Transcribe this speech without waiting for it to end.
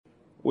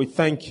we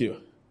thank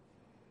you.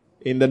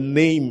 In the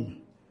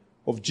name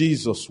of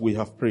Jesus, we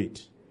have prayed.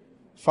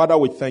 Father,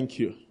 we thank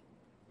you.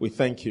 We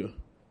thank you.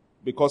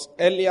 Because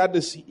earlier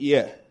this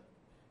year,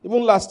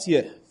 even last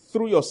year,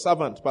 through your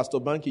servant, Pastor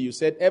Banky, you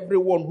said,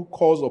 everyone who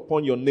calls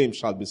upon your name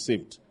shall be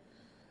saved.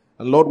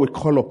 And Lord, we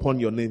call upon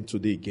your name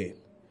today again.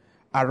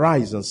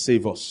 Arise and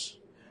save us.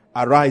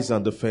 Arise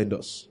and defend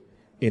us.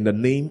 In the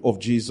name of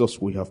Jesus,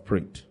 we have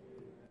prayed.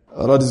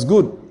 The Lord is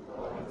good.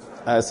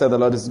 I said the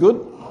Lord is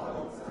good.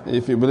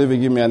 If you believe it,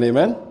 give me an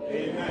amen.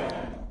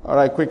 Amen. All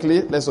right,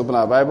 quickly, let's open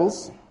our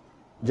Bibles.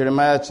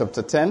 Jeremiah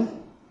chapter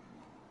 10.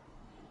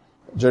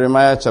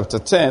 Jeremiah chapter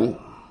 10.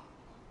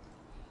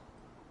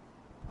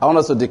 I want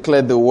us to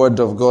declare the word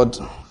of God,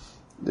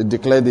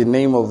 declare the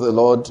name of the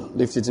Lord,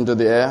 lift it into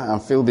the air,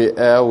 and fill the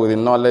air with the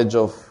knowledge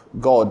of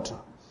God,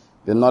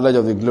 the knowledge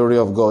of the glory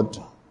of God.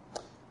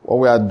 What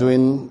we are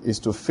doing is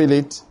to fill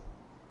it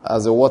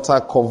as the water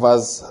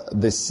covers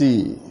the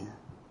sea.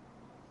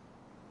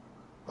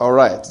 All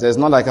right, there's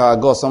not like our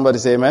God. Somebody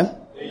say amen.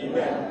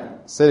 Amen.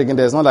 Say it again,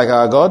 there's not like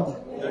our God.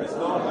 There's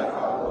not like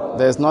our God.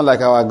 There's not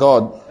like our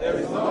God. There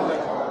is not like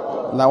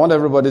our God. Now I want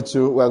everybody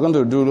we're going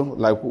to do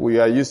like we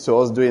are used to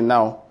us doing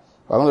now.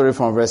 We're going to read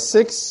from verse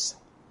 6.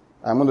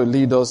 I'm going to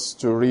lead us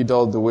to read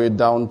all the way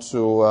down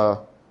to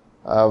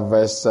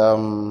verse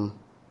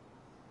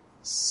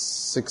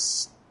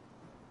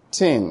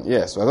 16.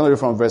 Yes, we're going to read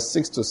from verse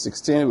 6 to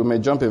 16. We may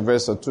jump a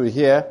verse or two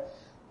here,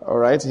 all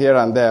right, here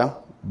and there,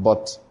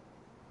 but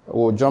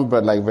we'll jump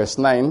at like verse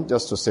 9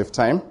 just to save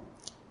time.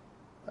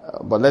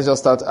 But let's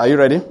just start. Are you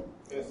ready?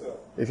 Yes, sir.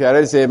 If you are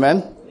ready, say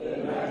amen.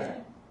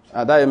 Amen.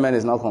 That amen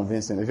is not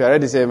convincing. If you are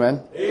ready, say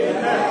amen.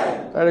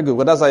 Amen. Very good.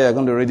 But that's how you're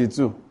going to read it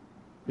too.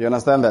 You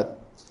understand that?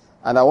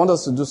 And I want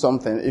us to do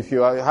something. If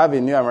you have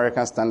a New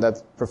American Standard,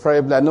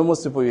 preferably, I know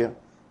most people here,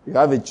 you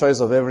have a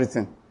choice of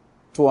everything.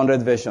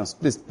 200 versions.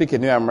 Please pick a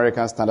New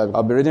American Standard.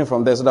 I'll be reading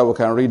from there so that we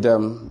can read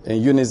them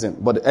in unison.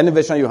 But any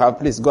version you have,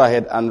 please go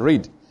ahead and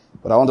read.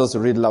 But I want us to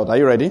read loud. Are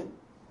you ready?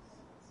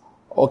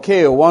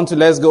 Okay, 1, 2,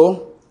 let's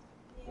go.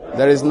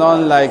 There is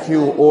none like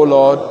you, O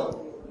Lord.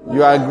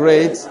 You are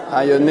great,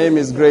 and your name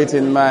is great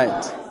in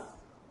might.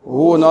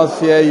 Who will not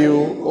fear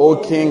you, O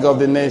King of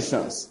the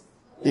nations?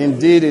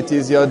 Indeed, it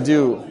is your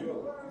due.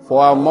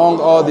 For among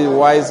all the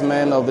wise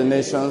men of the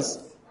nations,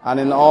 and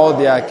in all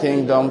their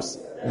kingdoms,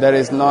 there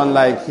is none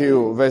like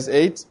you. Verse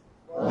 8,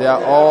 they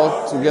are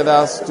all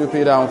together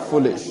stupid and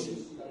foolish.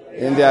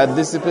 In their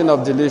discipline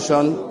of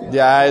delusion,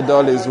 their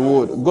idol is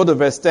wood. Go to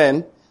verse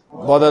 10.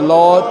 But the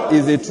Lord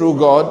is a true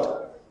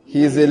God.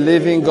 He is a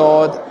living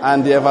God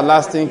and the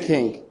everlasting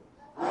King.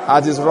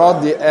 At his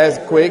wrath the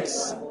earth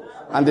quakes,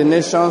 and the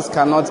nations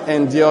cannot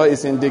endure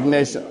his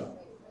indignation.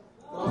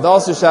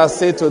 Thus you shall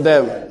say to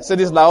them, say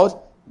this loud,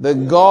 the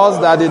gods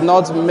that did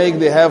not make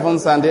the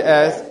heavens and the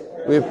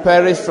earth will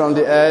perish from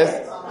the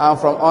earth and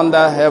from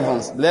under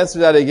heavens. Let's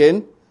read that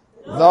again.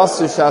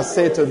 Thus you shall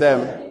say to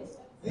them,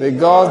 the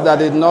gods that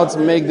did not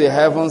make the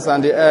heavens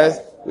and the earth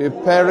will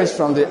perish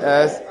from the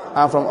earth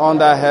and from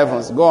under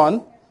heavens. Go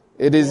on.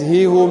 It is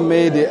he who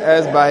made the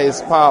earth by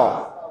his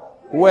power,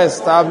 who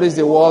established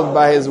the world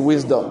by his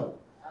wisdom,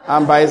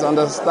 and by his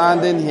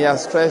understanding he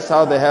has stretched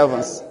out the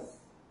heavens.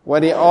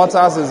 When he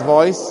utters his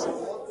voice,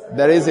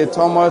 there is a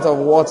tumult of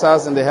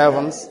waters in the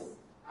heavens,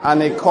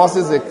 and he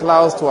causes the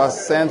clouds to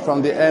ascend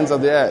from the ends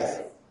of the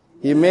earth.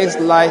 He makes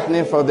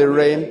lightning for the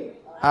rain,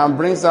 and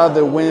brings out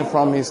the wind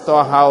from his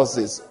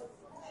storehouses.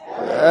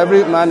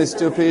 Every man is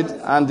stupid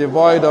and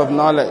devoid of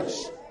knowledge.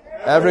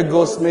 Every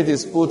goldsmith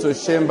is put to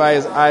shame by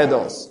his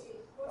idols.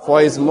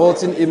 For his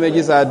molten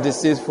images are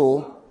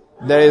deceitful.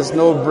 There is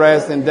no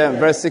breath in them.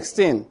 Verse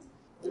 16.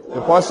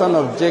 The portion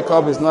of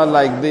Jacob is not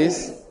like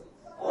this,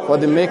 for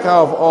the maker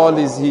of all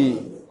is he.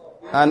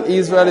 And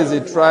Israel is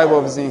the tribe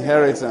of his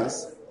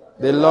inheritance.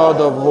 The Lord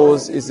of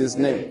hosts is his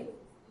name.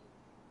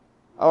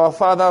 Our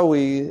Father,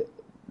 we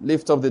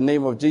lift up the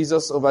name of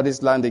Jesus over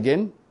this land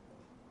again.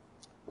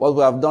 What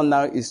we have done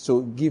now is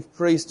to give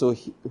praise to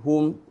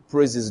whom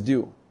praise is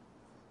due.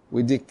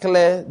 We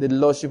declare the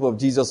lordship of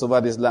Jesus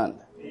over this land.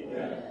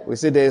 Amen. We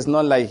say there is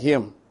none like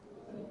him.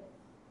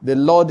 The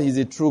Lord is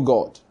a true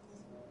God.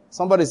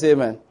 Somebody say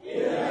amen.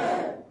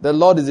 Amen. The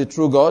Lord is a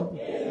true God.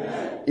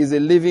 Amen. Is a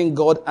living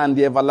God and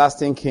the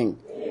everlasting King.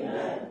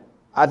 Amen.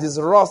 At his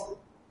wrath,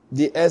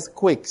 the earth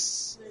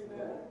quakes,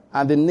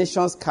 and the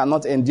nations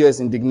cannot endure his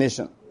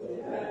indignation.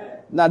 Amen.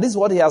 Now, this is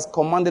what he has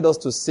commanded us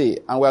to say,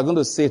 and we are going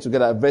to say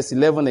together, verse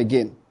 11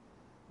 again.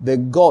 The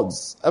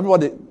gods,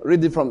 everybody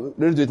read it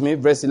with me,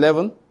 verse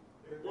 11.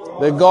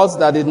 The gods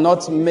that did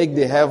not make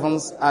the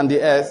heavens and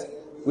the earth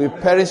will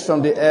perish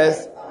from the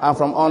earth and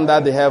from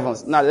under the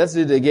heavens. Now, let's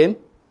read it again.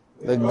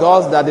 The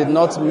gods that did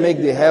not make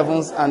the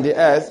heavens and the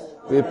earth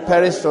will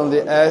perish from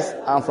the earth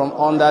and from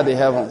under the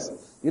heavens.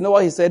 You know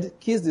what he said?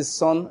 Kiss the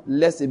sun,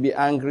 lest he be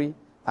angry,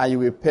 and you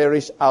will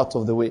perish out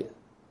of the way.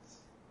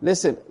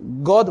 Listen,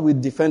 God will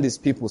defend his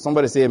people.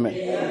 Somebody say amen.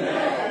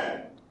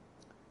 Amen.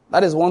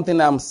 That is one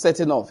thing I'm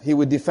certain of. He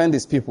will defend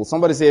his people.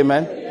 Somebody say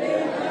amen.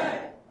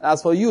 Amen.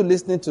 As for you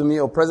listening to me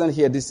or present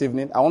here this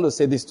evening, I want to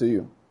say this to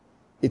you.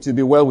 It will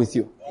be well with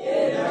you.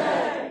 Amen.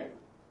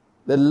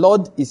 The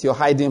Lord is your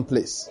hiding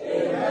place.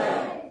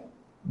 Amen.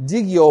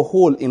 Dig your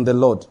hole in the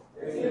Lord.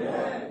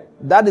 Amen.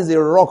 That is a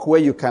rock where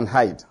you can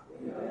hide.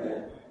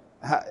 Amen.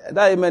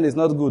 That amen is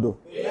not good, though.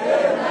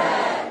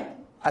 Amen.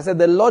 I said,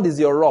 the Lord is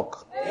your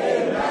rock.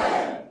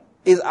 Amen.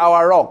 Is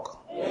our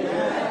rock.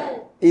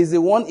 Amen. Is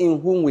the one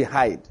in whom we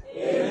hide.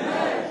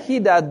 Amen. He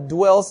that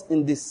dwells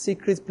in the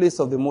secret place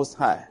of the Most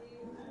High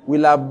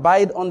will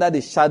abide under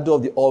the shadow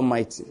of the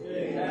Almighty.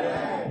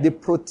 Amen. The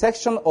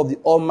protection of the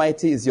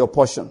Almighty is your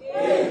portion.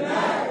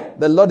 Amen.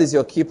 The Lord is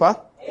your keeper.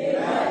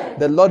 Amen.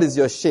 The Lord is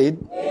your shade.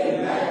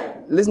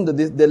 Amen. Listen to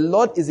this. The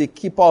Lord is a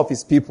keeper of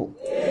his people.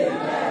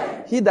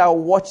 Amen. He that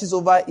watches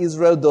over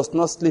Israel does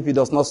not sleep, he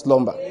does not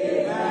slumber.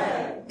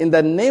 Amen. In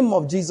the name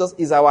of Jesus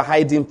is our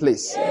hiding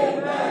place.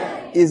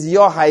 Amen. Is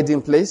your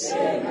hiding place.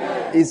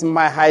 Amen. Is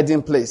my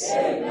hiding place.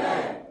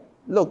 Amen.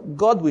 Look,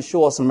 God will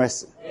show us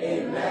mercy.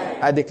 Amen.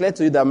 I declare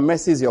to you that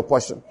mercy is your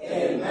portion.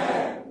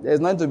 Amen. There is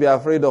nothing to be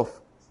afraid of.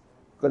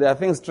 Because there are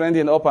things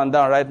trending up and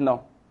down right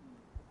now.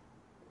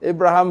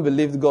 Abraham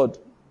believed God.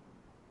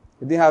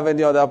 He didn't have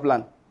any other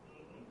plan.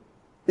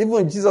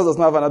 Even Jesus does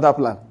not have another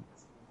plan.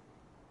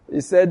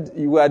 He said,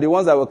 you are the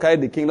ones that will carry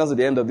the kingdoms to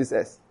the end of this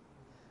earth.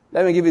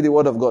 Let me give you the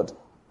word of God.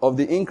 Of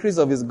the increase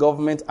of his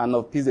government and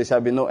of peace there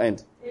shall be no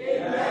end.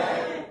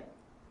 Amen.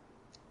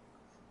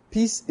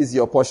 Peace is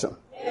your portion.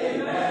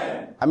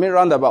 Amen. I mean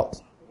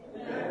roundabout.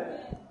 Amen.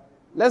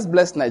 Let's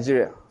bless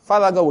Nigeria.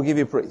 Father God will give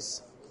you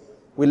praise.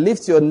 We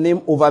lift your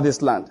name over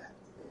this land.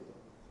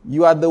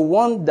 You are the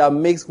one that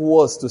makes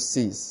wars to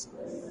cease.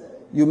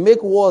 You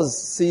make wars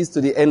cease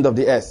to the end of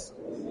the earth.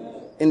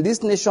 In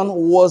this nation,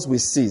 wars will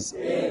cease.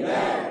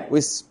 Amen.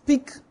 We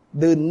speak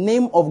the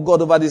name of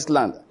God over this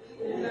land.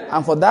 Amen.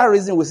 And for that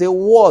reason, we say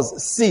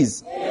wars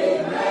cease.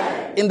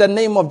 Amen. In the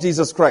name of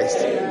Jesus Christ.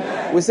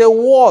 Amen. We say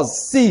wars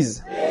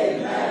cease.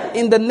 Amen.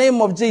 In the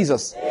name of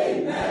Jesus.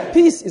 Amen.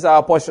 Peace is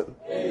our portion.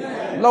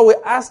 Amen. Lord,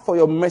 we ask for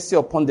your mercy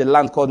upon the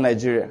land called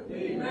Nigeria.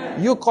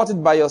 Amen. You caught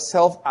it by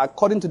yourself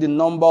according to the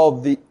number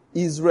of the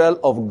Israel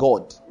of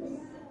God.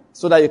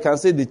 So that you can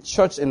say the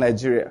church in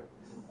Nigeria.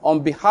 On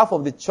behalf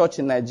of the church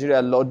in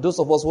Nigeria, Lord, those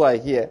of us who are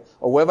here,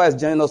 or whoever is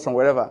joining us from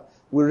wherever,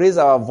 we raise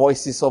our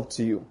voices up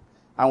to you.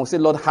 And we say,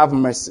 Lord, have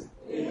mercy.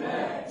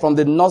 Amen. From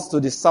the north to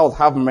the south,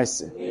 have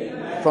mercy.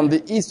 Amen. From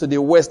the east to the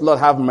west, Lord,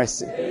 have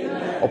mercy.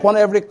 Amen. Upon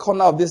every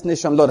corner of this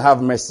nation, Lord,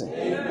 have mercy.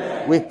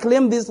 Amen. We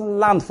claim this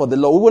land for the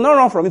Lord. We will not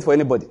run from it for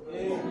anybody.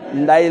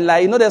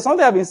 Amen. You know, there's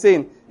something I've been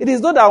saying. It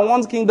is those that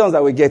want kingdoms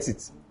that will get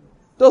it.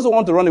 Those who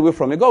want to run away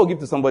from it, God will give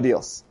to somebody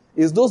else.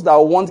 It's those that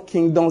want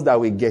kingdoms that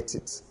will get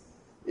it.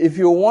 If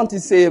you want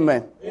it, say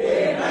amen.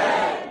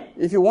 Amen.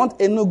 If you want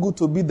Enugu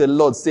to be the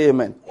Lord, say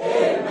amen.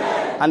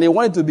 Amen. And you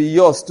want it to be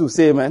yours too,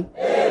 say amen.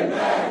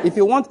 Amen. If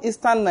you want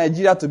Eastern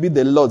Nigeria to be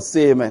the Lord,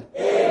 say amen.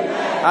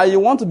 Amen. And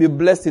you want to be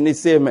blessed in it,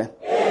 say amen.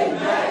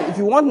 Amen. If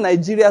you want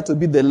Nigeria to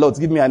be the Lord,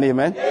 give me an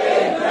amen.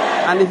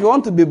 Amen. And if you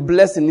want to be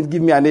blessed in it,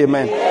 give me an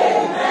amen. Amen.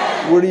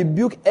 We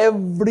rebuke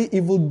every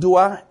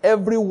evildoer,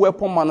 every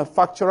weapon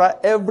manufacturer,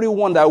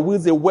 everyone that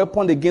wields a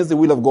weapon against the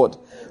will of God.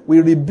 We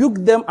rebuke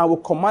them and we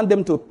command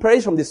them to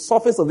perish from the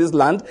surface of this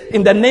land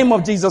in the name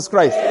of Jesus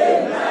Christ.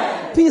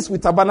 Amen. Peace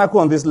with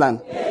tabernacle on this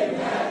land.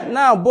 Amen.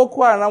 Now,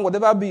 Boko Haram,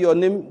 whatever be your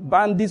name,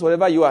 bandits,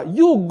 whatever you are,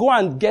 you go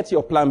and get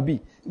your plan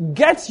B.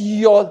 Get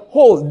your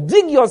hole.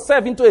 Dig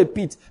yourself into a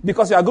pit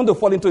because you are going to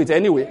fall into it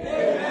anyway.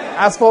 Amen.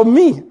 As for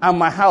me and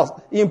my house,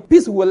 in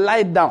peace we will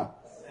lie down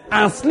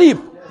and sleep.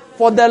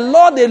 For the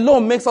Lord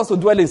alone makes us to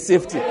dwell in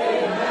safety.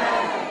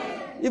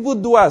 Amen.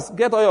 Evildoers,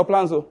 get all your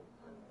plans.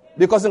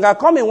 Because you can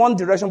come in one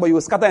direction, but you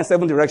will scatter in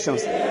 7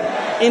 directions.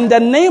 Amen. In the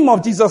name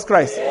of Jesus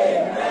Christ.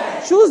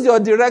 Amen. Choose your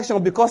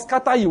direction because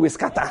scatter you will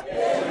scatter.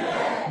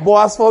 Amen.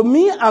 But as for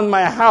me and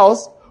my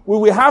house, we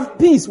will have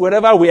peace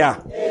wherever we are.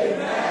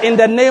 Amen. In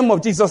the name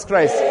of Jesus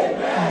Christ.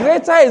 Amen.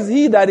 Greater is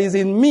he that is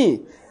in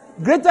me.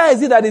 Greater is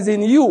he that is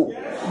in you.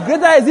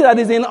 Greater is he that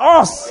is in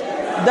us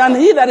than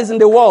he that is in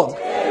the world.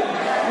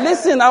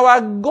 Listen,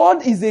 our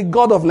God is a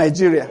God of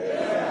Nigeria.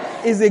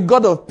 Is a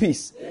God of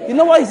peace. You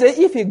know what he said?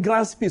 If he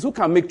grants peace, who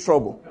can make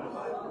trouble?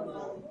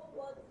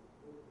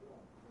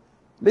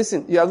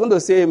 Listen, you are going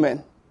to say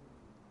amen.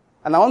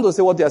 And I want to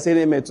say what you are saying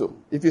amen to.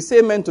 If you say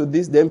amen to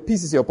this, then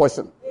peace is your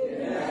portion.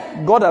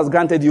 Amen. God has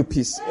granted you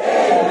peace.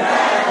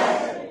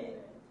 Amen.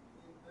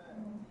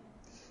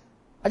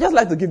 I just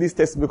like to give this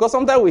testimony because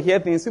sometimes we hear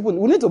things, we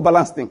need to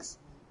balance things.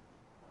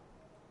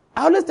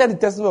 I always tell the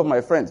testimony of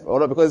my friend,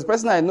 because the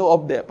person I know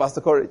up there,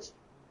 Pastor Courage.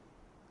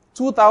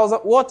 2000,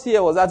 what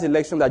year was that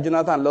election that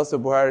Jonathan lost to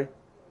Buhari?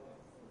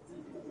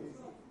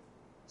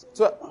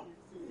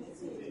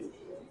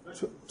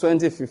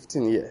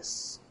 2015,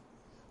 yes.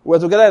 We were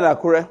together in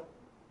Akure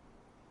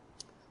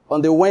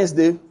on the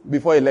Wednesday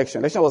before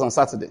election. Election was on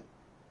Saturday.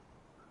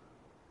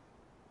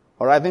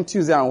 All right, I think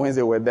Tuesday and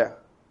Wednesday were there.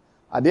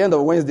 At the end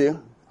of Wednesday,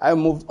 I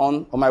moved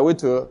on my way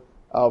to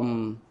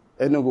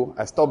Enugu.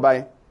 I stopped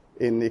by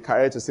in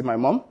Ikare to see my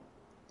mom.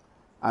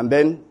 And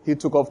then he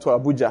took off to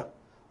Abuja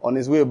on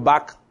his way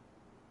back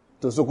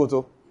to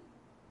Sokoto.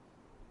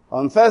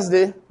 On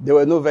Thursday, there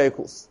were no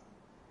vehicles.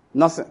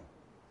 Nothing.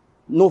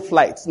 No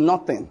flights,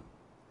 nothing.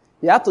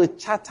 He had to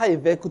charter a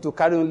vehicle to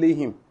carry only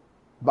him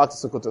back to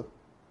Sokoto.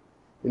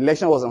 The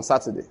election was on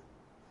Saturday.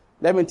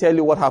 Let me tell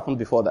you what happened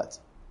before that.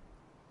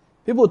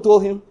 People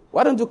told him,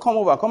 why don't you come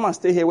over? Come and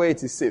stay here where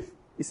it is safe.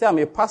 He said, I'm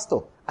a pastor.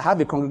 I have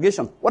a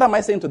congregation. What am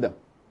I saying to them?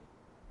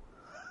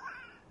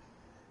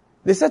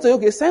 They said to him,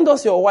 okay, send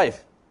us your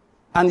wife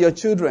and your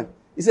children.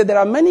 He said, there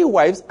are many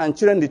wives and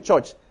children in the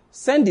church.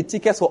 Send the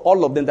tickets for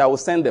all of them that I will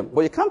send them.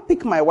 But you can't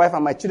pick my wife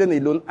and my children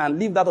alone and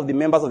leave that of the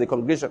members of the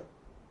congregation.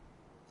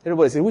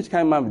 Everybody said, which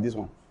kind of man is this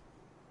one?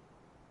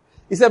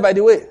 He said, by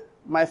the way,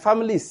 my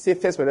family is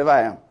safest wherever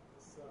I am.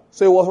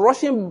 So he was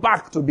rushing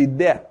back to be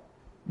there.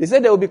 They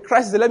said there will be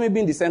crisis. Let me be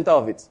in the center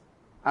of it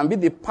and be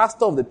the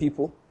pastor of the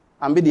people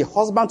and be the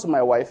husband to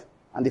my wife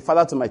and the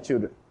father to my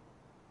children.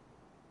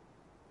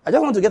 I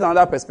just want to get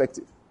another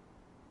perspective.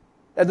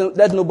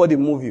 Let nobody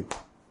move you.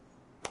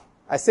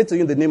 I say to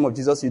you in the name of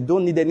Jesus, you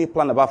don't need any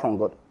plan apart from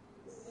God.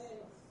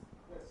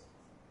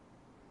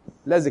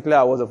 Let's declare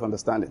our words of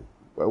understanding.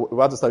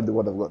 We have to study the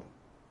word of God.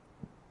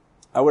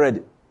 Are we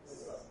ready?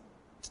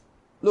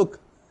 Look.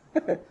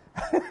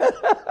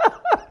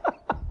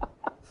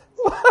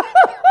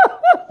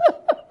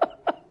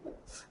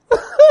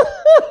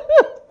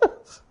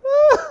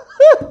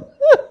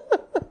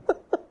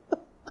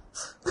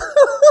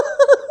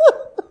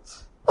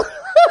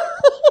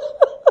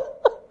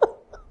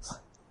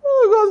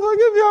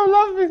 I'm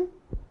laughing.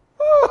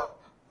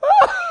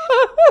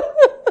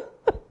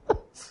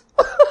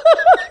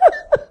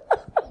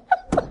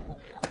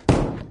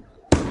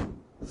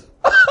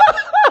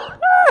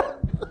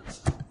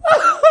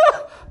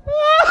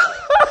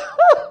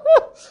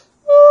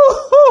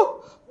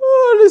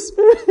 Holy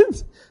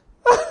Spirit.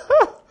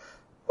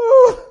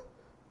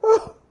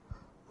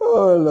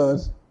 Oh Lord.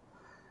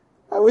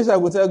 I wish I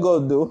could tell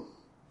God though.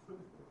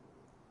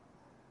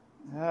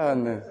 Oh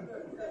no.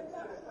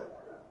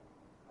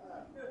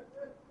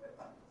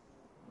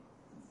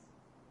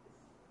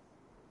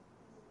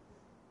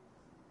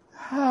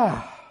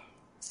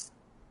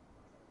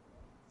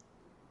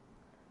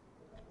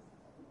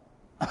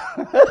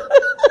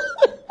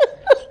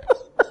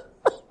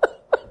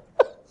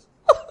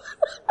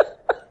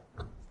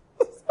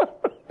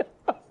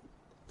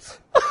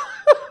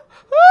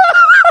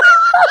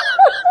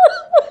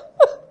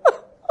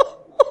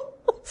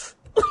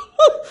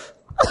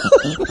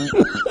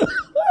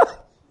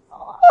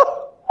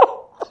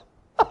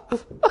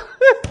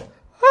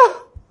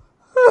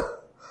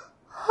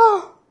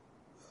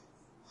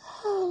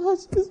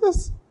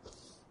 Jesus.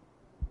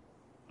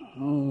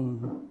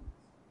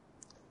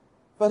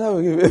 Father,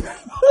 we give it.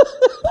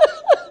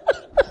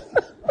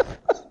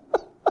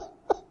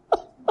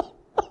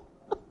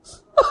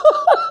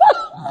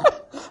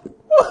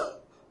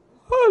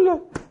 Oh,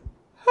 Lord.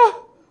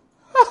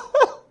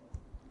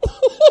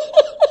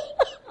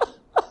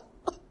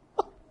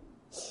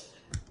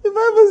 The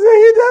Bible says,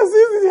 he that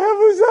sits in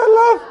heaven shall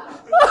laugh.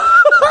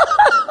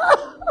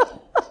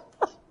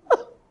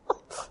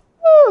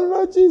 Oh,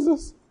 Lord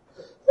Jesus.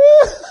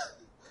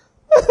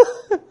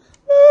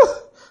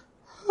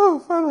 Oh,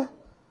 Father.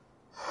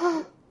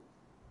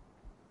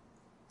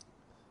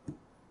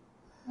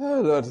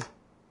 Oh, Lord.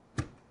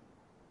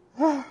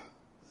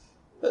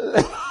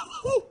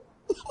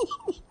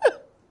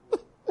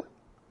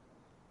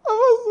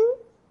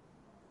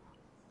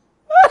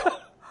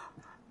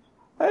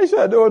 I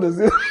sure I don't want to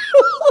see.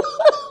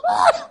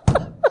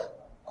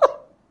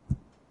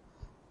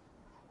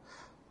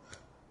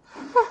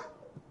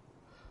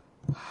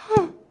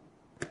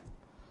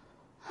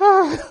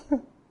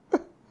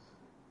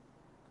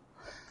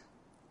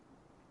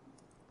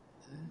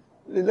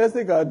 Let's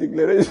take our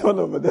declaration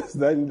of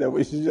understanding that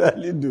we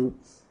usually do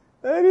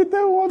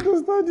anytime we want to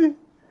study.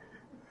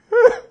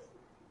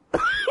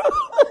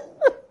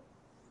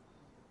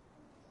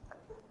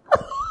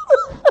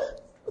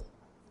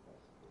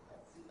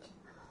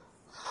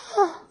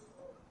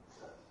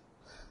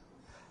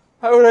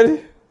 Are we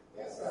ready?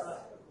 Yes, sir.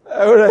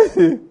 Are we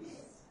ready?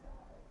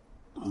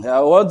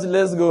 Now,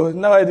 let's go.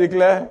 Now I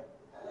declare.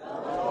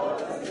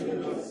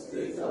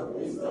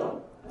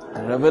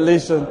 And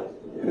revelation,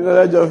 the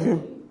knowledge of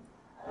Him.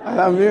 And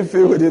I'm being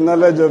filled with the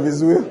knowledge of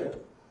His will.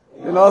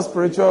 In all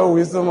spiritual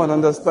wisdom and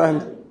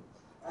understanding.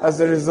 As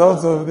a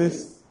result of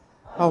this,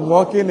 I'm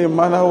walking in a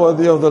manner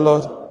worthy of the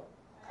Lord.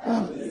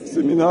 I'm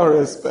in all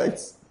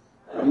respects.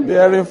 I'm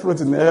bearing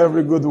fruit in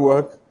every good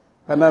work.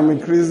 And I'm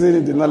increasing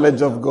in the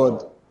knowledge of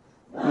God.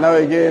 Now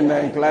again,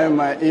 I incline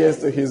my ears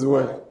to His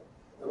word.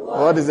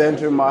 What is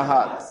entering my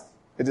heart?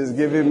 It is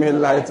giving me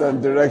light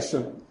and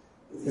direction.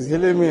 It's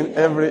healing me in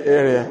every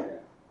area.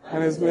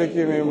 And it's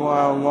making me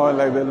more and more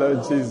like the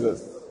Lord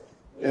Jesus.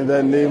 In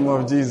the name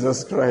of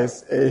Jesus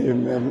Christ,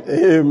 amen.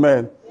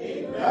 Amen.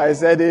 Amen. I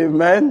said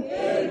amen.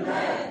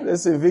 Amen.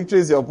 Listen, victory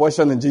is your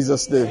portion in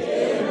Jesus' name.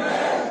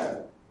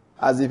 Amen.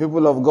 As the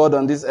people of God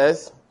on this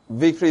earth,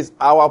 victory is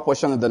our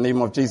portion in the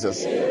name of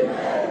Jesus.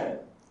 Amen.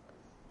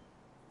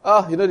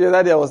 Oh, the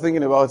other day I was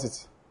thinking about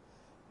it.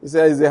 He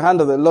said, it's the hand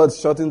of the Lord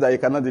shortened that He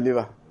cannot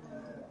deliver.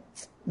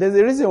 There's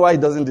a reason why He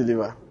doesn't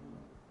deliver.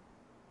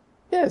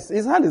 Yes,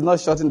 his hand is not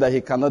shortened that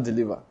he cannot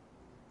deliver.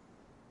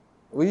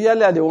 We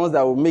usually are the ones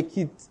that will make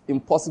it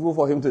impossible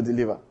for him to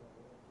deliver.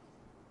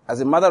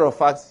 As a matter of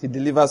fact, he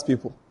delivers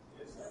people.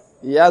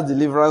 He has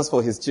deliverance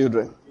for his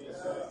children.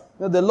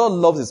 No, the Lord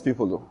loves his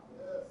people though.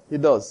 He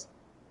does.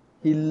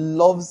 He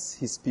loves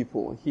his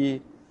people.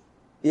 He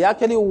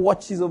actually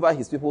watches over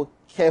his people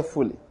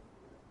carefully.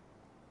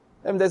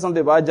 Let me tell you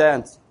something about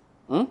giants.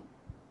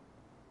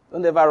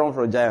 Don't ever run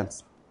from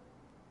giants.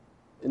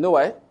 You know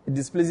why? It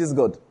displeases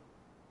God.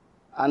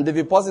 And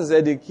the person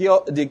said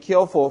the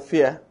cure for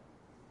fear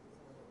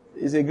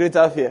is a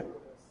greater fear.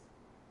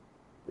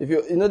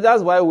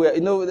 That's why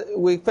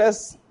we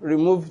first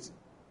removed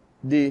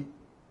the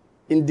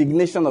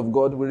indignation of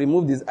God. We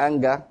removed his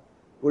anger.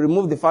 We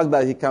removed the fact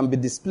that he can be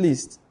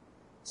displeased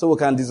so we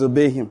can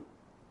disobey him.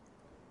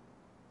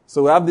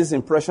 So we have this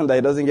impression that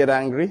he doesn't get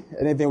angry.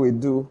 Anything we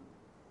do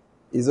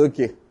is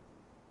okay.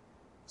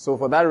 So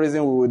for that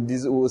reason, we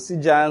will see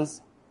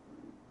giants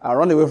and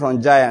run away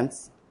from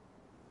giants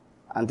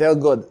and tell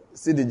God,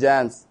 see the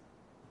giants.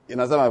 You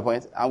understand my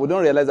point? And we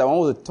don't realize that when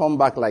we turn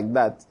back like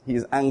that, he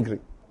is angry.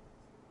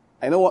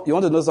 I know what, you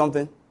want to know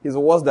something? He's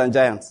worse than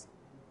giants.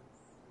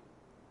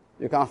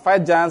 You can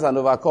fight giants and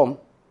overcome.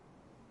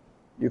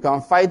 You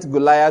can fight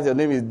Goliath, your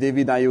name is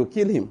David, and you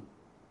kill him.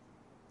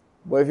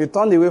 But if you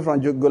turn away from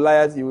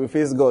Goliath, you will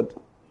face God.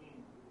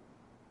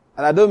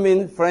 And I don't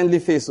mean friendly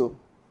face.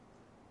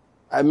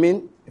 I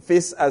mean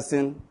face as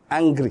in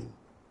angry.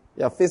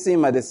 You are facing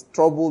him and there's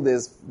trouble,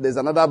 there's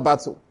another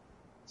battle.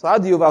 So how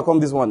do you overcome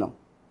this one now?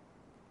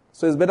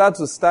 So it's better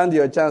to stand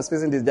your chance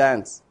facing these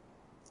giants.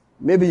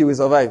 Maybe you will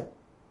survive.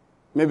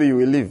 Maybe you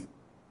will live.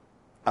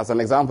 As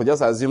an example,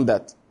 just assume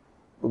that.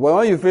 But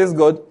when you face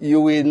God, you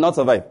will not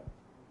survive.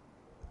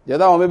 The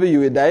other one, maybe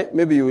you will die,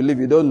 maybe you will live,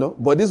 you don't know.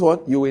 But this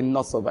one, you will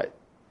not survive.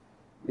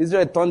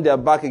 Israel turned their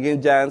back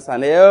against giants,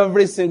 and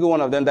every single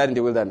one of them died in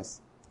the wilderness.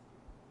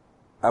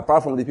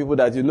 Apart from the people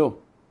that you know,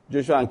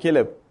 Joshua and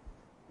Caleb.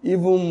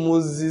 Even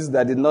Moses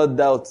that did not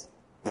doubt,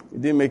 he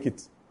didn't make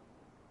it.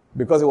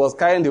 Because he was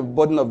carrying the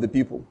burden of the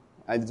people,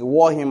 and it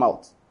wore him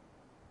out.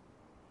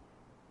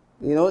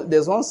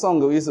 There's one song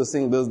we used to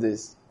sing those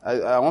days.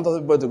 I want us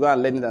people to go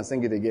and learn it and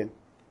sing it again.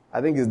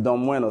 I think it's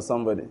Don Moen or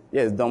somebody.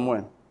 Yeah, it's Don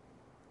Moen.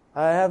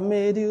 I have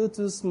made you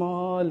too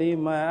small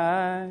in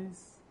my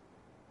eyes.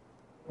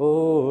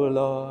 Oh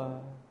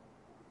Lord,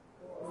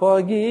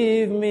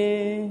 forgive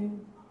me.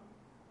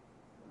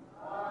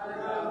 I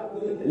have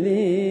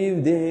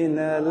lived in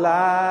a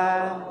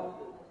lie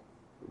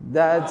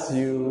that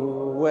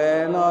you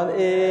were not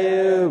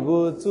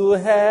able to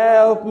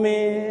help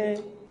me.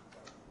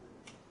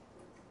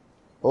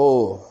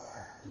 Oh,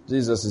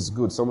 Jesus is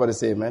good. Somebody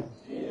say amen.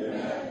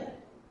 Amen.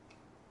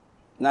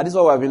 Now this is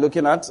what we've been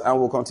looking at, and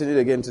we'll continue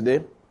it again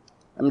today.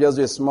 Let me just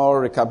do a small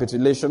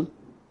recapitulation.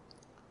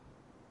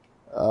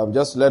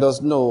 Just let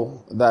us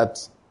know that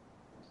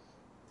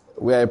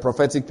we are a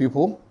prophetic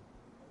people.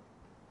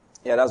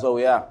 Yeah, that's what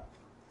we are.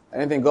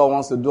 Anything God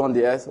wants to do on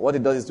the earth, what he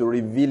does is to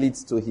reveal it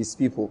to his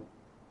people.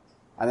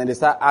 And then they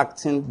start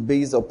acting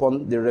based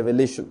upon the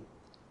revelation.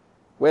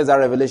 Where's that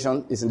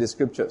revelation? It's in the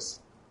scriptures.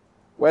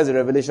 Where's the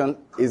revelation?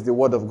 Is the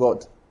word of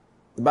God.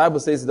 The Bible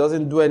says he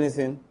doesn't do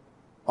anything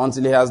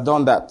until he has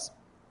done that.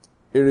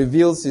 He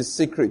reveals his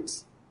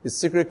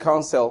secret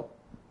counsel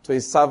to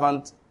his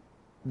servants,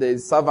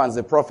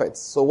 the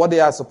prophets. So what they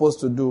are supposed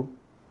to do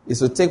is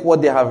to take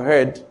what they have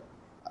heard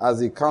as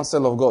the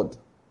counsel of God.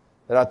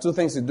 There are two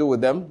things you do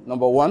with them.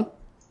 Number one,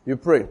 you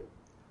pray.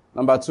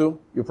 Number two,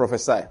 you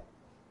prophesy.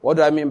 What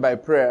do I mean by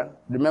prayer?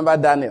 Remember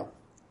Daniel.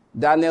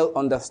 Daniel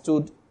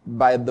understood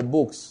by the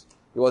books.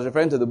 He was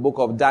referring to the book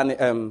of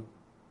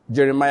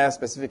Jeremiah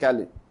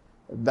specifically,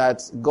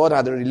 that God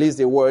had released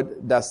a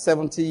word that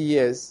 70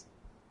 years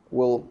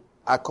will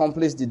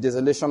accomplish the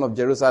desolation of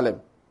Jerusalem.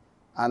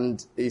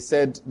 And he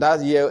said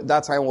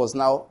that time was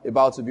now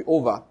about to be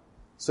over.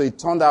 So he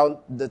turned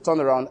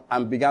around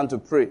and began to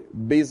pray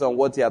based on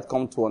what he had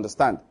come to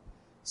understand.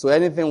 So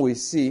anything we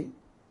see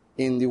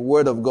in the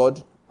word of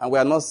God and we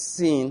are not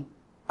seeing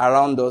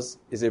around us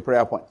is a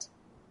prayer point.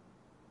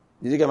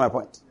 Did you get my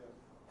point?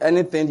 Yeah.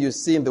 Anything you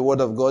see in the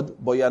word of God,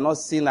 but you are not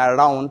seeing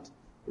around,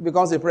 it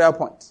becomes a prayer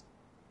point.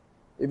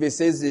 If it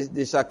says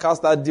they shall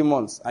cast out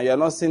demons, and you are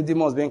not seeing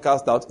demons being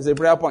cast out, it's a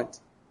prayer point.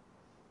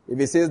 If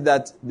it says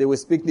that they will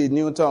speak in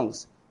new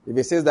tongues, if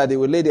it says that they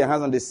will lay their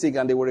hands on the sick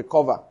and they will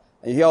recover,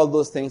 and you hear all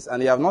those things,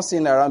 and you have not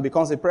seen around, it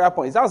becomes a prayer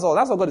point. That's all.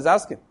 That's what God is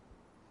asking.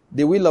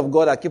 The will of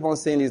God, I keep on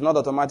saying, is not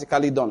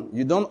automatically done.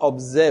 You don't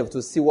observe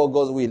to see what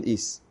God's will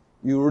is.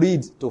 You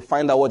read to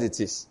find out what it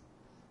is.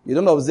 You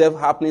don't observe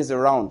happenings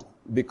around,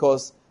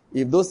 because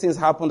if those things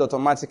happened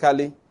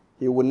automatically,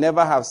 he would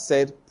never have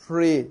said,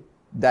 pray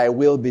thy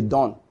will be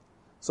done.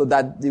 So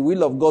that the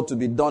will of God to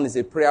be done is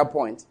a prayer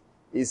point.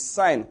 Is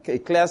a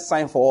clear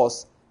sign for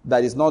us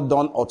that is not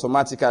done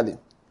automatically.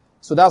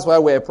 So that's why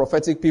we're a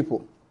prophetic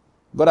people.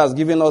 God has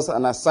given us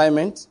an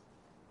assignment.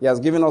 He has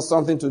given us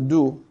something to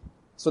do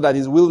so that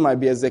his will might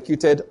be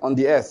executed on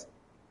the earth.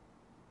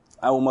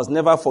 And we must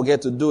never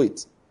forget to do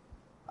it.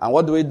 And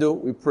what do?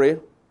 We pray.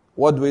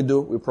 What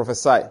do? We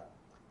prophesy.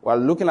 We're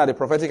looking at the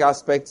prophetic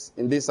aspects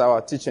in this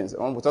our teachings.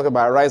 When we talk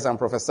about rise and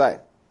prophesy.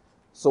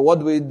 So what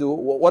do we do?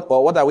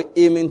 What are we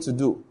aiming to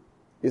do?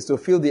 Is to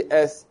fill the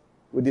earth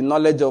with the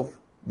knowledge of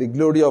the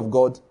glory of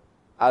God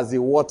as the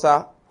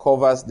water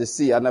covers the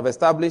sea. And I've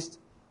established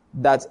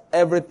that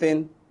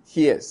everything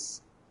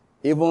hears,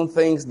 even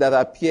things that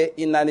appear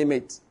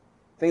inanimate,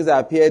 things that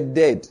appear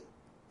dead,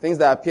 things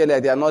that appear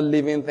like they are not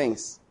living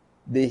things.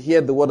 They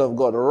hear the word of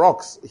God.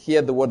 Rocks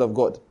hear the word of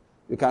God.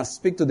 You can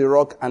speak to the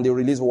rock and they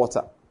release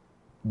water.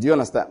 Do you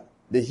understand?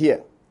 They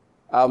hear.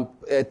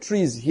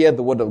 Trees hear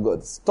the word of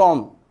God.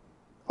 Storms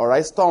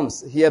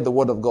hear the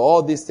word of God.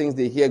 All these things,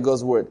 they hear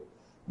God's word.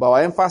 But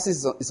our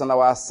emphasis is on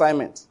our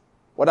assignment.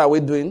 What are we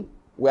doing?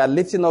 We are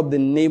lifting up the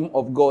name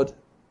of God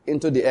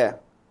into the air.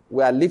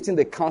 We are lifting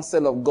the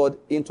counsel of God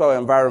into our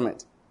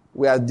environment.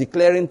 We are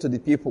declaring to the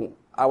people,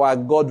 our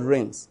God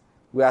reigns.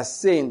 We are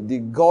saying the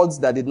gods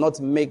that did not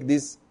make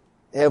these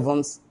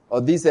heavens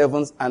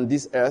and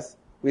this earth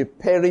will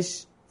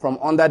perish from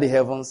under the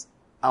heavens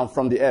and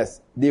from the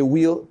earth. They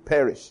will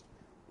perish.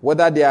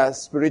 Whether they are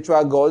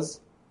spiritual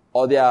gods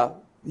or they are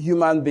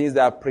human beings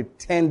that are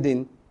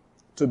pretending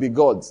to be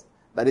gods.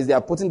 That is, they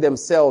are putting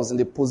themselves in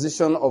the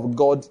position of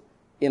God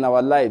in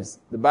our lives.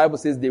 The Bible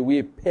says they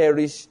will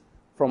perish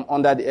from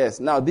under the earth.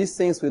 Now, these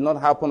things will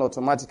not happen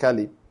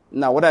automatically.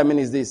 Now, what I mean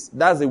is this.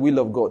 That's the will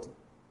of God.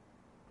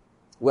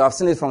 We have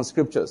seen it from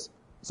scriptures.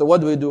 So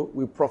what do?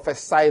 We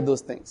prophesy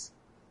those things.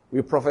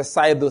 We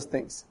prophesy those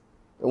things.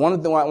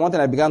 One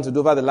thing I began to do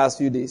over the last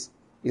few days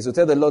is to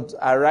tell the Lord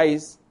to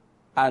arise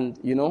and,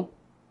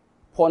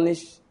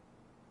 punish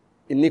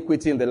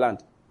iniquity in the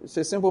land. It's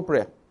a simple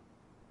prayer.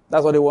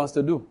 That's what he wants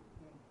to do.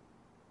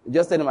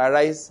 Just tell him,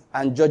 arise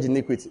and judge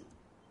iniquity.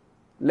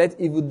 Let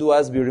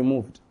evildoers be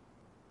removed.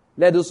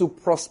 Let those who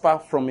prosper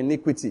from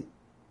iniquity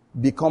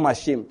become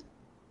ashamed.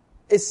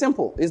 It's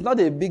simple. It's not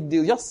a big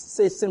deal. Just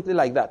say it simply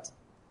like that.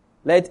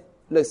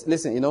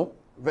 Listen,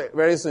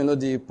 very soon,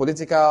 the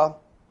political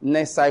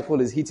next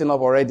cycle is heating up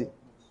already.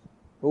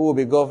 Who will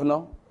be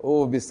governor? Who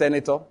will be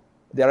senator?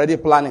 They're already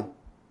planning.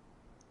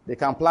 They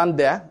can plan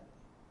there.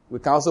 We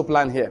can also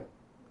plan here.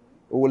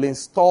 We will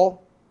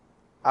install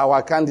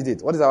our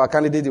candidate. What is our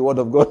candidate? The word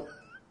of God.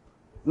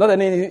 Not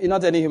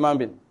any human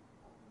being.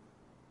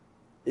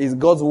 It's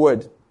God's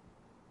word.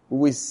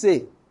 We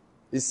say,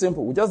 it's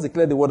simple. We just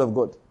declare the word of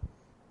God.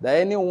 That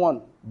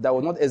anyone that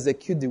will not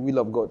execute the will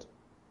of God,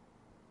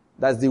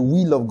 that's the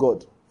will of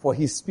God for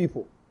his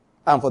people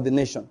and for the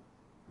nation,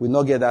 will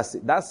not get that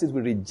seat. That seat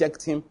will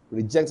reject him,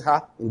 reject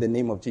her in the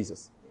name of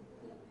Jesus.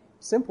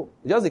 Simple.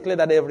 We just declare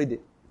that every day.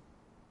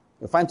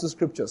 You find 2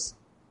 scriptures.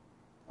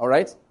 All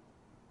right?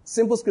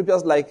 Simple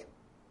scriptures like,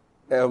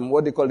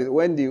 what they call it,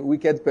 when the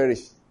wicked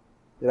perish,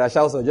 there are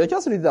shouts of joy.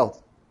 Just read it out.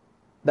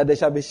 That there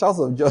shall be shouts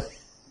of joy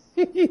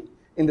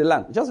in the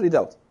land. Just read it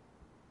out.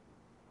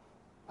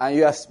 And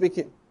you are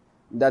speaking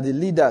that the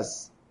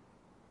leaders,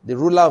 the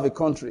ruler of a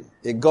country,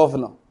 a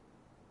governor,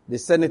 the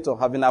senator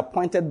have been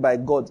appointed by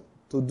God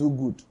to do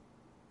good.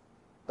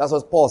 That's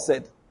what Paul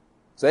said.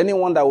 So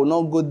anyone that will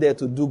not go there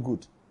to do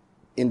good,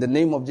 in the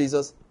name of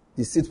Jesus,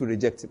 the seat will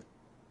reject him.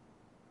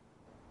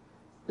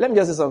 Let me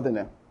just say something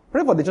there.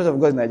 Pray for the Church of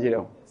God in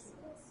Nigeria.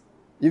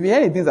 You've been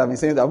hearing things I've been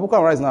saying that Boko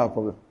Haram is not a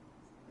problem.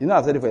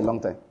 I've said it for a long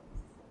time.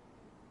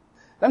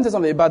 Let me tell you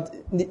something about,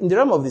 in the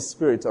realm of the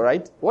spirit, all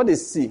right? What they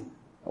see,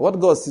 what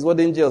God sees, what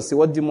angels see,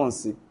 what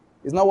demons see,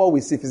 is not what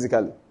we see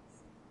physically.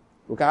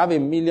 We can have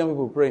 1 million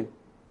people praying.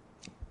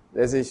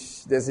 There's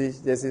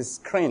a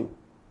screen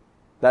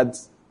that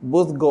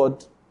both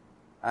God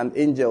and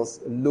angels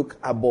look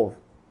above.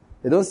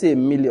 They don't see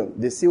 1 million.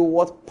 They see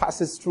what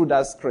passes through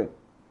that screen.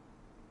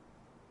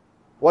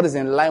 What is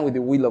in line with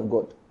the will of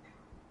God.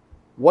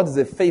 What is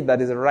the faith that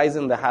is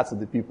rising in the hearts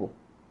of the people.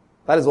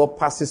 That is what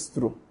passes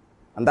through.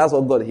 And that's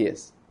what God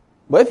hears.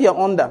 But if you're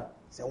under,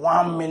 say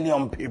 1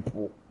 million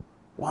people,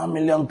 1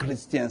 million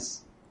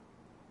Christians,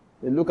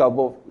 they look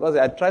above. Because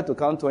I tried to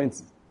count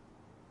 20.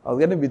 I was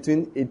getting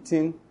between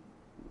 18,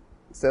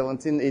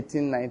 17,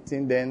 18,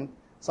 19, then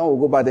some will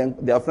go back, then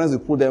their friends will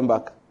pull them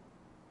back.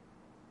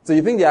 So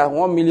you think there are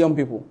 1 million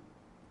people.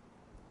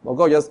 But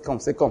God just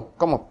comes, say, come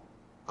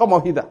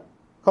up hither.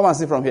 Come and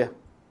see from here.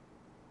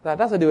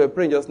 That's what they were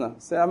praying just now.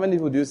 Say, how many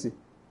people do you see?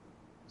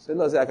 Say,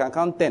 Lord, say, I can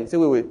count 10. Say,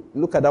 wait.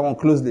 Look at that one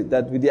closely.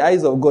 That with the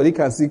eyes of God, he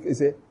can see. He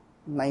say,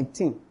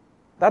 19.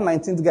 That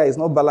 19th guy is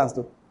not balanced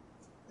though.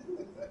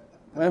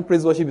 When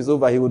praise worship is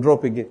over, he will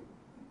drop again.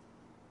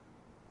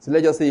 So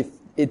let's just say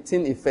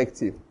 18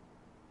 effective.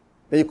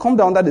 Then you come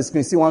down under the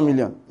screen, see 1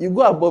 million. You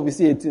go above, you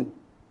see 18.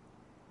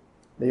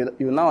 Then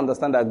you now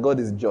understand that God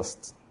is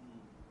just.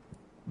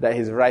 That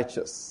he's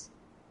righteous.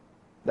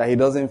 That he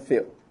doesn't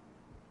fail.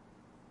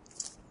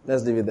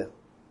 Let's leave it there.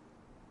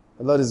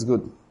 The Lord is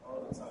good.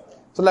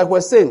 So like we're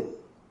saying,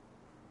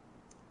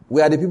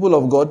 we are the people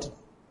of God.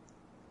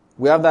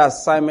 We have the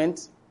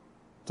assignment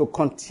to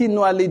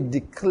continually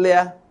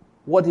declare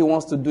what he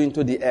wants to do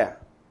into the air.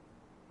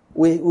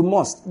 We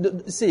must.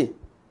 See,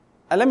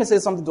 and let me say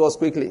something to us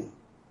quickly.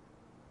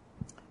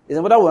 It's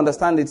important we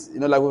understand it,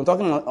 like we were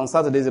talking on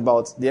Saturdays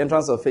about the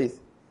entrance of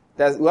faith.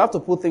 we have to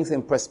put things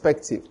in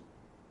perspective.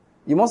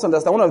 You must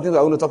understand, one of the things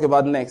we're going to talk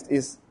about next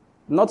is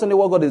not only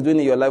what God is doing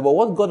in your life, but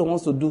what God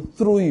wants to do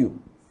through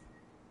you.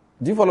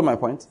 Do you follow my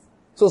point?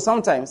 So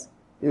sometimes,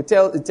 it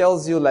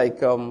tells you like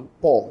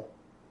Paul,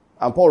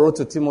 and Paul wrote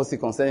to Timothy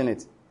concerning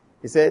it.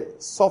 He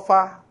said,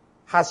 suffer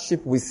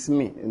hardship with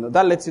me.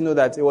 That lets you know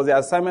that it was the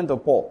assignment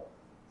of Paul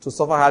to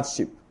suffer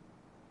hardship.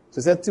 So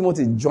he said,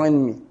 Timothy,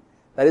 join me.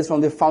 That is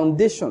from the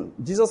foundation.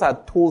 Jesus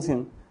had told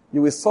him,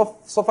 you will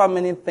suffer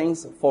many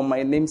things for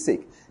my name's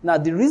sake. Now,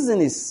 the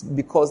reason is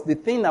because the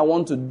thing I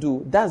want to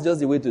do, that's just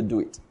the way to do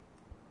it.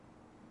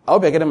 I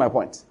hope you're getting my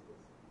point.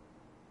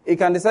 He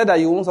can decide that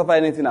you won't suffer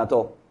anything at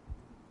all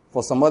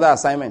for some other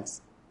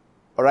assignments.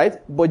 All right?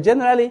 But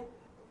generally,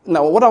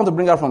 now what I want to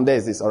bring out from there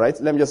is this, all right?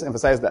 Let me just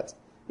emphasize that.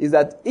 Is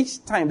that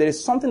each time there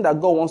is something that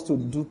God wants to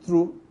do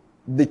through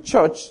the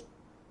church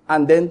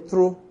and then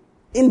through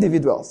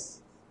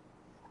individuals.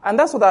 And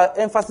that's what our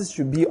emphasis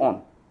should be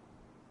on.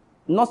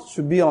 Not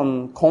should be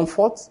on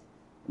comfort,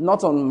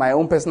 not on my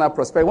own personal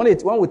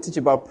prosperity. When we teach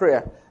about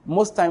prayer,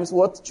 most times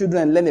what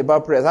children learn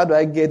about prayer is how do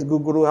I get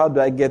guguru, how do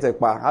I get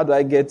ekpa, how do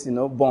I get,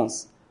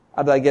 buns,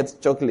 how do I get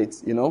chocolate,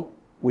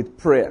 with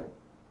prayer.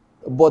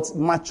 But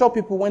mature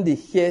people, when they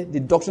hear the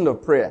doctrine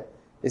of prayer,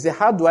 they say,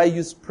 how do I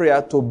use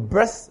prayer to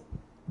birth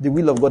the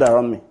will of God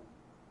around me?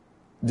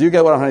 Do you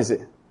get what I'm trying to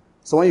say?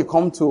 So when you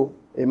come to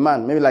a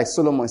man, maybe like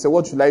Solomon, and say,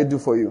 what should I do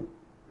for you?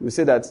 You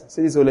say this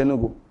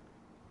Olenugu,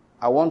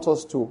 I want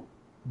us to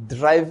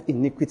drive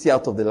iniquity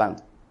out of the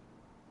land.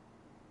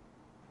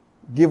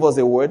 Give us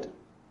a word,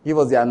 give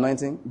us the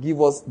anointing,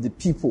 give us the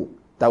people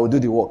that will do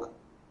the work.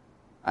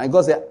 And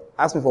God said,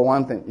 ask me for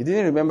one thing. He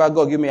didn't remember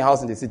God give me a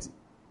house in the city.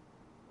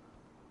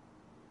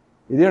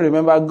 He didn't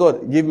remember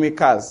God give me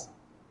cars.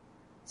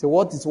 So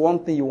what is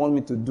one thing you want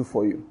me to do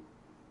for you?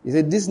 He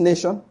said, this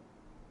nation,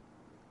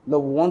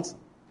 Lord, we want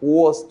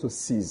wars to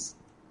cease.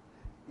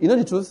 You know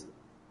the truth?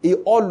 He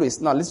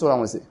always, now listen to what I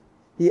want to say.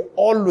 He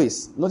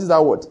always, notice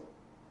that word.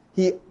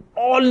 He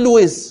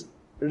always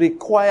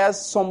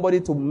requires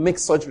somebody to make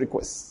such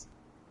requests.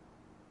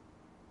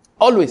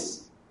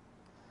 Always.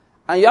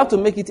 And you have to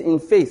make it in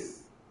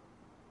faith.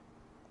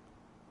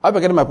 I hope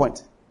you're getting my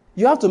point.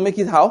 You have to make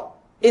it how?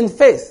 In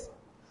faith.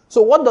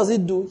 So what does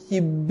it do? He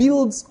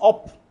builds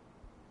up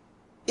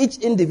each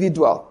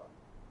individual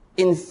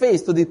in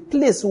faith to the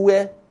place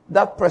where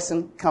that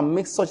person can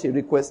make such a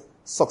request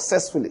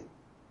successfully.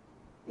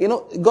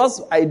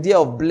 God's idea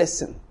of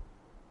blessing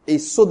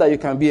is so that you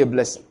can be a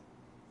blessing.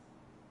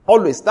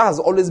 Always. That has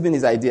always been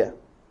his idea.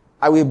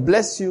 I will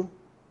bless you,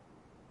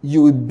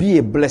 you will be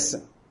a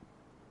blessing.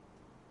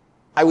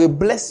 I will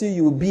bless you,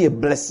 you will be a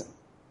blessing.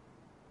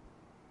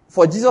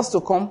 For Jesus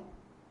to come,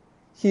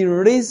 he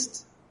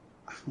raised...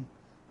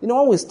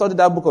 when we studied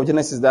that book of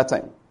Genesis that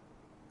time,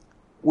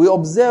 we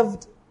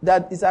observed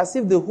that it's as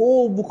if the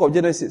whole book of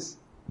Genesis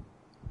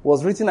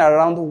was written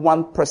around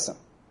one person.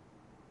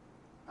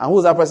 And who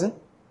is that person?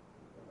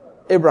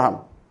 Abraham.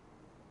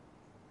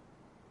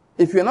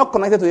 If you're not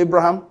connected to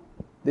Abraham,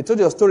 they told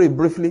your story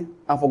briefly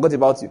and forgot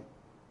about you.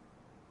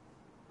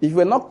 If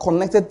you're not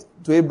connected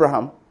to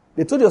Abraham,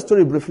 they told your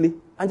story briefly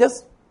and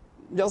just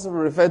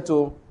referred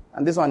to,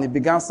 and this one, he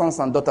began sons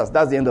and daughters.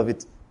 That's the end of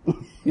it.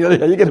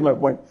 You get my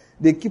point.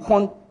 They keep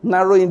on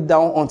narrowing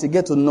down until you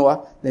get to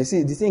Noah. Then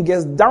see, the thing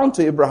gets down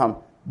to Abraham.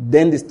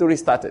 Then the story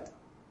started.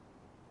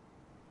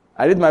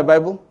 I read my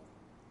Bible.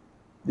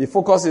 The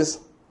focus is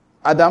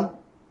Adam,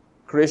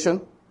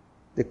 creation.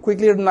 They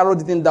quickly narrowed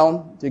the thing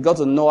down till you got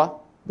to Noah,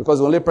 because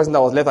the only person that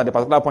was left at the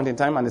particular point in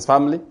time, and his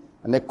family.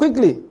 And they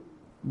quickly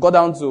got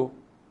down to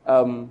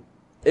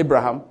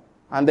Abraham,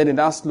 and then they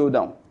now slowed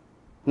down.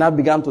 Now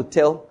began to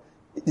tell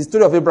the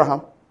story of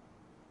Abraham.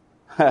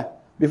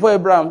 Before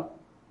Abraham,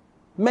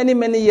 many,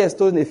 many years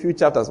told in a few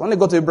chapters. When they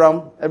got to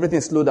Abraham,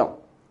 everything slowed down.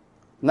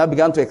 Now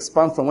began to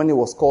expand from when he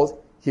was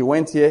called. He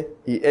went here,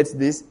 he ate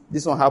this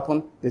one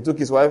happened, they took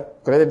his wife,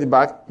 collected it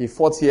back, he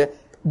fought here.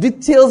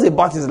 Details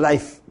about his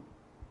life.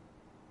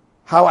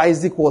 How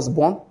Isaac was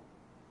born.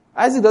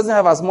 Isaac doesn't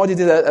have as much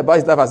details about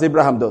his life as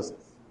Abraham does.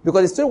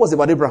 Because the story was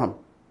about Abraham.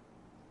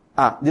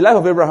 The life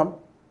of Abraham.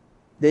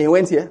 Then he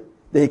went here,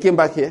 then he came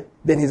back here,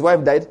 then his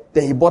wife died,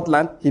 then he bought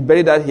land, he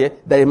buried that here,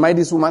 then he married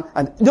this woman,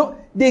 and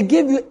they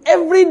gave you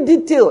every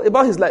detail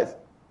about his life.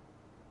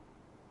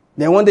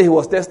 Then one day he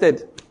was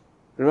tested.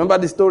 Remember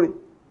the story?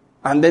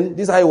 And then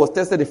this is how he was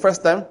tested the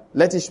first time.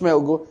 Let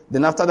Ishmael go.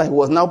 Then after that,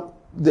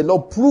 the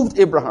Lord proved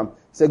Abraham.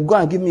 He said, go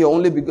and give me your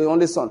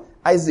only son,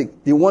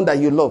 Isaac, the one that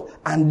you love.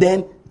 And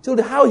then told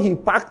how he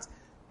packed.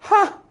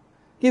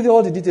 Give you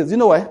all the details. You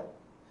know why?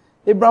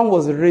 Abraham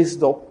was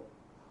raised up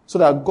so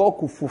that God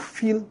could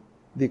fulfill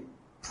the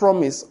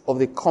promise of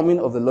the coming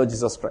of the Lord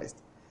Jesus Christ.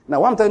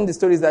 Now, what I'm telling the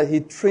story is that he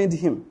trained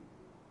him.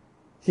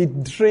 He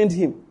trained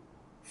him.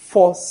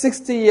 For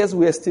 60 years,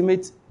 we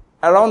estimate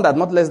around that,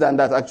 not less than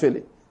that,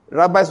 actually.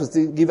 Rabbis will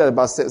still give it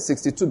about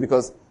 62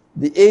 because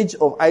the age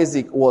of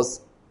Isaac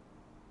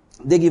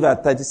they give it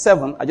at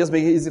 37. I just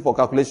make it easy for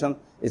calculation.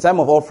 The time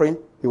of offering,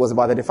 he was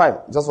about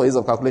 35, just for ease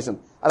of calculation.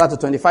 Add that to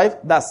 25,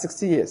 that's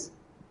 60 years.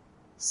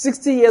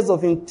 60 years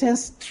of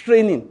intense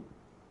training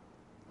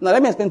Now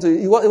let me explain to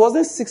you. It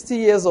wasn't 60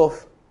 years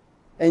of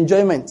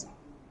enjoyment.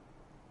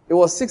 It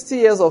was 60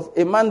 years of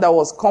a man that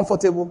was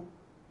comfortable.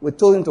 We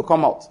told him to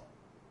come out,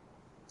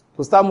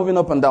 to start moving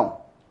up and down,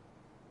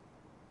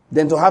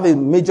 then to have a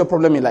major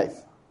problem in life.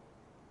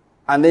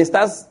 And then he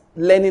starts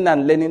learning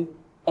and learning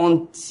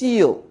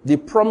until the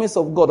promise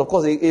of God, of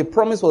course, a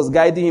promise was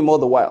guiding him all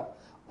the while,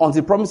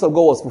 until the promise of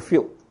God was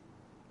fulfilled.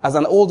 As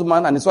an old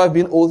man and his wife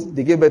being old,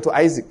 they gave birth to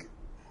Isaac.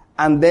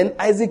 And then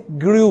Isaac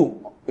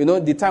grew. You know,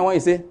 the time when he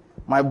said,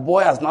 my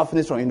boy has now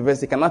finished from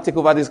university, cannot take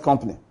over this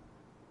company.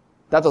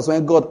 That was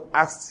when God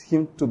asked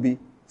him to be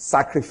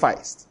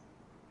sacrificed.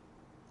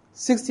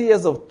 60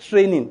 years of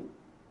training.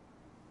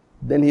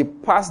 Then he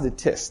passed the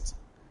test.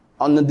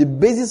 On the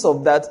basis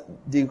of that,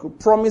 the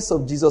promise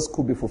of Jesus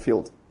could be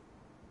fulfilled.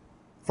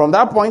 From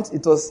that point,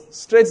 it was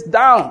straight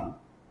down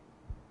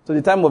to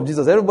the time of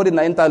Jesus. Everybody in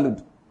the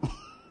interlude.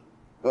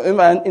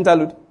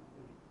 Interlude.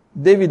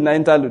 David in the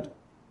interlude.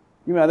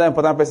 Give me another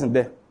important person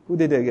there. Who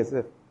did they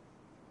get?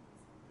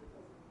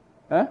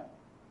 Huh?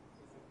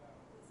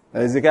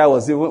 Ezekiel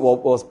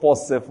was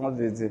post-self. What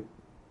did he say?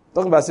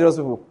 Talking about serious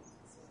people.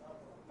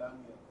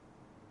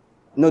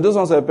 No, those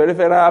ones are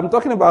peripheral. I'm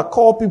talking about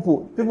core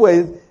people. People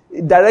were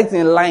direct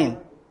in line.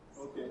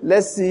 Okay.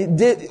 Let's see.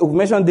 We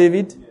mentioned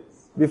David. Yes.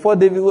 Before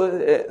David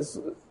was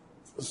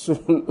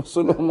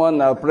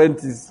Solomon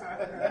apprentice.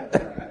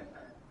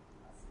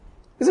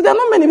 You see, there are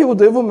not many people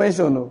to even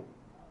mention. No.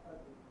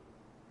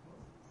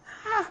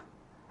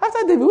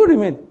 After David, who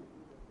remained?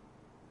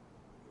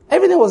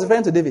 Everything was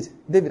referring to David.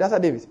 David, after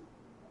David.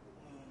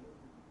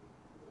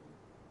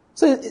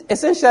 So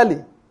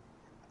essentially,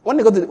 when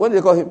they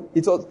call him,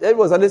 everyone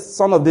was at least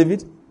son of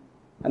David,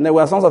 and they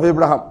were sons of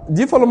Abraham.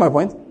 Do you follow my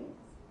point?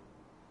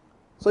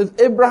 So if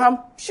Abraham,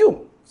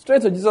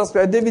 straight to Jesus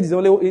Christ, David is the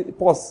only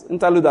pause,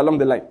 interlude along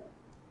the line.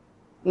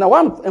 Now,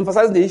 why I'm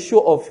emphasizing the issue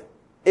of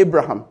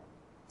Abraham,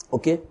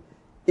 okay,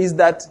 is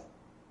that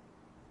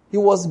he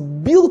was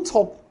built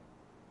up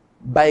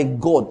by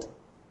God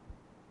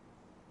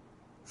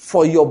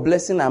for your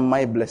blessing and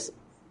my blessing.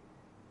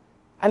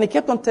 And he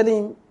kept on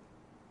telling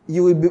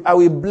him, I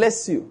will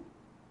bless you,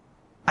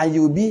 and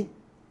you will be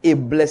a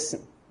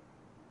blessing.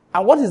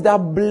 And what is that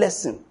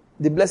blessing?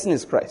 The blessing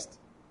is Christ.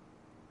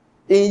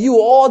 In you,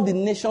 all the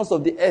nations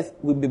of the earth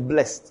will be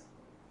blessed.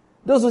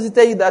 Those who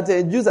tell you that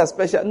Jews are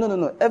special,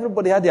 no.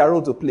 Everybody had their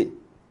role to play.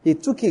 He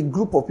took a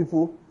group of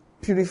people,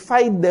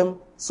 purified them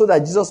so that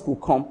Jesus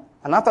could come,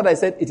 and after that he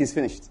said, it is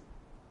finished.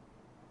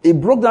 He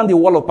broke down the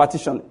wall of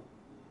partition.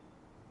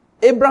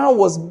 Abraham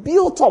was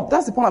built up.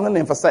 That's the point I'm going to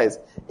emphasize.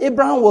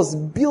 Abraham was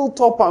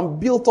built up and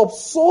built up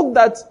so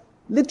that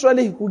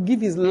literally he could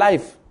give his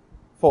life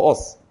for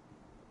us.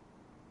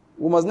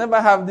 We must never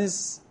have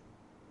this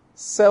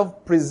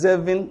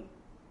self-preserving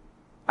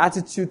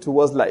attitude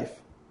towards life.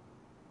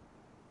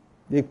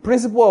 The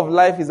principle of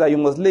life is that you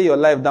must lay your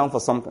life down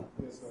for something.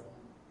 Yes, sir.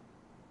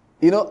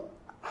 You know,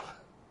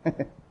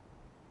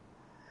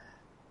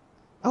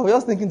 I was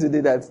just thinking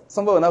today that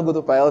somebody will now go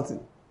to Payalty.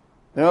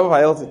 Remember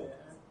Payalty?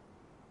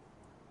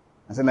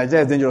 I said,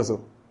 Nigeria is dangerous.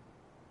 So.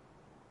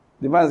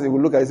 The man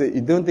will look at you and say,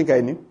 you don't think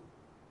I knew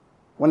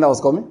when I was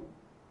coming?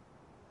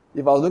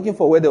 If I was looking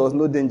for where there was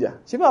no danger,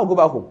 I'll go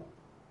back home.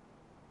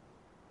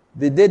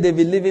 The day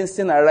David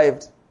Livingstone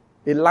arrived,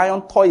 a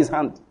lion tore his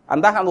hand,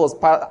 and that hand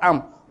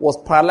was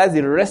paralyzed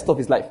the rest of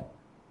his life.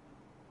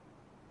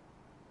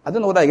 I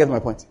don't know whether I get my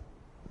point.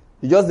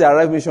 He just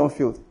arrived mission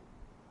field.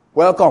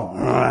 Welcome.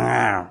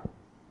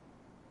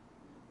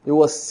 He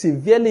was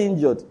severely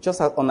injured just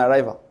on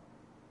arrival.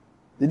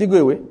 Did he go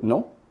away?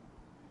 No.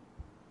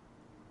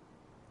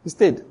 He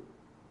stayed.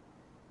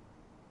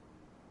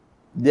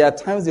 There are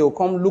times they will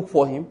come look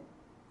for him,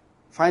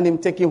 find him,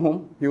 take him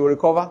home, he will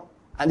recover,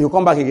 and he will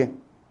come back again.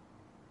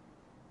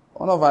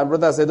 One of my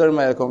brothers said during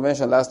my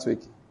convention last week,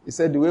 he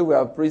said, the way we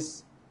have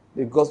preached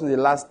the gospel in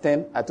the last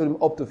 10, I told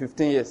him up to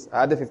 15 years.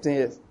 I had 15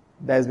 years.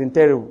 That has been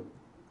terrible.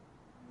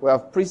 We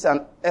have preached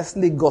an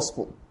earthly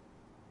gospel,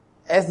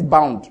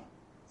 earthbound,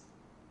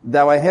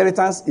 that our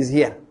inheritance is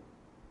here.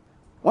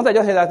 Once I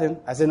just heard that thing,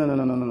 I said,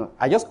 no.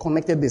 I just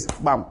connected this.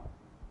 Bam. I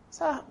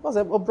said, what's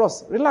that? Oh,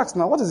 bros, relax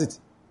now. What is it?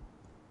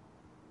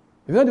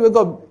 If you know the way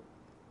God...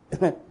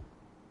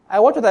 I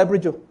watch what I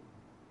preach you.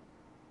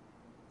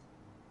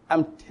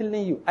 I'm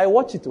telling you, I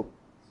watch it too.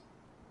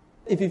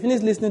 If you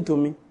finish listening to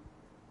me,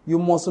 you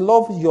must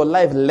love your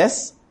life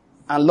less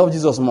and love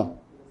Jesus more.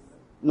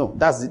 No,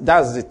 that's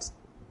it.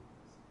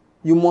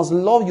 You must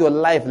love your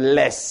life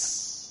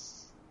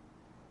less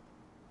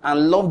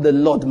and love the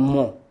Lord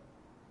more.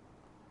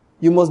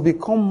 You must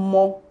become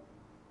more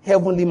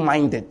heavenly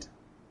minded.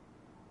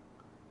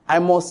 I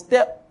must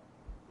step.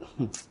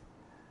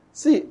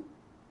 See,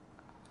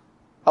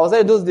 I was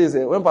saying those days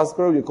when Pastor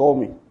Corey would call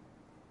me,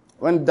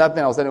 when that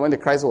thing I was saying, when the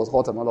crisis was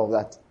hot and all of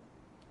that.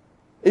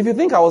 If you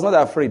think I was not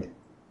afraid,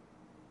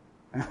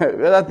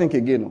 better think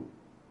again.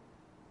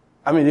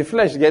 I mean, the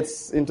flesh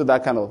gets into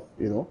that kind of,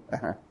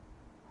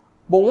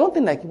 But one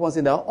thing I keep on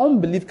saying, that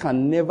unbelief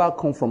can never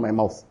come from my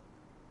mouth.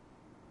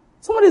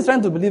 Somebody is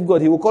trying to believe God,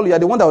 he will call you. You are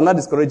the one that will not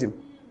discourage him.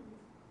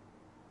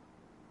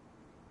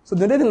 So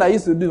the only thing I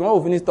used to do, when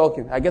we finish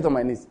talking, I get on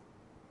my knees.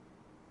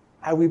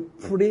 I will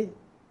pray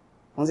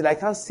until I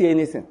can't see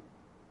anything.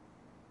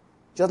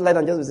 Just lie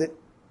down, just say,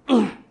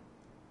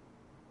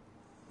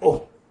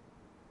 oh.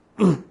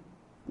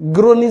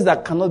 Groanings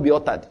that cannot be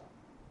uttered.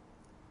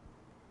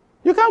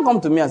 You can't come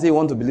to me and say you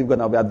want to believe God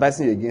and I'll be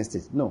advising you against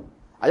it. No.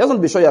 I just want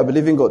to be sure you are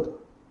believing God.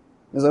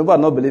 Some people are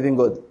not believing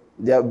God.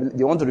 They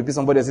want to repeat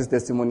somebody else's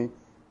testimony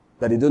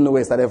that they don't know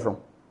where it started from.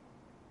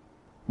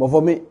 But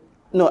for me,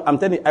 no, I'm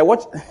telling you, I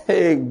watch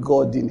hey,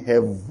 God in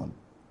heaven.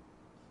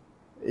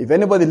 If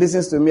anybody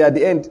listens to me at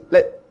the end,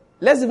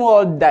 let's even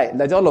all die,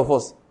 like all of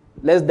us.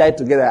 Let's die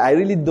together. I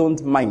really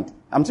don't mind.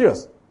 I'm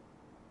serious.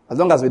 As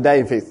long as we die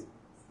in faith.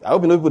 I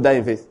hope you know people die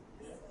in faith.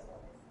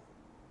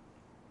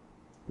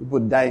 People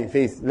die in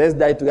faith. Let's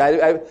die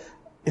together.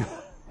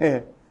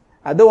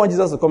 I don't want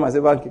Jesus to come and say,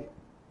 Banky,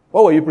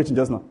 what were you preaching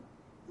just now?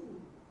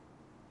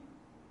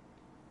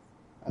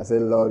 I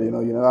said, Lord, you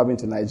never been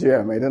to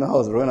Nigeria, man. You don't know how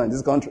it's running in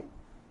this country.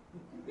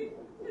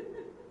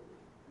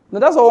 No,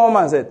 that's what one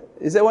man said.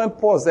 He said when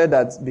Paul said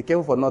that, be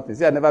careful for nothing. He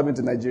said, I've never been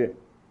to Nigeria.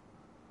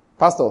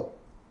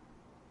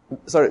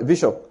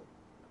 Bishop.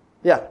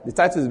 Yeah, the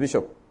title is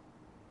Bishop.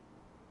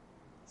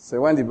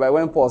 So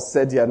when Paul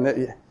said,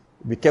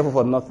 be careful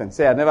for nothing,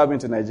 say, I've never been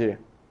to Nigeria.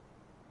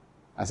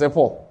 I said,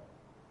 Paul,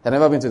 he had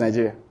never been to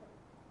Nigeria.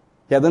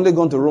 He had only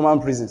gone to Roman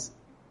prisons.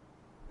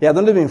 He had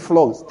only been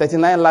flogged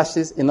 39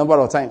 lashes a number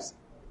of times.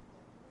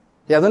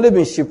 He had only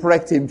been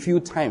shipwrecked a few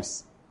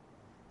times.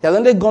 He had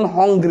only gone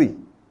hungry.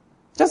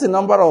 Just a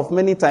number of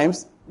many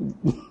times.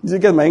 Did you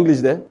get my English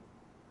there?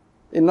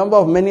 A number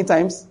of many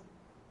times.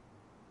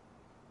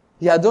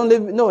 He had not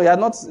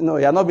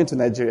been to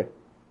Nigeria.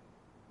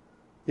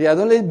 He had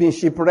only been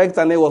shipwrecked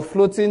and he was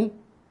floating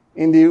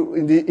in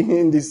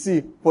the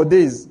sea for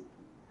days. He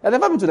had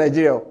never been to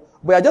Nigeria,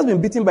 but he had just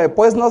been bitten by a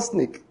poisonous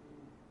snake.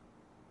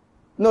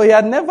 No, he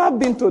had never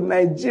been to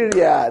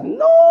Nigeria.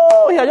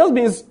 No, he had just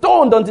been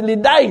stoned until he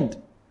died.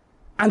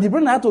 And the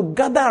brethren had to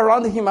gather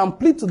around him and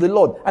plead to the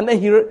Lord. And then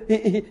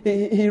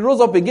he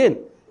rose up again.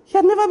 He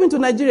had never been to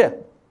Nigeria.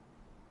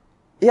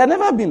 He had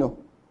never been. No.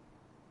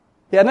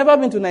 He had never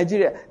been to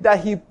Nigeria.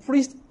 That he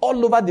preached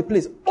all over the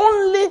place.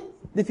 Only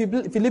the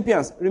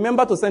Philippians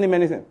remember to send him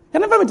anything. He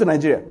had never been to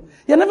Nigeria.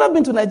 He had never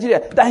been to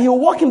Nigeria. That he will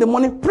walk in the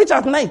morning, preach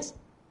at night.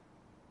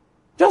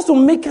 Just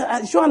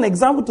to show an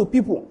example to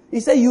people. He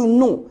said, you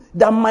know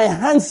that my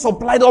hands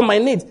supplied all my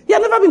needs. He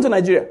had never been to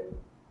Nigeria.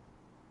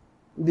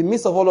 In the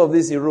midst of all of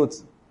this, he wrote,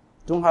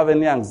 don't have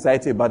any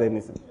anxiety about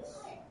anything.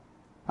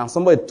 And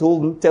somebody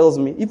tells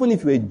me, even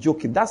if you're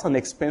joking, that's an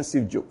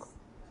expensive joke.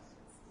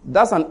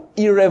 That's an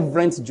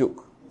irreverent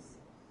joke.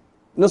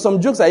 You know,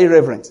 some jokes are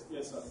irreverent.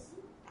 Yes, sir.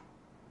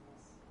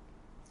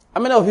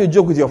 How many of you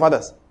joke with your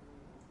fathers?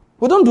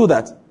 We don't do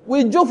that.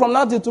 We joke from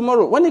now till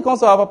tomorrow. When it comes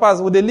to our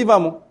papas, will they leave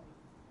them?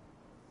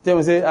 Tell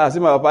me, say, see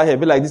my papa here,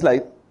 be like this,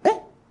 like,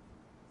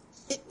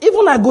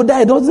 Even I go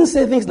there, it doesn't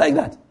say things like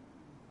that.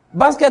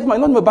 Basket mouth,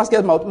 not my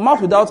basket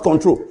mouth without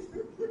control.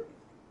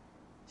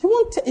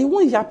 He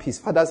won't yap his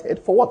father's head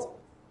for what?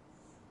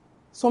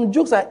 Some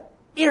jokes are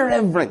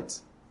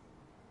irreverent.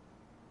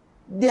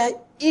 They are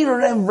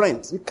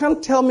irreverent. You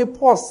can't tell me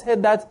Paul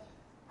said that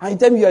and you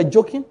tell me you are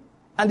joking.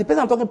 And the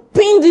person I'm talking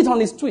pinned it on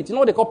his tweet. You know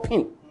what they call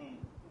pin?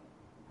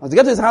 As you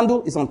get to his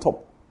handle, it's on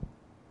top.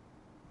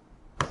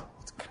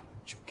 What kind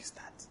of joke is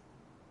that?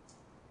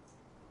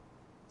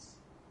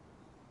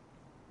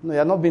 No, you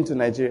have not been to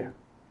Nigeria.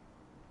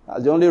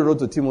 As the only wrote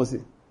to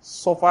Timothy,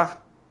 suffer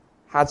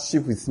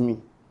hardship with me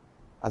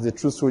as a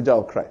true soldier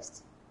of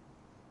Christ.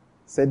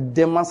 Said,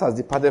 Demas has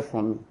departed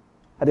from me.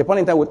 At the point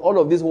in time, with all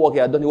of this work he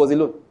had done, he was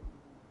alone.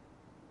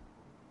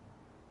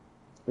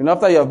 You know,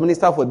 after you have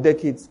ministered for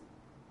decades,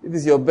 if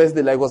it's your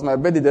birthday, like it was my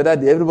birthday the other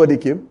day, everybody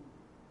came.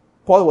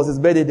 Paul was his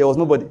birthday, there was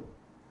nobody.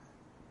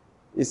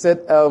 He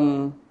said,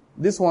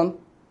 this one,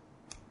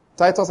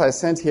 Titus I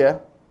sent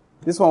here,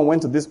 this one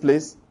went to this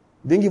place.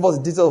 Didn't give us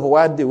details of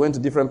why they went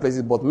to different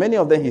places, but many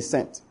of them he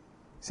sent. He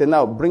said,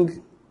 now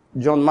bring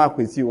John Mark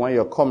with you when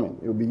you're coming.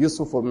 It will be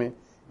useful for me.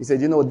 He said,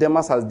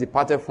 Demas has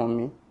departed from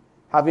me,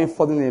 having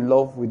fallen in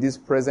love with this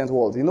present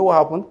world. You know what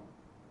happened?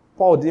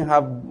 Paul didn't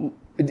have,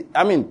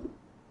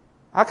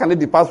 how can they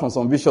depart from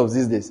some bishops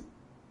these days?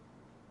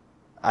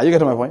 Are you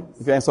getting my point?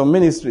 If you're in some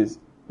ministries,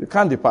 you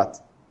can't depart.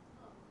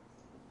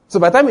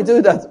 So by the time he tells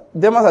you that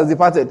Demas has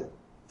departed,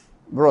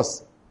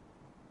 bros,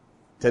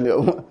 tell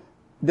you,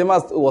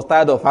 Demas was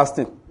tired of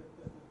fasting.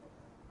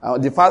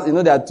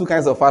 There are two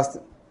kinds of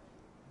fasting.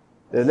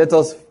 There's let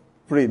us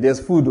pray. There's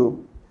food,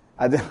 though.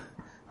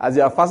 As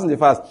you are fasting the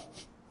fast,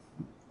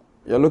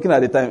 you're looking at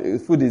the time.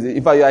 Food is,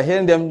 if you are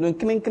hearing them doing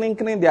cling, cling,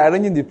 cling, they are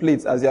arranging the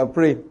plates as you are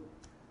praying.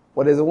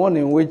 But there's one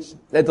in which,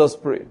 let us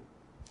pray.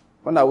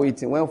 When are we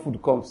eating? When food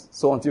comes.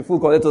 So until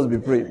food comes, let us be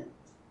praying.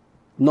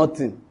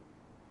 Nothing.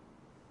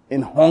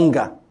 In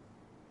hunger.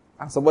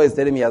 And somebody is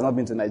telling me he has not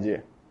been to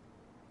Nigeria.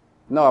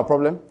 You know our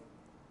problem?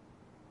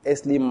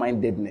 Earthly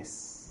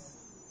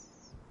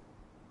mindedness.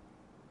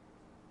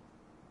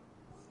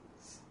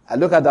 I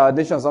look at our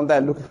nation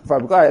sometimes,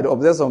 because I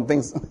observed some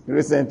things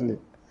recently.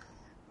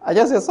 I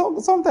just say,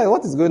 sometimes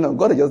what is going on?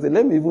 God is just saying,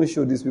 let me even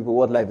show these people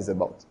what life is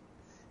about.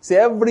 See,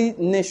 every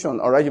nation,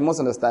 all right, you must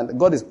understand,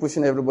 God is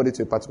pushing everybody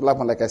to a particular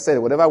point. Like I said,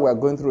 whatever we are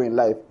going through in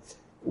life,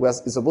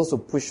 it's supposed to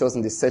push us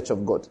in the search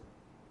of God.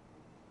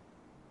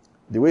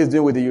 The way He's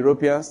doing with the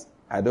Europeans,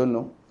 I don't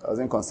know. It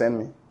doesn't concern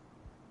me.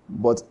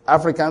 But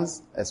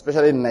Africans,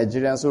 especially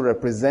Nigerians who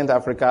represent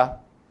Africa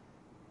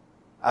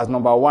as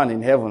number one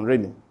in heaven,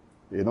 really.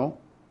 You know?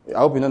 I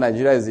hope you know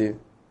Nigeria is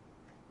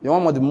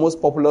one of the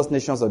most populous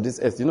nations of this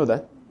earth. You know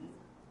that?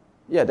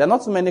 Yeah, there are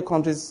not too many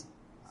countries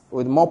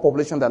with more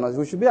population than us.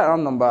 We should be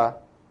around number,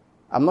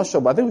 I'm not sure,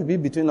 but I think we'll be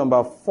between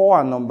number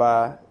 4 and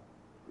number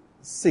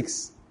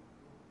 6.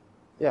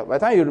 Yeah, by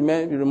the time you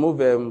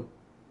remove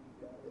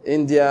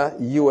India,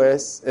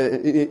 US,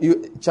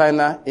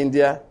 China,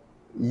 India,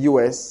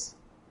 US,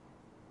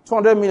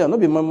 200 million, no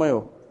be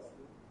more.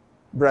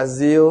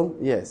 Brazil,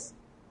 yes.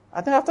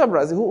 I think after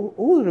Brazil,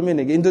 who will remain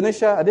again?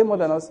 Indonesia, are they more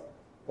than us?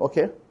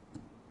 Okay.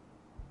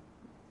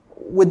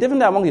 We're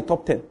definitely among the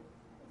top 10.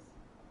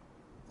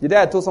 The day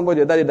I told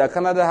somebody the other day that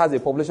Canada has a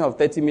population of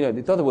 30 million,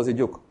 they thought it was a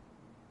joke.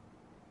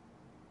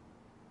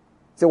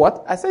 Say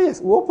what? I said,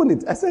 yes, we opened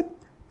it. I said,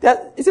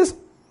 it says,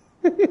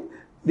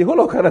 the whole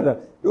of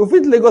Canada. You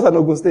fit Lagos and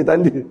Ogun State,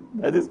 and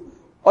that is,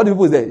 all the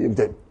people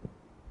there.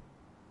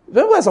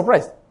 People are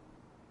surprised.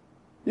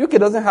 UK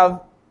doesn't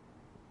have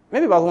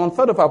maybe about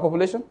 1/3 of our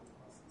population.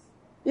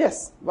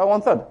 Yes,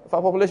 about 1/3 of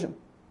our population.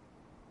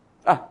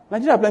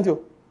 Nigeria plenty.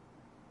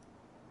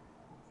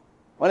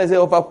 When they say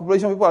of our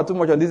population, people are too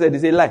much on this side, they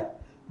say lie.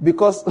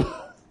 Because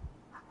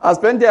as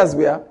plenty as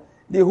we are,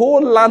 the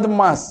whole land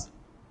mass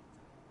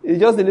is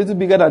just a little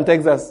bigger than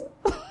Texas.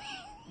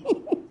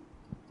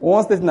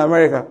 One state in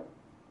America.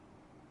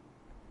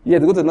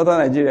 Yet go to northern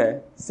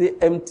Nigeria, see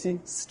empty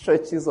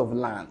stretches of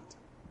land.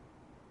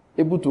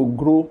 Able to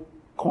grow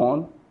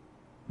corn,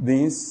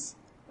 beans,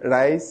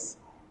 rice,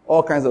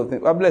 all kinds of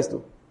things. We're blessed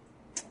too.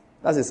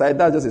 That's just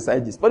a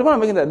side gist. But the point I'm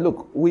making that,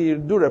 look, we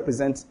do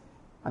represent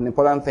an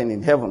important thing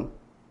in heaven.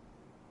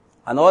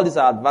 And all these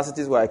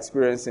adversities we're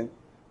experiencing,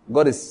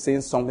 God is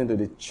saying something to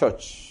the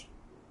church.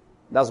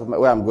 That's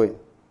where I'm going.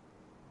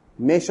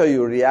 Make sure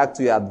you react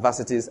to your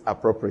adversities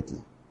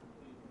appropriately.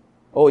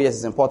 Oh, yes,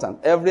 it's important.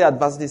 Every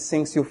adversity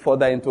sinks you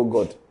further into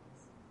God.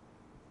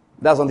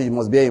 That's something you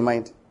must bear in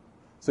mind.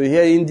 So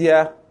here in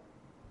India,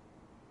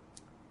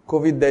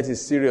 COVID death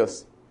is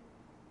serious.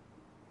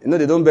 You know,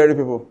 they don't bury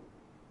people.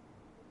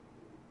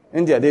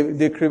 India,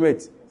 they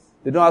cremate.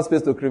 They don't have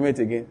space to cremate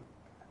again.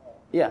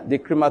 Yeah, the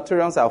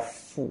crematoriums are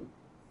full.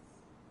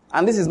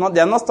 And this is not, they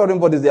are not storing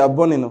bodies, they are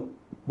burning.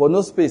 But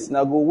no space.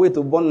 Now go wait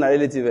to burn a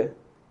relative.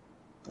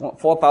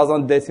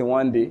 4,000 deaths in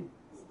one day.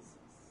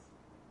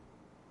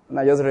 And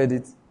I just read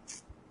it.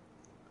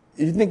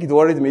 You think it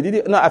worried me?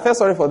 No, I felt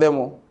sorry for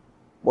them.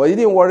 But it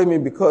didn't worry me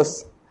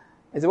because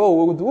I said, well,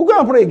 we'll go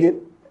and pray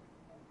again.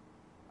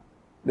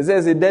 They say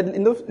it's a dead,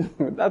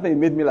 that thing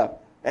made me laugh.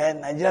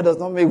 And Nigeria does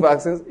not make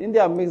vaccines.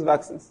 India makes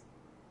vaccines.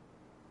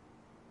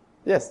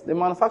 Yes, they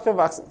manufacture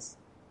vaccines.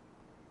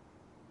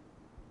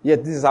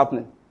 Yet this is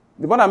happening.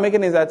 The point I'm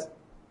making is that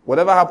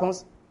whatever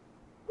happens,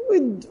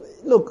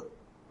 look,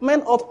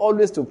 men ought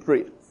always to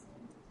pray.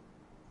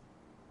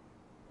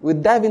 We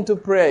dive into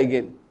prayer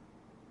again.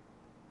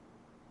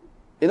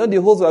 You know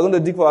the holes we are going to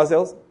dig for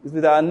ourselves is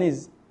with our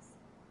knees.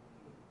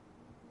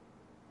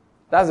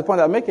 That's the point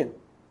I'm making.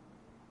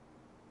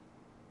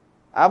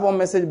 I have one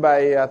message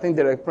by, I think,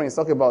 Derek Prince,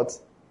 talk about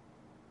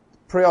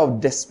prayer of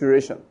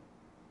desperation.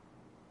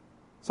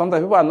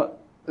 Sometimes people are not,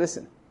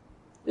 listen,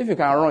 if you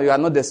can run, you are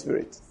not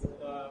desperate.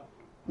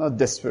 Not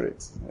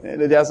desperate.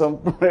 There are some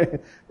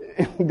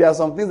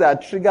things that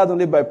are triggered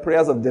only by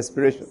prayers of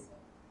desperation.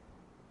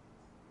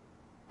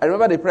 I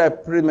remember the prayer I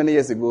prayed many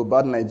years ago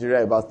about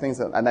Nigeria, about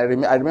things, and I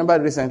remember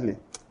it recently.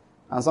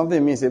 And something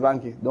in me said,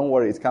 Banky, don't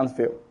worry, it can't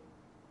fail.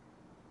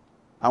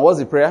 And what's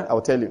the prayer? I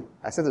will tell you.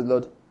 I said to the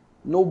Lord,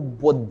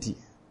 nobody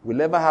will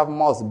ever have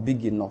mouth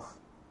big enough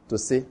to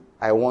say,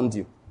 I warned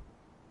you.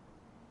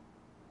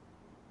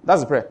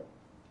 That's the prayer.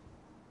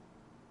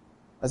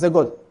 I said,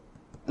 God.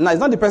 Now, it's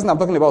not the person I'm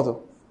talking about.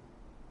 Though.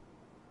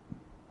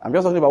 I'm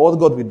just talking about what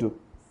God will do.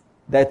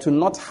 That it will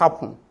not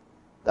happen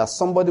that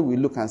somebody will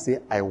look and say,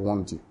 I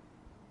warned you.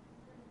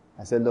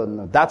 I said, Lord,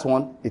 no, that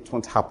one, it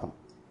won't happen.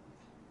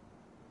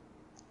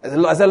 I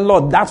said,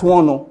 Lord, that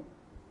one, no,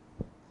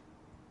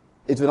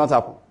 it will not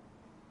happen.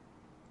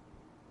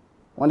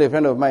 One day, a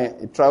friend of mine,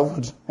 he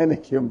traveled and he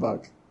came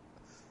back.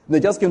 They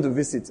just came to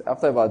visit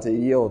after about a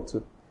year or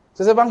two.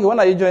 So I said, Banky, when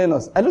are you joining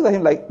us? I looked at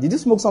him like, did you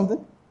smoke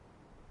something?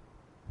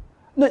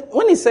 No,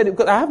 when he said it,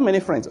 because I have many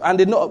friends, and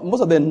they know,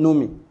 most of them know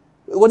me.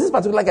 It was this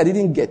particular I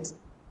didn't get.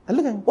 I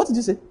looked at him, what did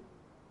you say?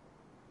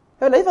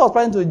 I was like, if I was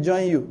planning to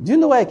join you, do you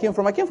know where I came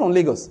from? I came from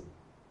Lagos.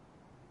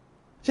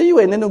 So you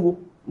were in Enugu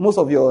most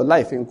of your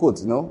life, in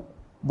quotes, you know.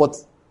 But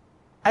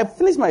I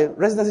finished my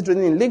residency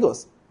training in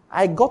Lagos.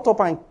 I got up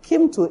and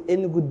came to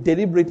Enugu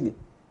deliberately.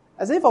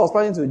 I said, if I was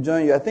planning to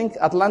join you, I think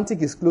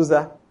Atlantic is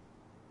closer.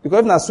 Because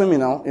if not swimming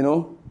now, you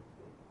know.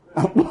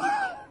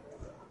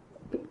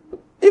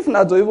 If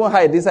not to even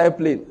hide this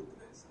airplane.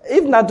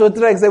 If not to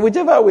trek, say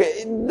whichever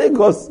way,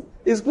 Lagos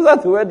is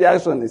closer to where the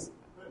action is.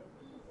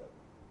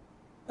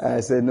 I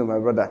said, no, my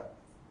brother.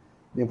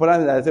 The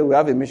important thing is I say we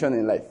have a mission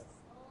in life.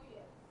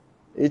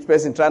 Each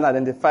person trying to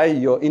identify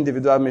your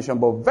individual mission.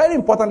 But very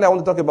importantly, I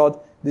want to talk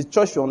about the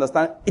church to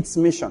understand its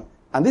mission.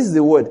 And this is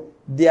the word.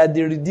 They are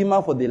the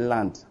redeemer for the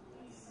land.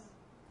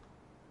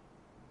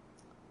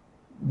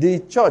 The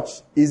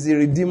church is the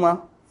redeemer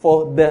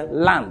for the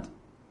land.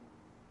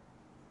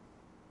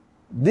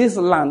 This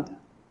land,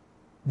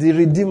 the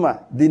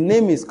redeemer, the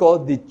name is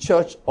called the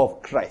Church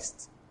of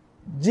Christ.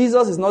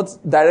 Jesus is not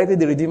directly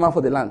the redeemer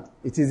for the land.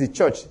 It is the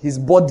church, his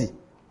body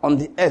on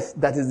the earth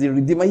that is the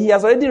redeemer. He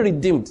has already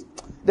redeemed.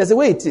 There's a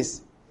way it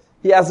is.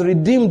 He has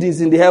redeemed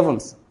this in the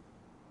heavens.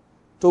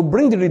 To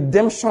bring the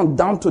redemption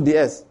down to the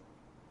earth.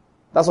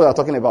 That's what we're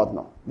talking about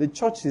now. The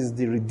church is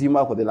the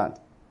redeemer for the land.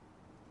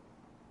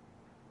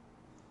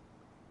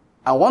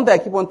 And one day I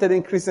keep on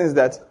telling Christians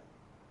that,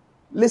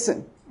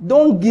 listen,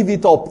 don't give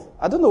it up.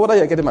 I don't know whether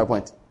you're getting my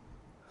point.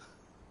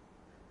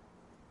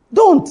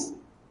 Don't.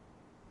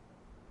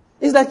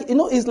 It's like,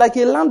 it's like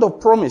a land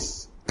of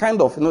promise.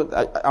 Kind of,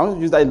 I want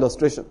to use that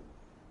illustration.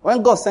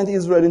 When God sent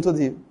Israel into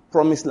the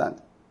promised land,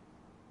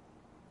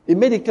 he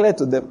made it clear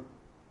to them.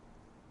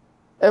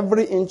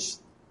 Every inch,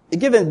 he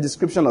gave them a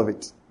description of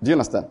it. Do you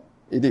understand?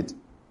 He did.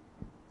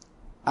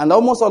 And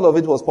almost all of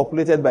it was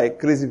populated by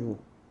crazy people.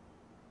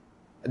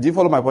 Do you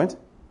follow my point?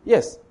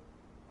 Yes.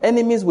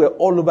 Enemies were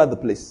all over the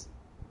place.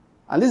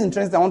 And this is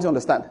interesting, I want you to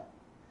understand.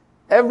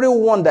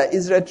 Everyone that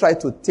Israel tried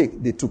to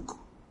take, they took.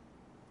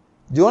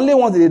 The only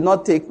ones they did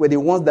not take were the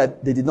ones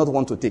that they did not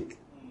want to take.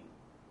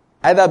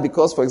 Either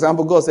because, for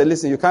example, God said,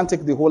 listen, you can't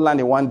take the whole land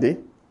in one day.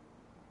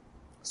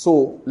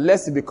 So,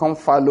 lest it become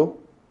fallow,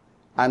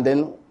 and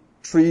then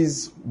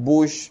trees,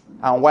 bush,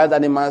 and wild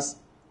animals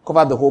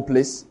cover the whole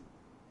place.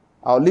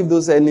 I'll leave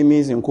those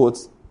enemies, in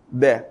quotes,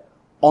 there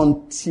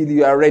until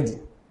you are ready.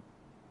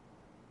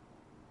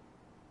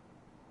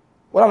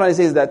 What I'm going to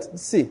say is that,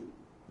 see,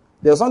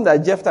 there was something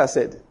that Jephthah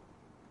said.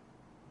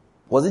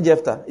 Was it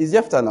Jephthah? It's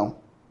Jephthah now.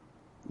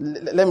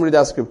 Let me read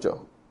that scripture.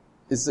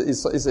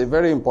 It's a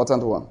very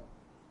important one.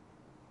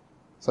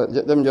 So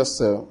let me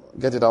just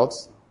get it out.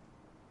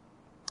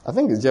 I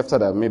think it's Jephthah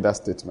that made that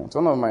statement.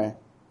 One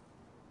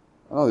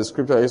of the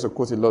scripture I used to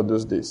quote a lot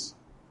those days.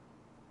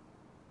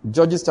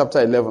 Judges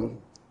chapter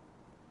 11.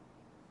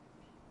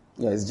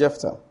 Yeah, it's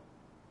Jephthah.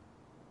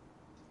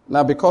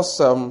 Now, because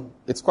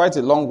it's quite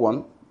a long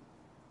one,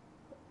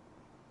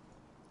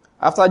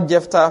 after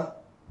Jephthah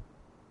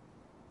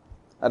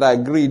had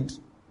agreed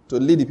to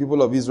lead the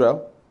people of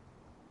Israel,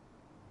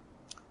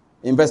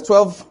 in verse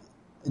 12,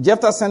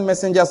 Jephthah sent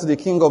messengers to the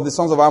king of the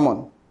sons of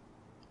Ammon,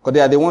 because they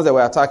are the ones that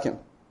were attacking.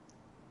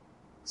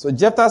 So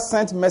Jephthah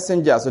sent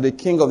messengers to the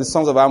king of the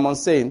sons of Ammon,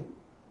 saying,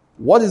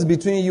 what is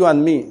between you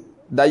and me,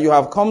 that you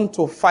have come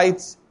to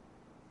fight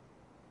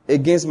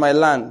against my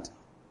land?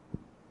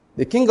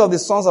 The king of the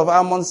sons of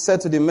Ammon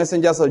said to the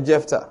messengers of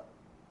Jephthah,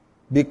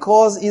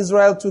 because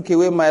Israel took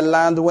away my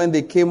land when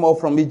they came up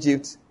from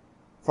Egypt,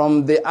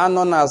 from the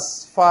Arnon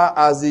as far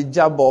as the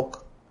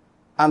Jabbok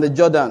and the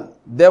Jordan,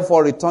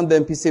 therefore return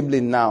them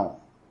peaceably now.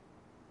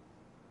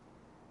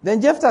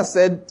 Then Jephthah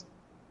said,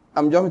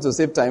 I'm jumping to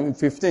save time,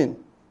 15.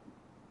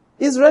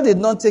 Israel did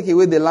not take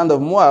away the land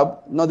of Moab,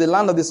 nor the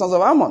land of the sons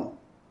of Ammon.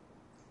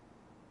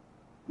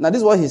 Now this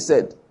is what he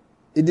said.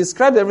 He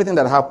described everything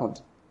that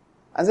happened.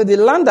 And said, the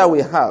land that we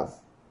have,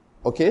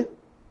 okay?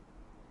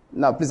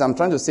 Now please, I'm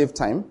trying to save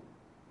time.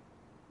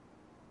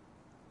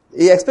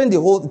 He explained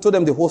told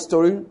them the whole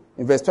story.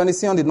 In verse 20,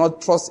 Sihon did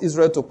not trust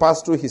Israel to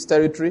pass through his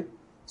territory.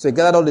 So he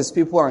gathered all these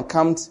people and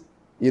camped,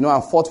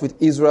 and fought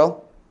with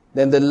Israel.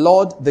 Then the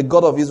Lord, the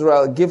God of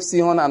Israel, gave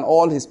Sihon and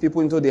all his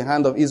people into the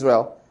hand of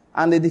Israel.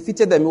 And they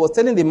defeated them. He was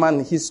telling the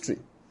man history.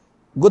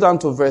 Go down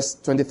to verse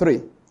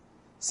 23.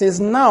 Since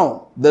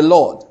now the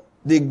Lord,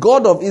 the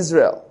God of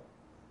Israel,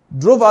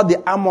 drove out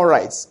the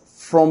Amorites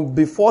from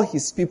before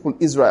his people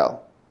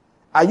Israel,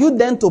 are you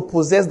then to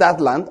possess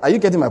that land? Are you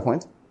getting my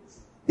point?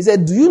 He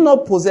said, do you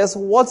not possess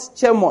what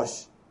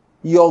Chemosh,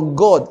 your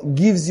God,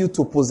 gives you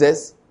to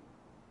possess?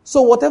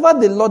 So whatever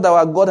the Lord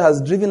our God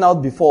has driven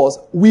out before us,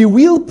 we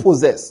will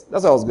possess.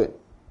 That's where I was going.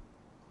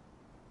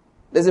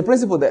 There's a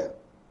principle there.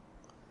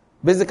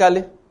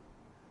 Basically,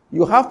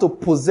 you have to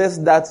possess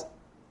that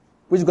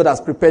which God has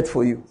prepared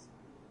for you.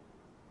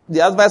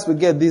 The advice we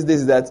get these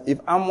days is that if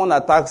Ammon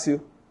attacks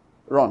you,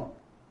 run.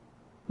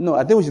 No,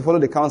 I think we should follow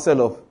the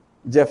counsel of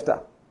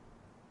Jephthah.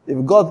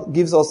 If God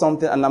gives us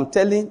something, and I'm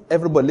telling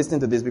everybody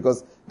listening to this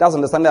because that's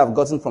understanding I've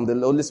gotten from the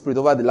Holy Spirit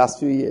over the last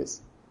few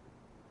years.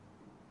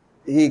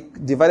 He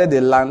divided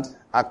the land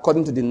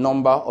according to the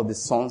number of the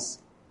sons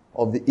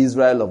of the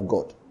Israel of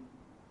God.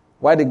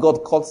 Why did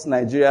God cut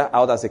Nigeria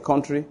out as a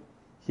country?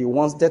 He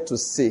wanted to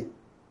say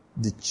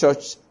the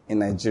church in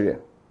Nigeria.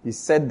 He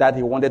said that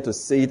he wanted to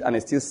say it and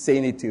he's still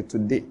saying it till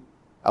today.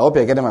 I hope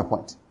you're getting my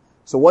point.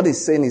 So what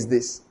he's saying is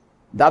this.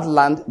 That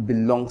land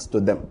belongs to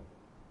them.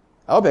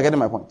 I hope you're getting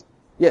my point.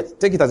 Yes,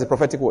 take it as a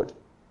prophetic word.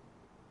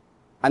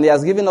 And he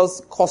has given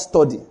us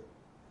custody.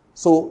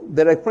 So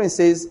the Prince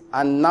says,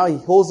 and now he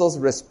holds us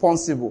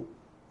responsible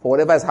for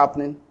whatever is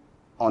happening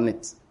on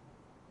it. So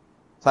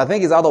I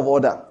think it's out of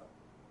order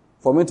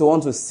for me to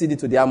want to cede it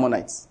to the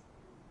Ammonites.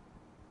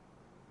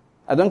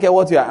 I don't care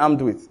what you are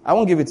armed with. I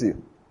won't give it to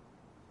you.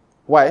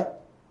 Why?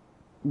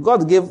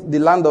 God gave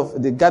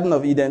the Garden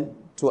of Eden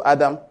to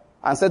Adam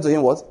and said to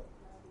him what?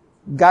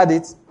 Guard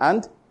it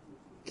and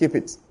keep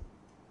it.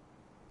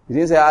 He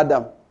didn't say,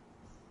 Adam,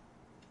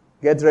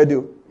 get ready.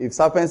 If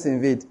serpents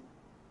invade,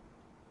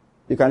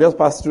 you can just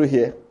pass through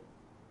here.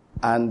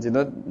 And,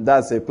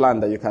 that's a plan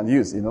that you can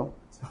use,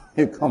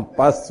 You can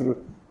pass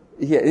through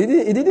here.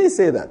 He didn't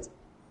say that.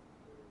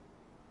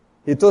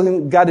 He told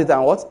him, guard it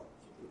and what?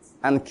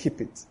 And keep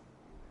it.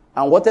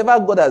 And whatever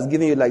God has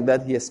given you like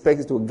that, he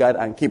expects you to guard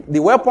and keep.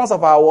 The weapons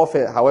of our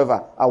warfare,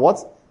 however, are what?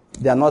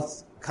 They are not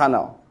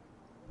carnal.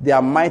 They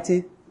are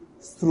mighty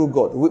through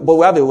God. But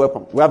we have a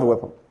weapon. We have a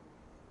weapon.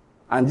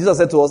 And Jesus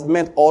said to us,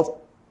 men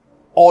ought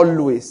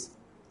always.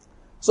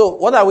 So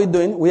what are we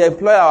doing? We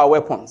employ our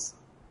weapons.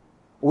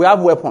 We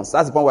have weapons.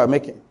 That's the point we're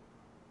making.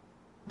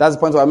 That's the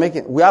point we're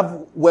making. We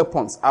have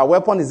weapons. Our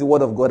weapon is the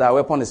word of God. Our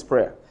weapon is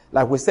prayer.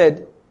 Like we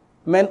said,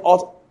 men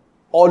ought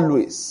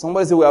always.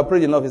 Somebody say we are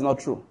praying enough. It's not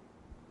true.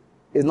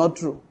 It's not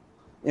true.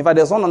 In fact,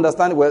 there's one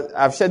understanding. Well,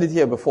 I've shared it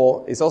here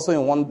before. It's also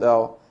in one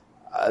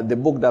the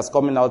book that's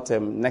coming out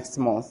next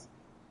month.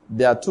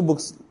 There are 2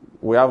 books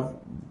we have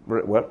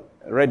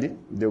ready.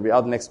 They'll be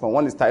out next month.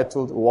 One is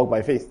titled Walk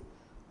by Faith.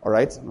 All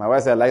right. My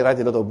wife said I write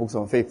a lot of books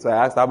on faith. So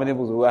I asked how many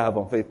books do I have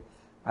on faith.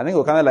 I think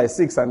we counted like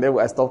 6, and then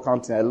I stopped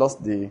counting. I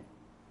lost the.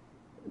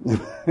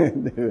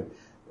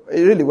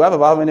 Really, we have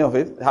about how many of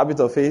it? Habit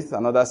of Faith,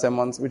 another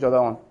sermons. Which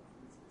other one?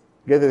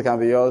 Great Faith Can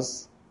Be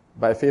Yours.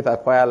 By Faith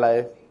Acquire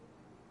Life.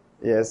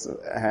 Yes.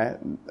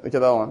 Which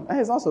other one?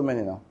 It's not so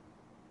many now.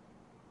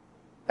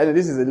 And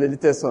this is the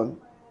latest one.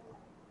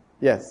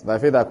 Yes, By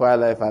Faith Acquire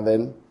Life, and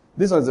then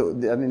this one's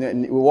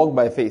We Walk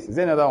by Faith. Is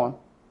there another one?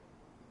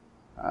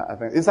 I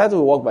think it's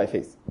titled We Walk by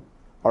Faith.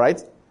 All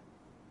right.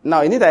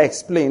 Now, in it I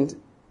explained.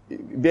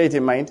 Bear it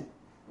in mind.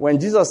 When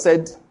Jesus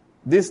said,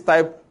 "This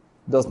type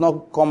does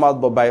not come out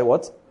but by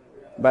what?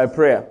 By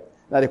prayer."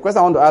 Now, the question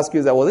I want to ask you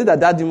is that was it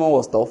that demon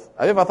was tough?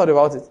 Have you ever thought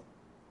about it?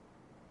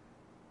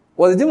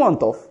 Was the demon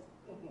tough?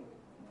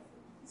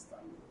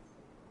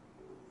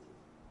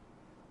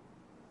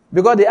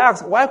 Because they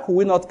asked, why could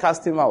we not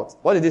cast him out?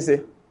 What did he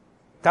say?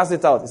 Cast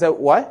it out. He said,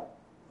 why?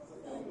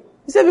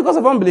 He said, because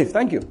of unbelief.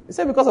 Thank you. He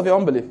said, because of your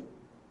unbelief.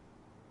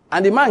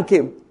 And the man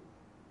came.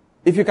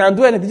 If you can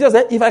do anything. He just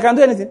said, if I can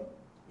do anything.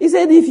 He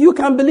said, if you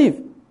can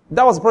believe.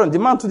 That was the problem. The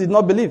man too did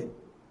not believe.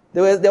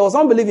 There was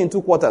unbelief in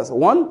 2 quarters.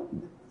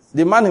 1,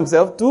 the man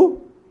himself.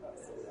 2,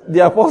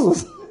 the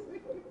apostles.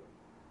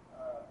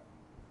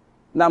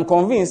 Now I'm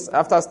convinced,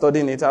 after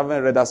studying it, I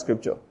haven't read that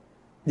scripture.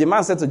 The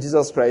man said to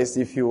Jesus Christ,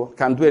 if you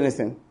can do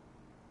anything,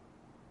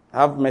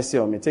 have mercy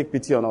on me, take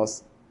pity on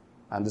us.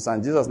 And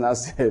Jesus now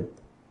said,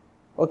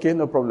 okay,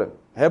 no problem.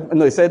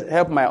 He said,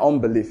 help my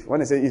unbelief.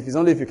 When he said,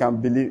 if you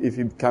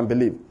can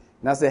believe.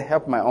 Now say,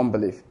 help my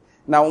unbelief.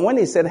 Now when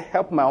he said,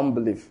 help my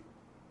unbelief,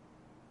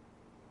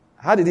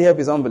 how did he help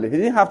his unbelief? He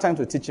didn't have time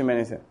to teach him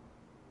anything.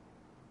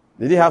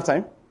 Did he have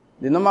time?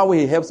 The normal way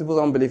he helps people's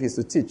unbelief is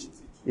to teach.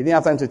 He didn't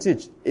have time to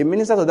teach. He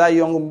ministered to that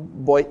young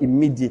boy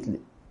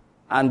immediately.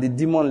 And the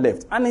demon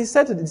left. And he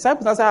said to the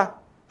disciples, I said,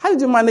 how did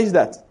you manage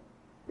that?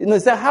 He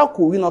said,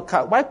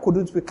 why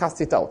couldn't we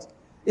cast it out?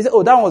 He said,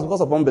 that was because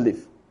of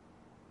unbelief.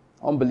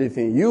 Unbelief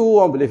in you,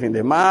 unbelief in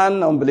the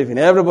man, unbelief in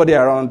everybody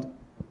around.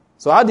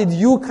 So how did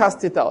you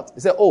cast it out?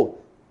 He said,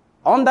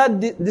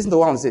 listen to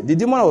what I'm saying. The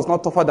demon was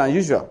not tougher than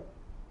usual.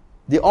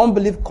 The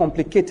unbelief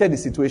complicated the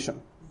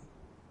situation.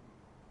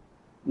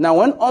 Now,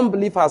 when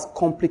unbelief has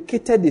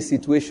complicated the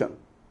situation,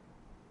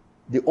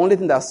 the only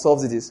thing that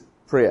solves it is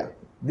prayer.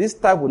 This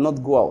type will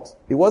not go out.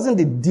 It wasn't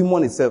the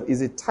demon itself.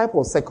 It's a type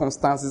of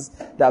circumstances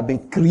that have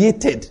been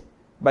created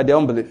by the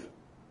unbelief.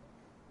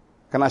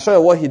 Can I show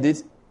you what he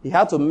did? He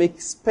had to make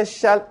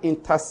special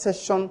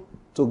intercession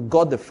to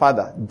God the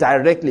Father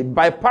directly,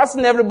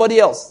 bypassing everybody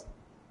else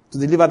to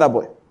deliver that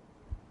boy.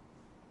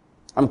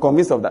 I'm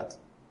convinced of that.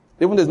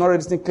 Even though it's not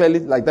written clearly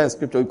like that in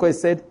scripture, because it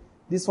said,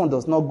 this one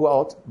does not go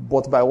out,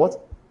 but by what?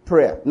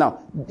 Prayer. Now,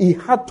 he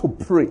had to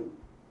pray.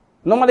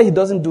 Normally, he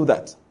doesn't do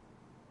that.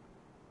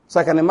 So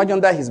I can imagine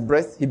under his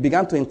breath, he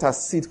began to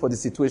intercede for the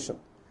situation.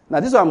 Now,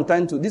 this is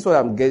what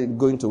I'm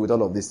going to with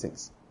all of these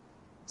things.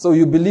 So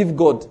you believe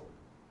God.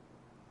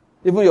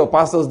 Even your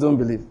pastors don't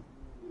believe.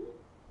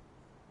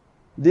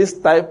 This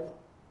type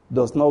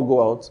does not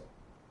go out,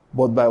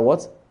 but by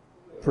what?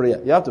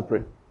 Prayer. You have to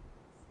pray.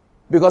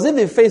 Because if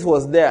the faith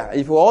was there,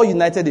 if we're all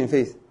united in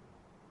faith,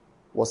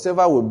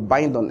 whatsoever will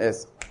bind on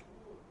earth.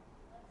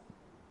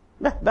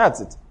 Yeah,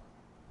 that's it.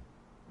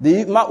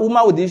 The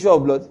woman with the issue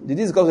of blood, did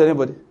this come to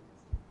anybody?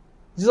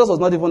 Jesus was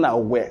not even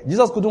aware.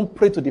 Jesus couldn't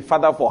pray to the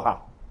Father for her.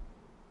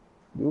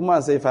 The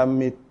woman said, if I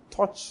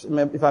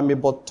may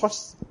but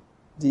touch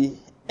the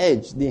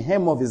edge, the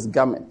hem of his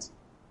garment,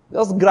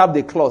 just grab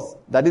the cloth.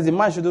 That is, the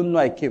man shouldn't know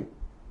I came.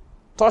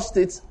 Touched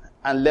it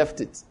and left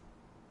it.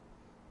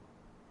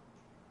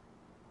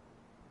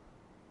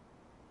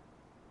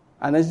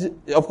 And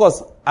then of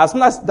course, as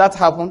soon as that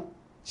happened,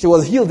 she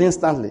was healed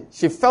instantly.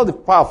 She felt the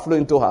power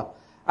flowing to her.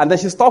 And then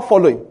she stopped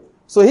following.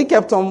 So he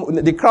kept on,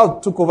 the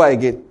crowd took over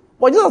again.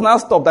 But Jesus now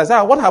stopped. I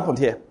said, what happened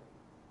here?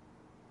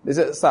 They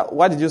said, sir,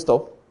 why did you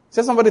stop? He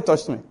said, somebody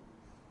touched me.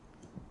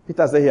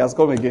 Peter said, he has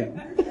come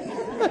again.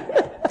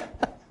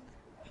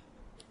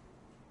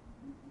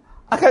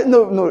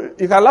 No,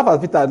 you can laugh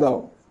at Peter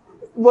now.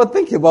 But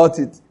think about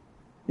it.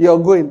 You're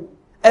going.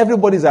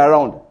 Everybody's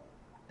around.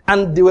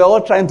 And they were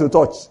all trying to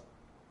touch.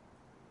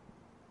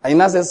 And he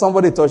now said,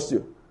 somebody touched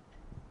you.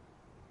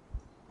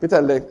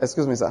 Peter,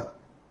 excuse me, sir.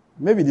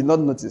 Maybe you did not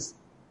notice.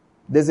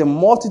 There's a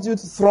multitude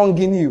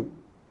thronging you.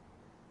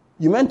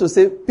 You meant to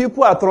say,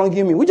 people are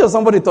thronging me. Which of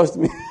somebody touched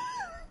me?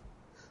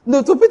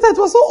 No, to Peter, it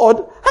was so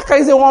odd. How can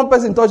you say one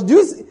person touched? Do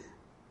you see?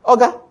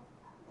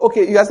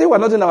 Okay, you are saying we're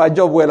not doing our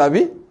job well,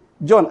 Abi?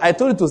 John, I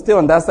told you to stay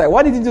on that side.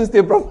 Why didn't you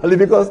stay properly?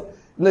 Because,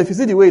 if you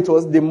see the way it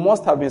was, they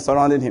must have been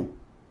surrounding him.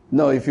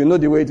 No, if you know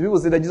the way people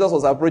say that Jesus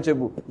was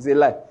approachable. It's a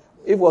lie.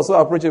 If he was so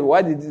approachable,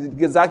 why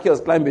did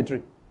Zacchaeus climb a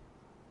tree?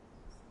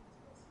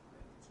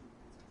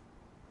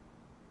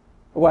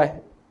 Why?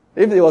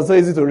 If it was so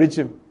easy to reach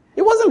him.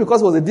 It wasn't because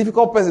he was a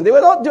difficult person. There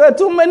were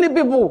too many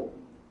people.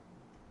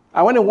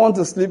 And when he wanted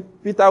to sleep,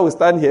 Peter will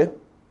stand here.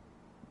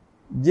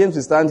 James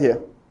will stand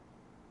here.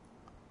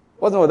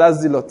 What's the name of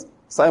that zealot?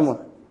 Simon.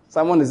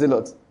 Simon is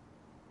zealot.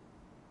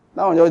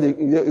 Now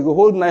you go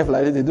hold knife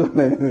like this, they don't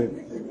know.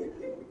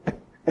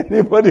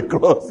 Anybody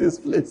cross this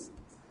place.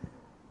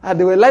 And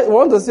they were like,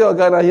 want to see our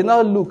guy, and he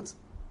now looked.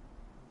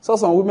 Saw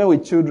some women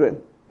with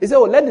children. He said,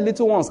 let the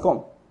little ones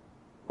come.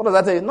 What does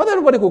that tell you? Not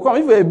everybody could come.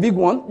 If you're a big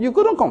one, you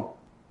couldn't come.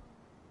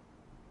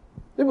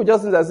 People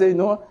just think that say,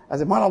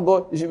 as a man of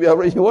God, you should be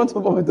afraid. You want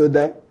somebody to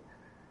die.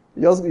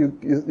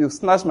 You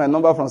snatch my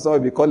number from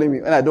somebody, be calling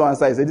me. When I don't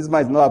answer, you say, this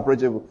man is not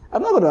approachable.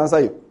 I'm not going to answer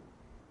you.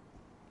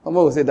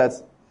 Somebody will say that,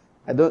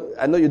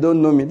 I know you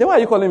don't know me. Then why are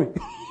you calling me?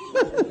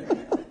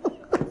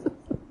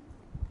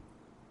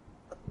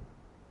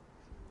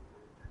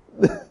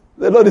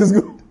 The Lord is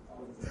good.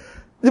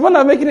 The man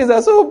I'm making is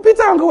that, so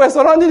Peter and God were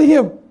surrounding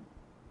him.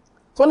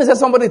 So when he said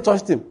somebody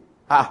touched him,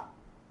 that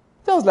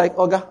was like,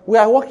 we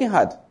are working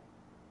hard.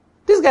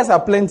 These guys are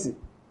plenty.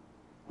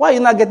 Why are you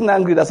not getting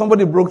angry that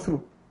somebody broke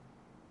through?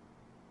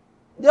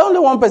 They're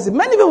only one person.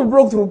 Many people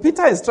broke through.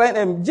 Peter is trying,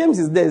 and James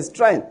is there, is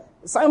trying.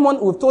 Simon,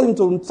 we've told him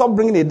to stop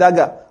bringing a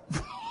dagger.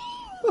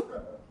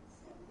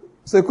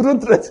 So he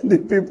couldn't threaten the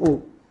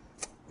people.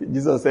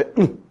 Jesus said,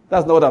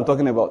 that's not what I'm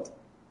talking about.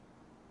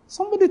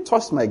 Somebody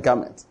touched my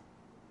garment.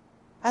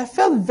 I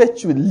felt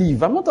virtue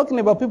leave. I'm not talking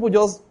about people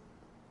just...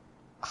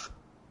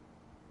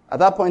 At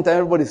that point,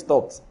 everybody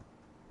stopped.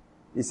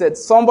 He said,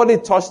 somebody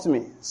touched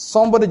me.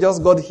 Somebody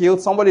just got healed.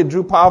 Somebody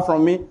drew power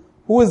from me.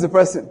 Who is the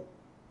person?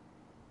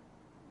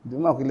 The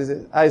woman quickly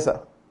said, "Hi,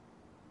 sir."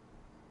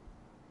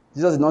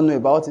 Jesus did not know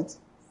about it.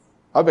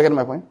 I hope you get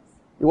my point.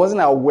 He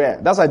wasn't aware.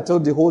 That's why I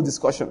told the whole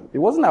discussion. He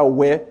wasn't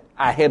aware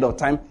ahead of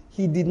time.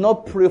 He did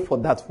not pray for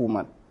that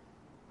woman.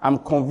 I'm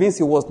convinced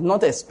he was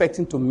not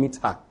expecting to meet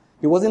her.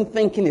 He wasn't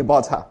thinking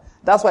about her.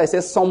 That's why I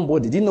said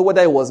somebody. Didn't know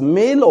whether it was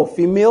male or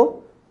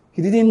female.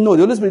 He didn't know.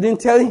 The Holy Spirit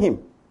didn't tell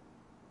him.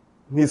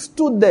 He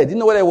stood there. Didn't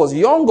know whether it was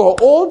young or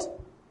old.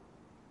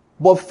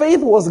 But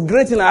faith was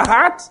great in her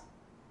heart.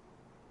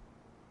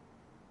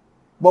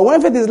 But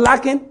when faith is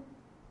lacking,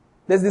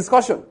 there's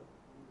discussion.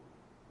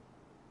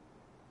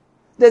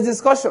 There's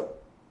discussion.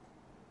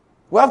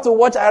 We have to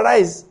watch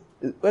Arise.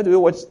 Where do we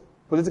watch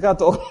political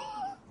talk?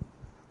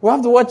 We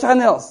have to watch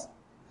channels.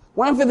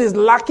 When faith is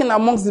lacking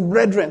amongst the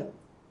brethren,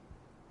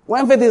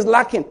 when faith is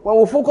lacking, when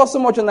we focus so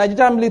much on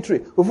Nigerian military,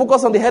 we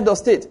focus on the head of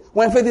state.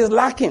 When faith is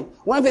lacking,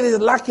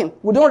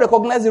 we don't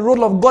recognize the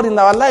role of God in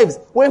our lives.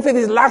 When faith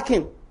is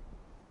lacking,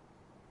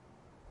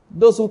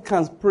 those who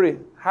can pray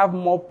have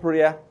more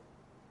prayer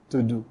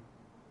to do.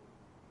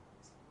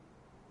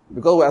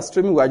 Because we are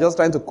streaming, we are just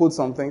trying to code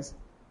some things.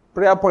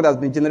 Prayer point has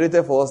been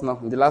generated for us now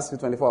in the last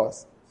 24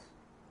 hours.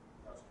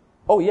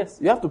 Oh yes,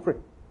 you have to pray.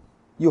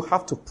 You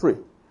have to pray.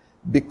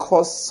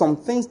 Because some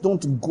things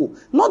don't go.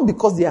 Not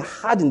because they are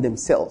hard in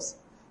themselves.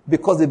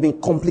 Because they've been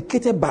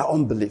complicated by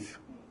unbelief.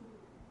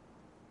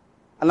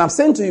 And I'm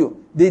saying to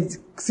you, the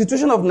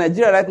situation of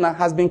Nigeria right now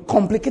has been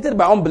complicated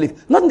by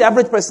unbelief. Not in the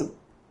average person,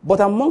 but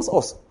amongst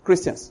us,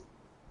 Christians.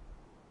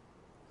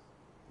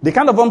 The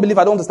kind of unbelief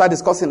I don't want to start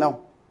discussing now.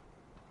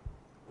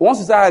 Once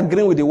you start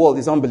agreeing with the world,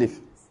 it's unbelief.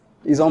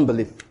 It's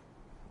unbelief.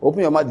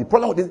 Open your mouth. The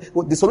problem with this,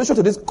 the solution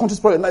to this country's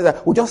problem is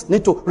that we just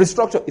need to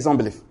restructure. It's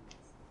unbelief.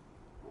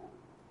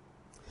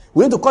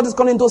 We need to cut this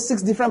country into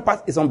 6 different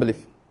parts. It's unbelief.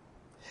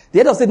 The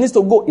head of state needs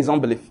to go. It's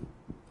unbelief.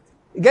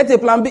 Get a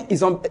plan B.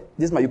 It's unbelief.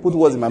 This man, you put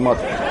words in my mouth.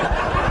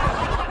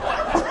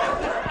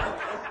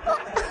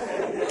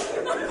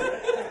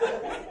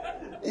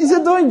 He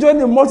said, don't join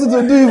the multitude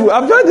to do evil.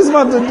 I've joined this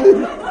man to do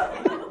evil.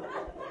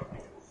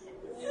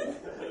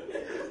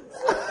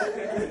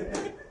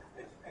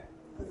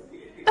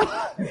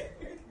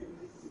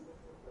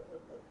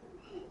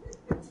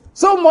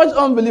 So much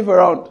unbelief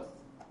around.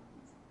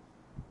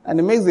 And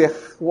it makes the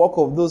work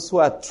of those who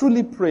are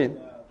truly praying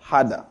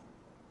harder.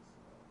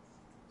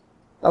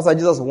 That's why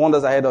Jesus warned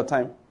us ahead of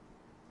time.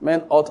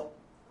 Men ought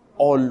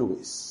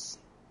always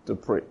to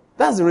pray.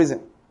 That's the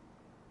reason.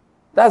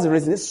 That's the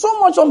reason. There's so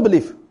much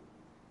unbelief.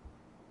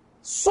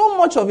 So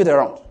much of it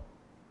around.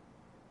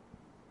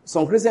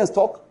 Some Christians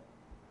talk.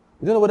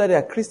 You don't know whether they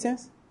are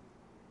Christians.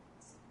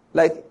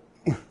 Like,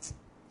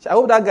 I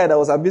hope that guy that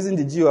was abusing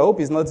the Jew, I hope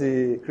he's not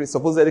a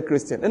supposedly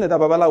Christian. Then that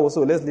Babala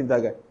also, let's leave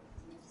that guy.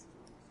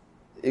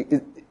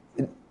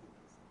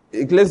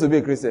 He claims to be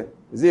a Christian.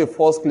 Is it a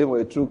false claim or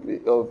a true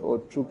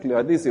claim?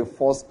 I think it's a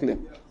false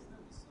claim.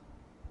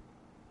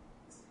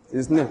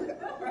 His name.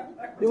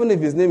 Even if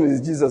his name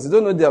is Jesus, you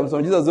don't know that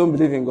some Jesus don't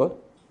believe in God.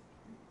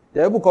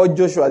 There are people called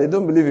Joshua, they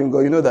don't believe in God.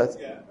 You know that?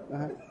 Yeah.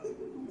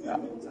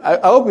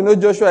 I hope you know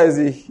Joshua is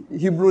the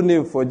Hebrew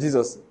name for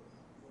Jesus.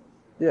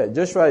 Yeah,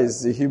 Joshua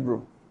is the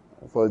Hebrew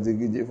for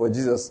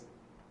Jesus.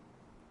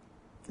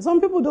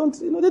 Some people don't,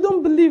 they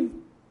don't believe.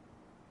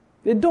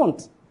 They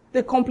don't.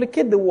 They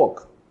complicate the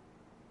work.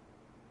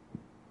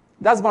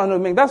 That's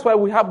why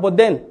we have, but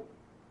then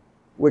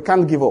we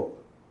can't give up.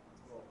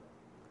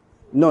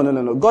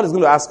 No. God is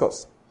going to ask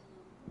us.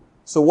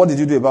 So what did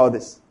you do about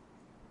this?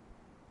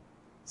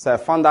 So I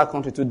found that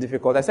country too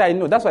difficult. I said, I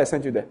know, that's why I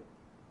sent you there.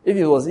 If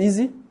it was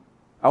easy,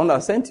 I wouldn't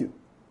have sent you.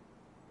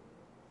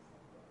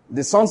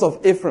 The sons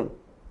of Ephraim,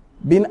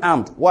 being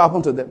armed, what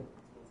happened to them?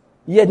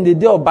 Yet in the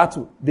day of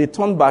battle, they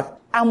turned back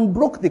and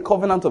broke the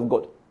covenant of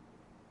God.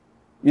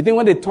 You think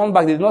when they turned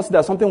back, they did not see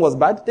that something was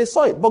bad? They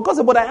saw it. But God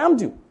said, but I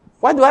armed you.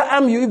 Why do I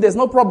arm you if there's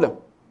no problem?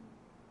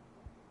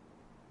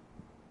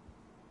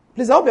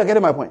 Please, I hope you're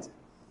getting my point.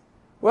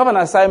 We have an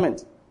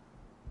assignment.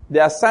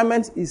 The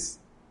assignment is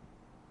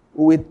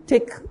we will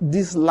take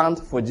this land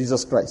for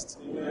Jesus Christ.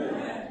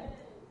 Amen.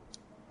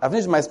 I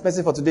finished my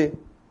message for today.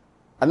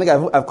 I think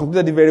I've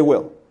completed it very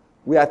well.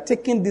 We are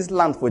taking this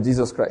land for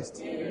Jesus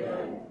Christ.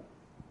 Amen.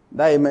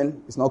 That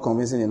amen is not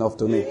convincing enough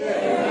to me.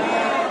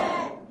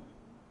 Amen.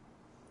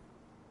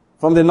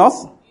 From the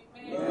north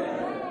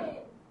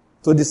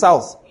to the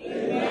south.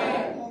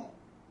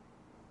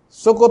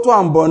 Sokoto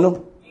and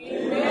Borno.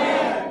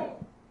 Amen.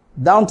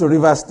 Down to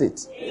River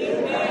State.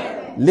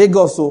 Amen.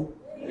 Lagos.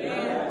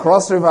 Amen.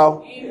 Cross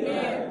River.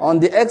 Amen. On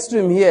the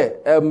extreme here,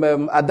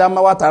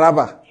 Adamawa,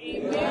 Taraba.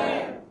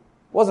 Amen.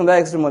 What's on the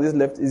extreme on this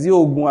left? Is it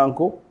Ogun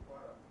Anko?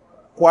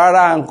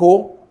 Kwara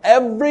Anko?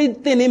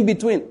 Everything in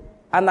between.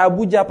 And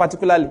Abuja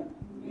particularly.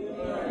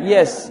 Amen.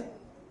 Yes.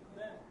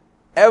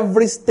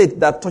 Every state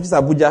that touches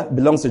Abuja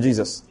belongs to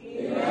Jesus.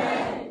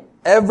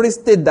 Every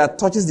state that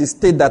touches the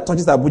state that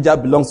touches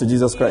Abuja belongs to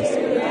Jesus Christ.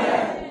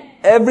 Amen.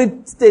 Every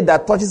state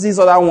that touches these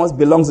other ones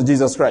belongs to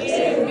Jesus Christ.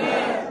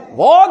 Amen.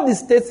 All the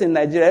states in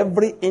Nigeria,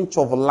 every inch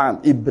of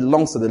land, it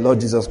belongs to the Lord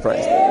Jesus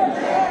Christ.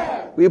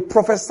 Amen. We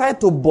prophesy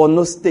to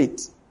Borno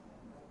State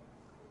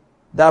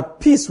that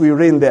peace will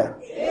reign there.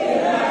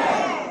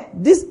 Amen.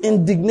 This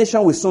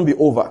indignation will soon be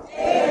over.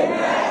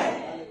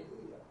 Amen.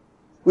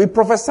 We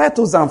prophesy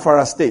to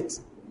Zamfara State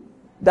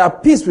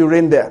that peace will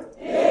reign there.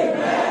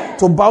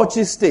 To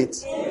Bauchi State,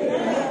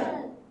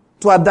 amen.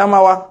 To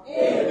Adamawa,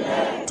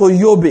 amen. To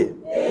Yobe,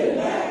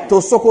 amen.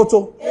 To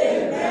Sokoto,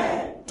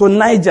 amen. To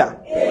Niger,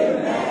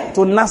 amen.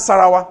 To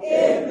Nasarawa,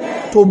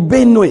 amen. To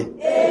Benue,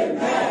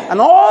 amen. And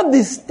all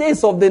the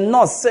states of the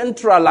north,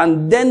 central,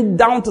 and then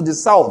down to the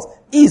south,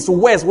 east,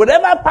 west,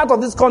 whatever part of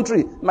this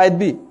country might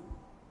be.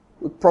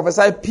 We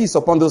prophesy peace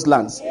upon those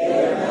lands.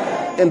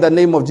 Amen. In the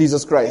name of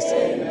Jesus Christ.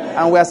 Amen.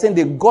 And we are saying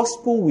the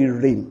gospel will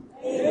reign.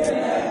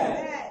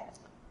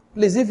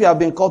 Please, if you have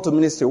been called to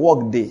ministry,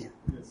 work day.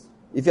 Yes.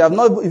 If you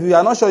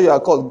are not sure you are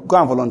called, go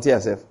and volunteer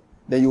yourself.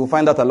 Then you will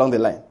find out along the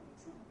line.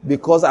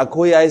 Because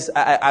Akoya is,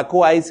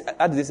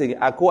 how did they say?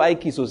 Akoya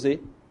Kisose.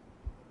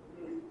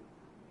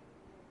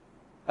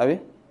 Have you?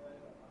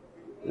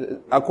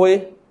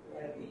 Akoya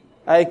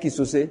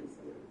Kisose.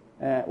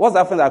 What's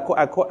that friend?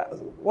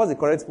 What's the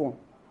correct form?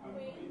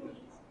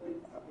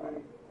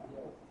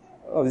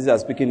 Oh, these are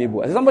speaking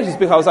Igbo. Somebody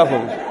speak Hausa for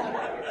me.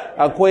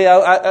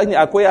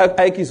 Akoya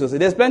Kisose.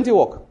 There's plenty of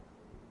work.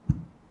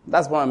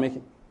 That's what I'm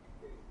making.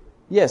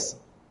 Yes.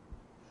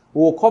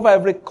 We will cover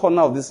every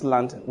corner of this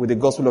land with the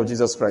gospel of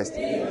Jesus Christ.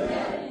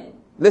 Amen.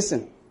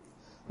 Listen.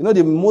 You know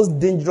the most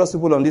dangerous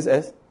people on this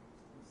earth?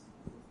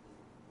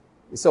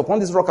 He said, upon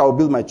this rock I will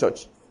build my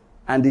church,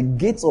 and the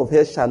gates of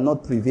hell shall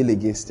not prevail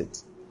against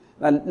it.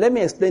 Now, let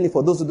me explain it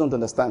for those who don't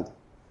understand.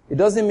 It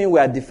doesn't mean we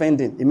are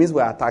defending. It means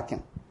we are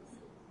attacking.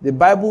 The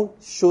Bible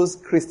shows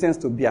Christians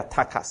to be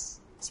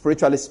attackers,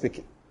 spiritually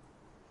speaking.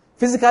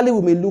 Physically,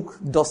 we may look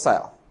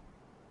docile.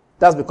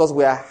 That's because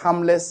we are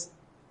harmless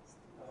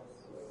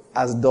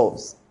as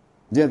doves.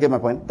 Do you get my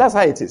point? That's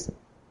how it is.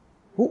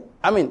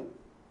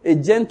 A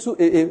gentle,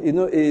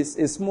 a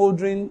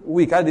smoldering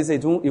wick, how do they say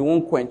it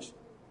won't quench.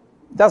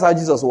 That's how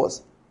Jesus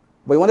was.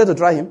 But you wanted to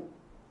try him?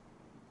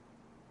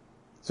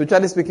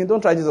 Spiritually speaking,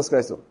 don't try Jesus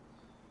Christ.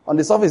 On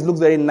the surface, it looks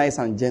very nice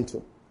and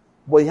gentle.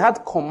 But he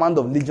had command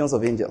of legions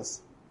of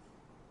angels.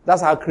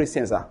 That's how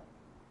Christians are.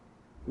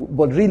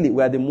 But really,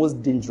 we are the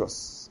most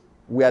dangerous.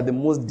 We are the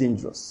most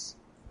dangerous.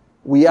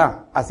 We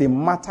are, as a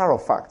matter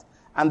of fact.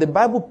 And the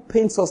Bible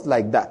paints us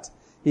like that.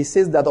 He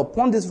says that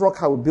upon this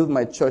rock I will build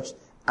my church,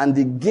 and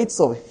the gates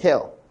of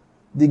hell.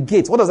 The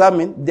gates, what does that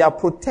mean? They are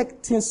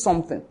protecting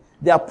something.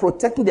 They are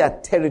protecting their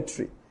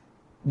territory.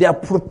 They are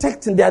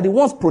the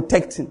ones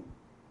protecting.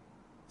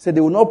 So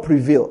they will not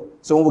prevail.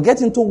 So when we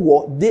get into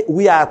war,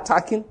 we are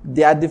attacking,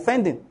 they are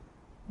defending.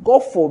 God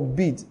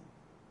forbid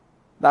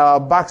that our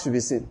backs should be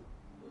seen.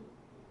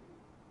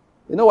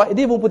 You know what? He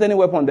didn't even put any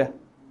weapon there.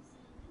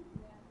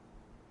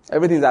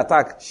 Everything is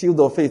attack, shield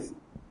of faith,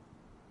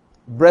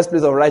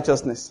 breastplate of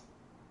righteousness,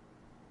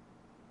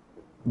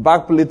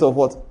 backplate of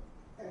what?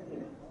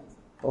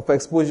 Of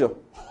exposure.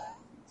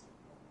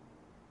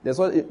 That's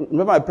what.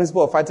 Remember my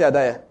principle of Fatih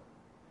Adaya?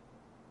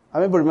 How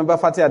many people remember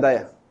Fatih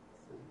Adaya?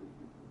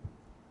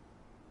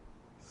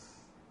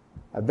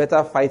 I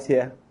better fight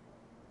here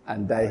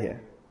and die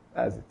here.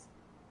 That's it.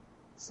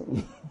 So,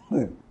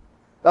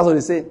 that's what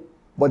they say.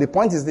 But the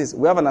point is this.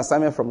 We have an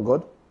assignment from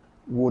God.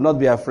 We will not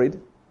be afraid.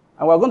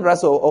 And we're going to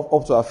rise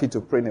up to our feet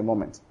to pray in a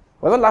moment.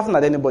 We're not laughing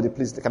at anybody,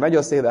 please. Can I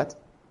just say that?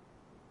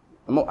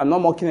 I'm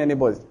not mocking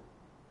anybody.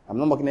 I'm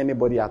not mocking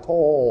anybody at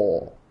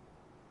all.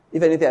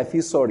 If anything, I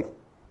feel sorry.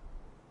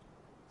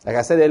 Like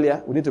I said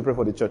earlier, we need to pray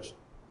for the church.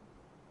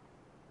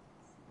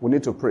 We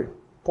need to pray.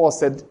 Paul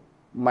said,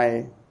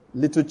 my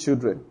little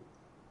children,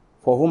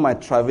 for whom I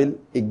travel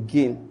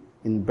again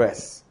in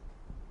birth,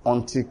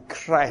 until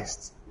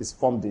Christ is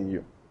formed in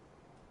you.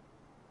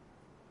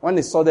 When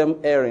he saw them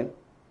erring,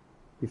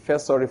 he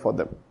felt sorry for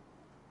them.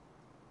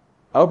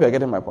 I hope you're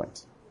getting my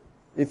point.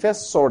 He felt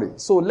sorry.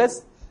 So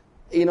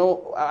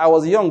I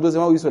was young, those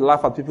when we used to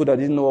laugh at people that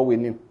didn't know what we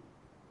knew.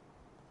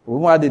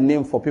 We had a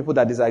name for people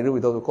that disagree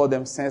with us. We call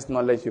them sense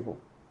knowledge people.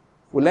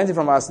 We learned it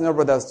from our senior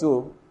brothers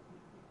too.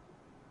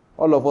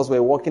 All of us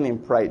were walking in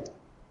pride,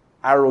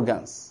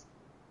 arrogance,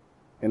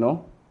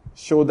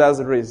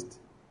 shoulders raised.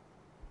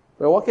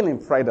 We're walking in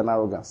pride and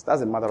arrogance.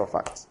 That's a matter of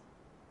fact.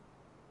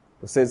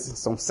 It says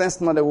some sense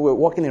knowledge, we were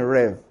walking in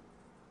rev.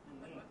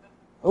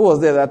 Who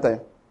was there that time?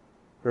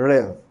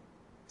 Rev.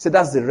 Say,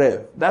 that's the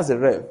rev. That's the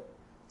rev.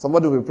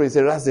 Somebody will pray,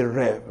 say, that's the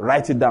rev.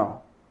 Write it down.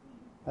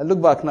 I look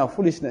back now,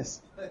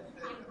 foolishness.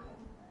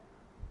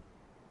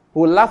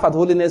 We will laugh at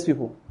holiness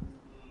people.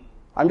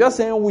 I'm just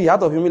saying we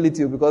out of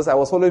humility because I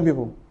was following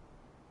people.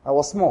 I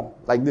was small,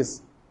 like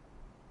this.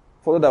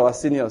 Followed our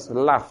seniors,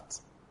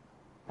 laughed.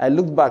 I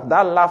looked back.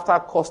 That laughter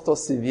cost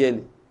us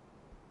severely.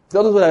 See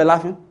all those people that were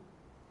laughing?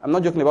 I'm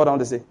not joking about what I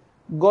want to say.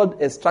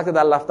 God extracted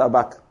that laughter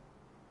back.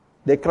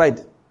 They cried.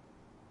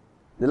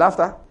 The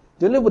laughter.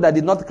 The only people that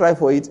did not cry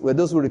for it were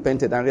those who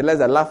repented and realized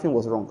that laughing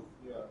was wrong.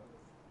 Yeah.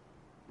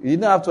 You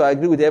didn't have to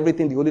agree with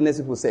everything the holiness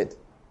people said.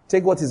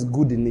 Take what is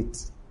good in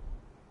it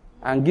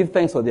and give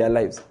thanks for their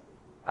lives.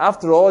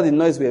 After all the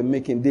noise we were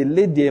making, they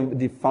laid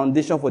the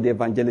foundation for the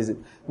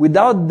evangelism.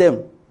 Without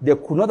them, there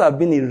could not have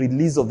been a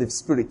release of the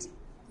Spirit.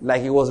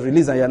 Like it was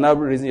released and you're now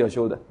raising your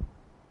shoulder.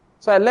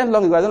 So I learned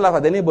long ago, I don't laugh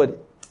at anybody.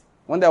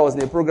 One day I was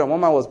in a program, one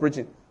man was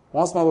preaching.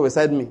 One small boy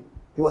beside me,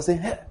 he was saying,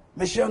 hey,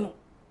 Messiano.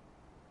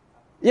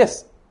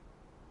 Yes.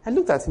 I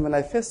looked at him and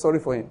I felt sorry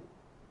for him.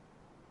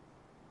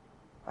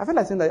 I felt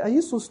like saying, are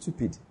you so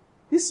stupid?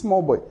 This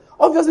small boy.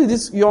 Obviously,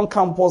 these young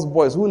campus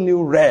boys who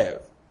knew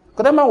Rev.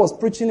 Because that man was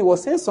preaching, he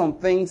was saying some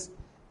things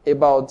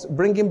about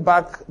bringing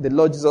back the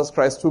Lord Jesus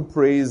Christ through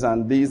praise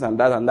and this and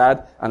that, and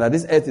that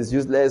this earth is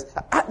useless.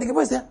 The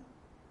boy said,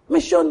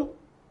 Messiano.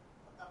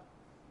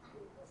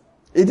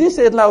 He didn't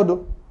say it loud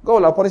though.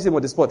 God will punish him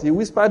on the spot. He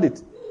whispered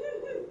it.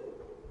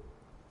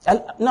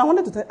 Now I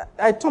wanted to tell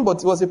I turned,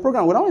 but it was a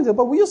program. When I went to,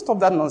 but will you stop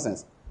that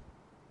nonsense?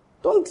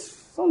 Don't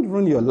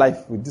ruin your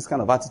life with this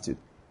kind of attitude.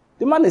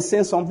 The man is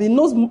saying something. He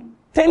knows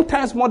 10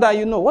 times more than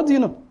you know. What do you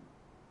know?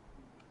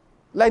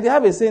 Like they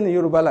have a saying in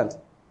Yoruba land.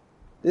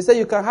 They say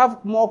you can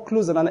have more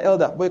clothes than an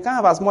elder, but you can't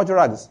have as much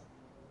rags.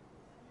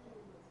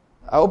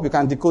 I hope you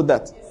can decode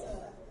that.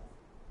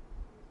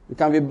 You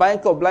can be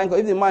blind.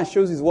 If the man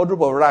shows his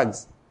wardrobe of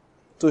rags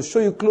to show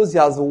you clothes he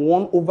has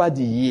worn over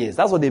the years.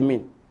 That's what they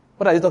mean.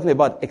 What are they talking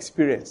about?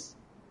 Experience.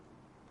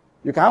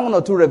 You can have 1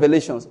 or 2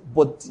 revelations,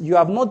 but you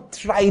have not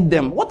tried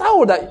them. How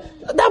would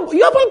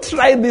you haven't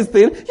tried this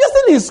thing? You're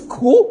still in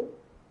school.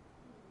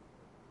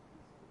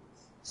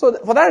 So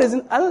for that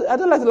reason, I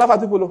don't like to laugh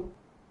at people. Though.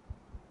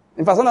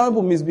 In fact, sometimes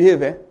people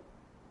misbehave.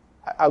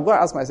 I'll go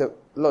and ask myself,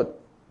 Lord,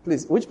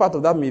 please, which part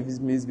of that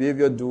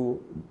misbehavior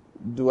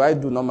do I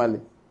do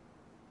normally?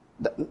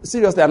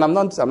 Seriously, and I'm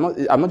not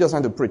just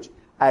trying to preach.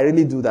 I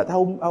really do that.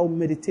 I'll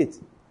meditate.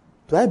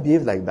 Do I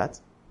behave like that?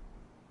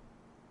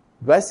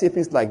 Do I say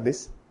things like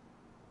this?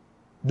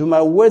 Do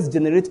my words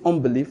generate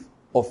unbelief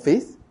or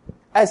faith?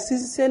 I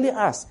sincerely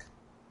ask.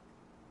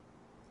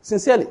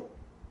 Sincerely.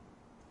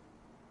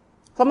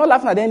 So I'm not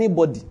laughing at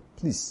anybody,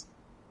 please.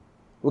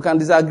 We can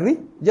disagree.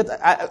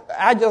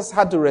 I just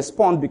had to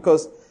respond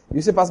because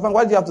you say, Pastor Bank,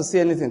 why do you have to say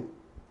anything?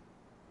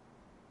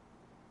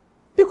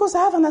 Because I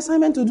have an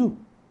assignment to do.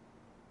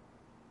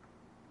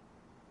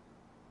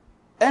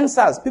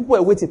 NSAS, people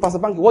were waiting. Pastor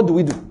Bank, what do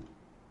we do?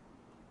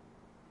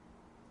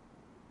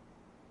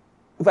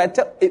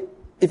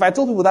 If I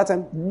told people that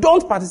time,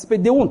 don't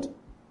participate, they won't.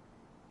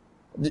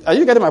 Are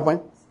you getting my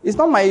point? It's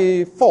not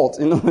my fault,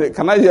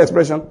 can I use the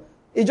expression?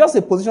 It's just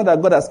a position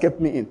that God has kept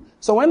me in.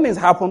 So when things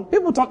happen,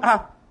 people turn,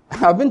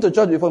 I've been to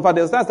church before. In fact,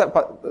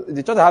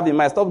 the church I have in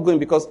mind, I stopped going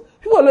because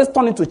people always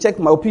turn in to check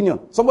my opinion.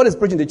 Somebody's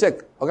preaching, they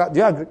check. Okay, do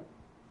you agree?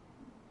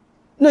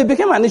 No, it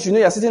became an issue. You know,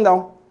 you're sitting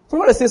down.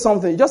 Somebody say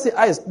something, you just say,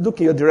 eyes look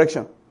in your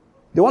direction.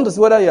 They want to see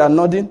whether you are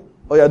nodding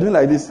or you are doing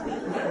like this.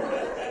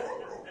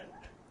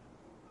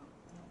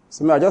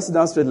 So I just sit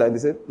down straight like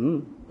this.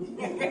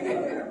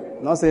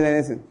 Not saying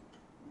anything.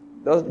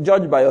 Just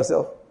judge by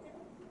yourself.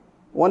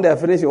 One day I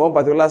finished in one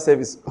particular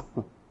service.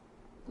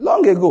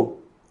 Long ago.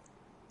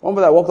 One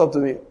brother walked up to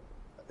me.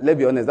 Let's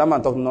be honest, that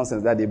man talked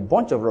nonsense. That a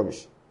bunch of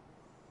rubbish.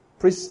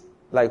 Preached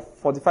like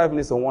 45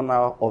 minutes or 1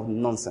 hour of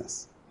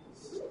nonsense.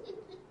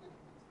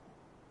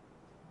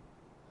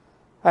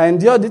 I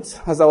endured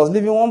it as I was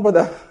leaving. One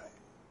brother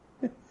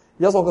he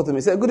just walked up to me.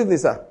 He said, good evening,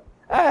 sir.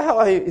 Hey, how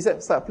are you? He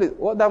said, sir, please,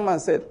 what that man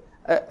said,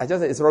 I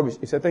just said, it's rubbish.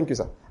 He said, thank you,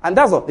 sir. And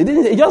that's all. He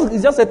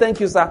just said, thank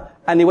you, sir.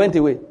 And he went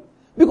away.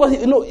 Because,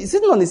 he's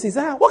sitting on his seat.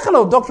 What kind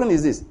of doctrine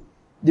is this?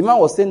 The man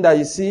was saying that,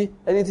 you see,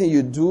 anything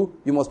you do,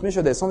 you must make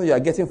sure there's something you are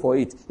getting for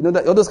it.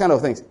 That, all those kind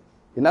of things.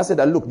 He now said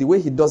that, look, the way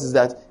he does is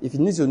that if he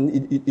knows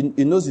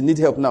you need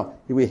help now,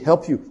 he will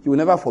help you. He will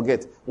never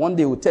forget. One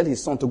day he will tell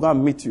his son to go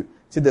and meet you.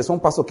 See, there's one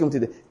pastor came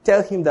today.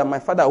 Tell him that my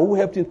father who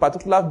helped you in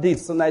particular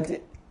days, so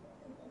night.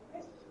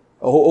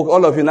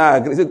 All of you now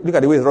agree. Look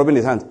at the way he's rubbing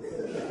his hand.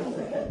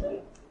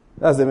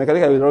 That's the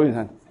mechanic with rubbing his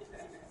hand.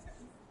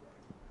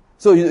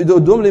 So you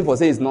don't blame for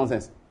saying it's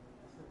nonsense.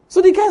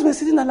 So the guys were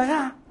sitting there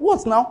like,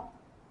 what now?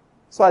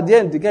 So at the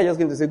end, the guy just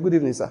came to say, good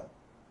evening, sir.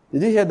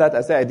 Did you hear that?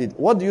 I said, I did.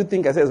 What do you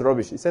think I said is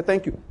rubbish? He said,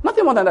 thank you.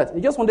 Nothing more than that.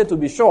 He just wanted to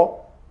be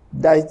sure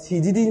that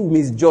he didn't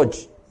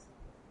misjudge.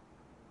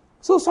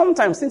 So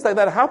sometimes things like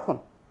that happen.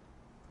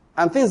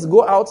 And things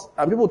go out,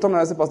 and people turn around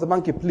and say, Pastor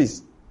Banky,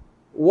 please,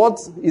 what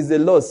is the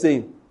Lord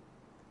saying?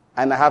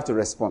 And I have to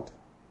respond.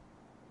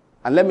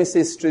 And let me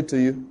say straight to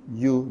you,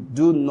 you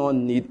do not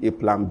need a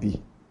plan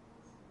B.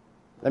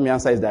 Let me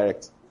answer it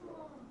direct.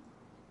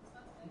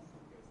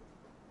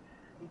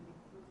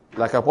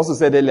 Like Apostle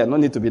said earlier, no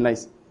need to be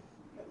nice.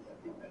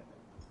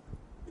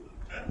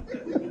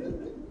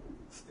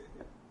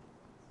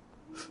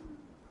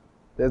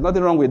 There's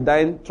nothing wrong with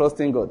dying,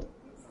 trusting God.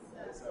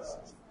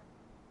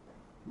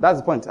 That's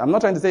the point. I'm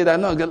not trying to say that,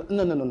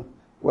 no.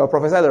 We are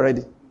prophesied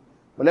already.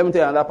 But let me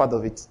tell you another part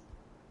of it.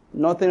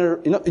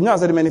 Nothing, I've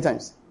said it many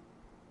times.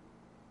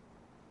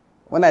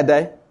 When I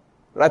die,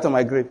 right on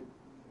my grave,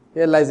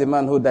 here lies a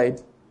man who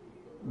died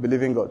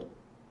believing God.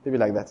 Maybe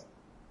like that.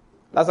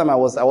 Last time I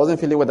wasn't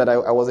feeling well, that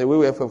I was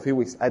away for a few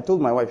weeks. I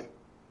told my wife,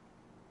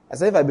 I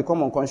said, if I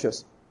become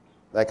unconscious,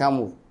 I can't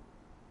move.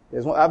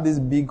 I have these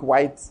big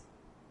white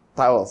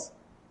towels.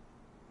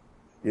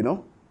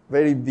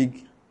 Very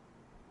big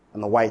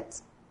and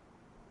white.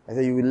 I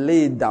said, you will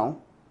lay it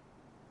down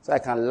so I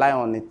can lie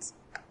on it.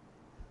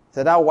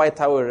 So that white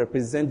towel will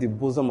represent the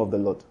bosom of the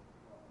Lord.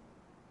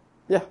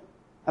 Yeah.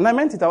 And I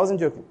meant it. I wasn't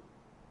joking.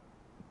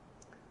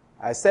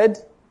 I said,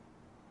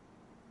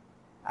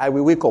 I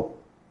will wake up.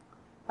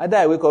 Either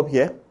I wake up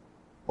here,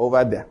 or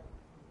over there.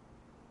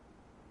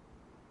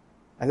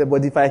 I said,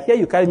 but if I hear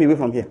you carry me away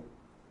from here,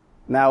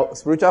 now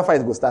spiritual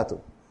fight will start.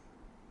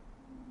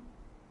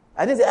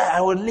 I didn't say,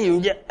 I will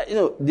live.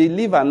 The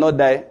live and not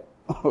die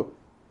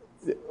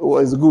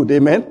was good.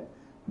 Amen.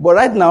 But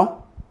right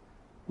now,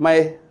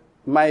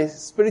 my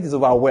spirit is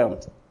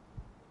overwhelmed.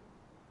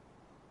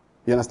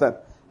 You understand?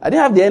 I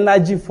didn't have the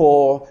energy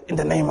for, in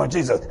the name of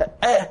Jesus.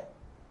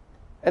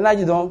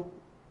 Energy don't,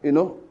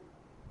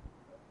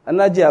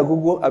 energy I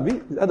go,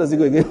 how does it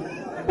go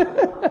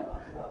again?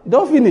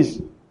 Don't finish.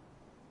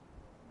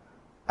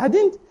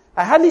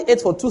 I hardly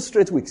ate for 2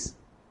 straight weeks.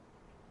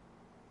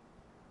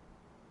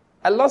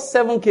 I lost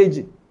 7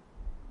 kg.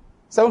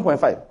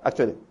 7.5,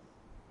 actually.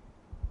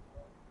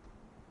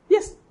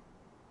 Yes.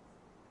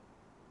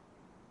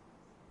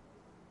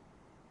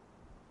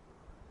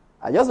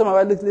 I just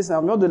remember, listen,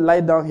 I'm not going to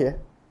lie down here.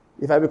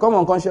 If I become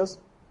unconscious,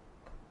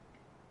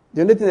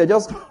 the only thing I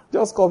just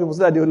call people so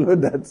that they will know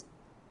that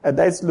I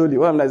died slowly.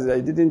 What I'm like, I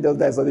didn't just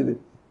die suddenly.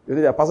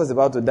 The pastor is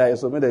about to die,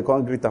 so maybe they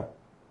can't greet him.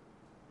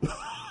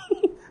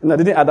 And I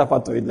didn't add that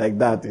part to it like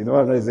that. What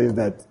I'm trying to say is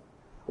that.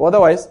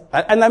 Otherwise,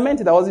 and I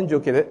meant it, I wasn't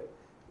joking.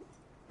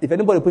 If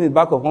anybody put it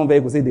back of one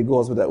vehicle, say they go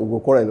hospital, we'll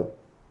go quarrel.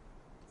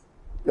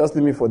 Just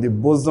leave me for the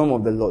bosom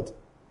of the Lord.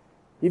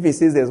 If he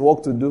says there's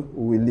work to do,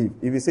 we will leave.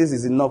 If he says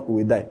it's enough,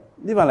 we will die.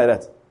 Leave him like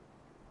that.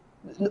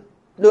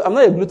 No, I'm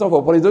not a glutton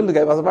for police. Don't look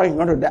at Pastor Frank,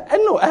 want to die. I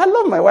know. I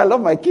love my wife. I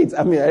love my kids.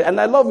 And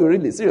I love you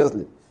really,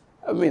 seriously.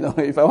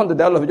 If I want to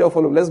die, all of you just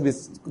follow. Let's be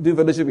doing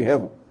fellowship in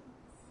heaven.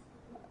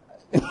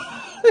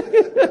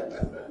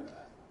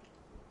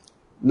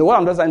 No, what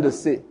I'm just trying to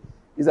say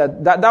is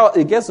that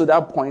it gets to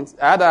that point.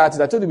 I had an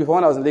artist. I told you before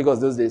when I was in Lagos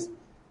those days.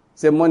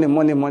 Say money.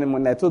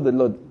 I told the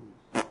Lord,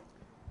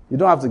 you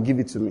don't have to give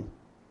it to me.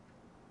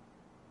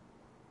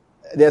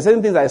 There are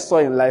certain things I saw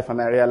in life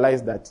and I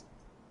realized that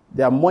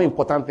there are more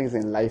important things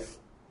in life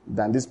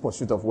than this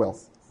pursuit of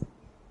wealth.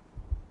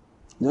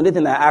 The only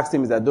thing I asked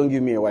him is that don't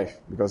give me a wife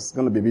because it's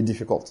going to be a bit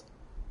difficult.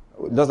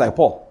 Just like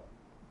Paul.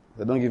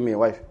 That don't give me a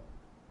wife.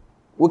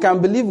 We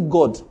can believe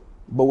God,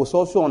 but we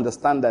also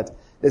understand that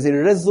there's a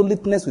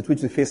resoluteness with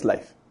which we face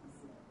life.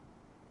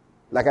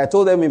 Like I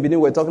told them in Benin,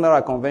 we're talking about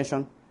our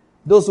convention.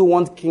 Those who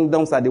want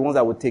kingdoms are the ones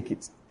that will take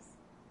it.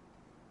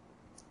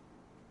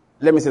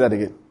 Let me say that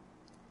again.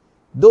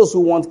 Those who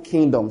want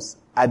kingdoms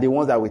are the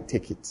ones that will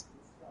take it.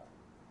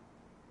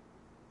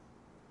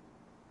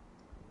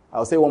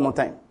 I'll say it one more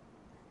time.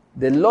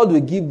 The Lord will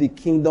give the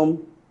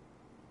kingdoms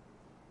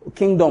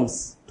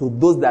to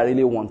those that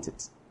really want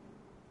it.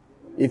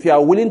 If you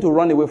are willing to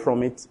run away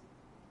from it,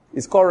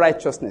 it's called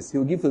righteousness. He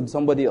will give it to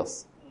somebody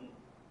else.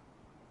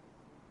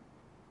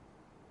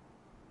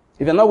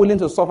 If you're not willing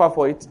to suffer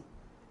for it,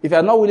 if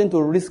you're not willing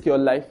to risk your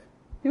life,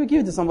 He will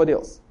give it to somebody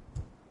else.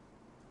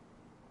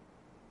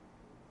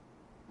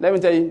 Let me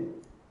tell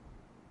you,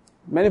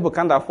 many people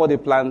can't afford a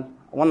plan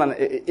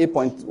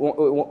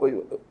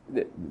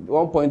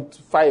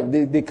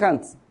 1.5. They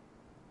can't.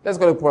 Let's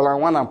call it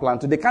plan 1 and plan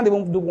 2. They can't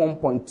even do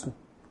 1.2.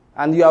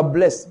 And you are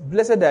blessed.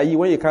 Blessed are you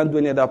when you can't do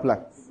any other plan.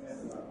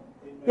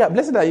 Yeah,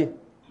 blessed are you.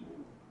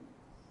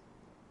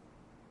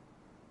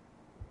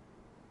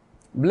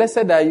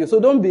 Blessed are you. So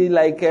don't be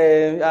like,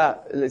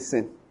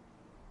 listen.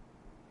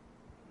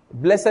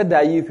 Blessed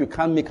are you if you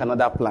can't make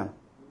another plan.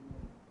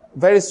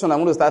 Very soon I'm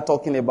going to start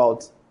talking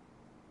about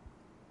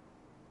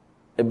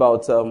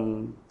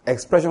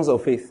expressions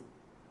of faith.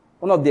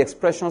 One of the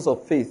expressions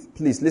of faith,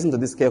 please listen to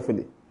this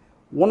carefully.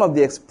 One of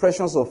the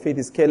expressions of faith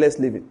is careless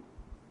living.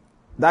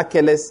 That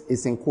careless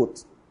is in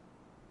quote.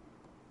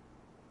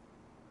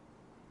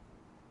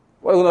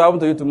 What is going to happen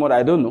to you tomorrow?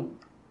 I don't know.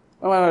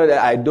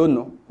 I don't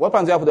know. What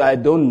plans do you have to do? I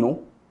don't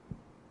know.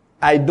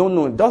 I don't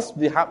know.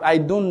 I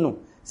don't know.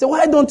 So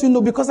why don't you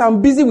know? Because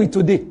I'm busy with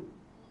today.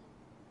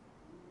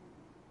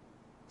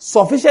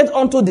 Sufficient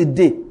unto the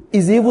day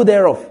is the evil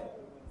thereof.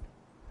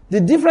 The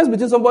difference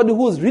between somebody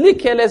who is really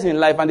careless in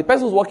life and the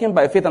person who's walking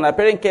by faith and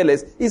appearing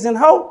careless is in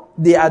how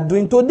they are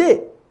doing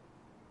today.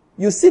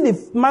 You see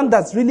the man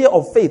that's really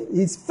of faith,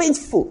 he's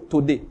faithful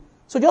today.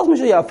 So just make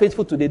sure you are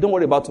faithful today. Don't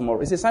worry about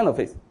tomorrow. It's a sign of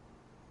faith.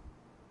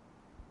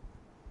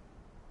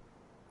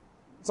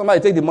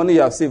 Somebody take the money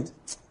you have saved.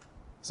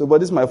 So, but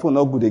this is my phone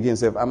not good again,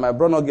 sir. And my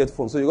brother not get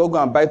phone. So you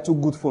go and buy 2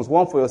 good phones.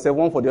 One for yourself,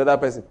 one for the other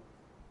person.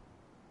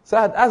 So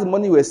that's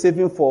money we're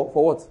saving for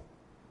what?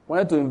 We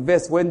wanted to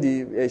invest when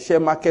the share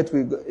market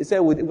will go. He said,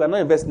 we are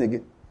not investing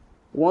again.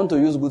 We want to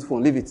use good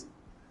phone. Leave it.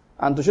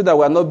 And to show that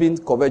we are not being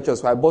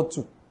covetous, so I bought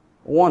 2.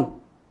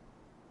 1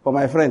 for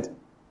my friend.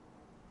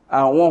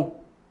 And 1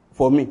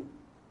 for me.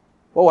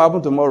 What will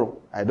happen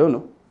tomorrow? I don't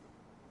know.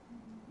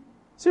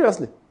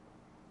 Seriously.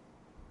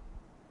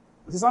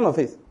 It's a sign of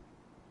faith.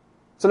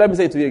 So let me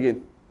say it to you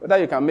again. Whether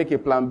you can make a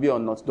plan B or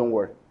not, don't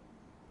worry.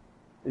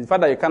 The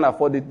fact that you can't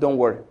afford it, don't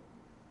worry.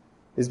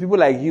 It's people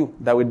like you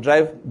that will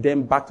drive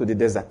them back to the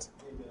desert.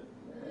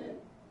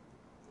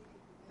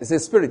 It's a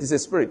spirit. It's a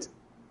spirit.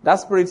 That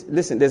spirit,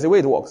 listen, there's a way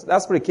it works.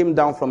 That spirit came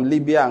down from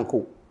Libya and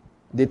Co.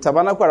 They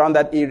tabernacle around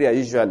that area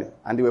usually,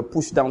 and they were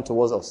pushed down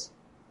towards us.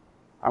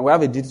 And we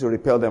have a duty to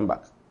repel them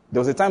back. There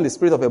was a time the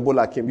spirit of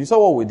Ebola came. You saw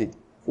what we did.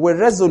 We were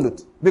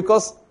resolute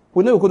because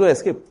we knew we couldn't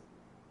escape.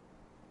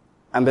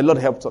 And the Lord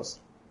helped us.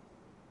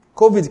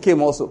 COVID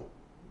came also.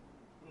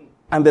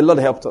 And the Lord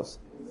helped us.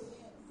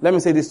 Let me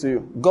say this to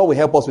you. God will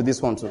help us with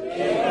this one too.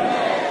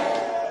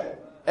 Amen.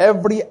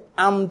 Every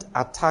armed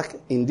attack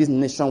in this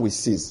nation will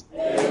cease.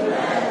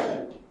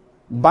 Amen.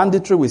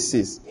 Banditry will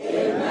cease.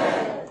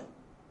 Amen.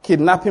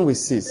 Kidnapping will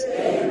cease.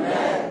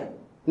 Amen.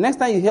 Next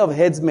time you hear of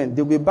headsmen,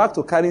 they'll be back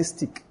to carrying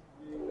stick.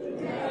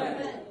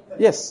 Amen.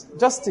 Yes,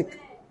 just stick.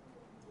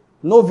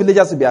 No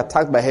villagers will be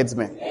attacked by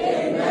headsmen.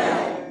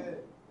 Amen.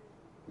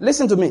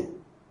 Listen to me.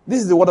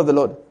 This is the word of the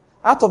Lord.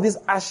 Out of these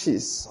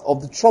ashes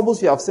of the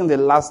troubles you have seen the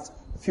last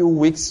few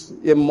weeks,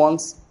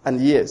 months, and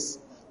years,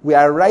 we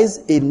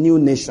arise a new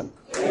nation.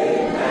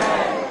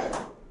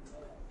 Amen.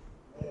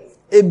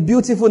 A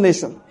beautiful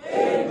nation.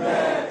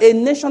 Amen. A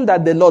nation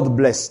that the Lord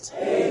blessed.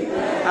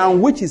 Amen.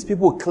 And which his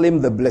people claim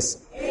the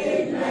blessing.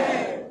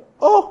 Amen.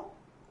 Oh,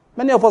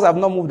 many of us have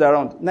not moved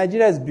around.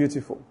 Nigeria is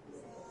beautiful.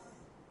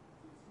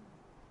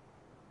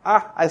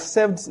 I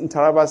served in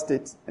Taraba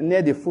State,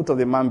 near the foot of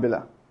the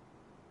Mambila.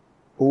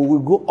 We will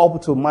go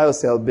up to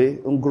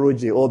Mayoselbe,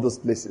 Ngoroje, all those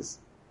places.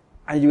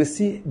 And you will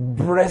see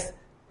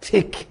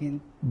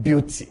breathtaking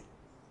beauty.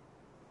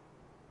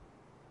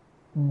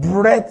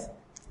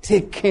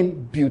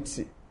 Breathtaking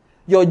beauty.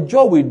 Your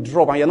jaw will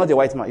drop and you're not a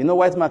white man. You know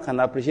white man can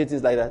appreciate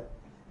things like that.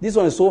 This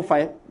one is so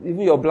fine.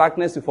 Even your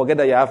blackness, you forget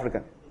that you're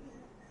African.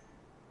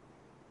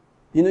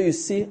 You know, you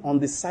see on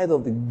the side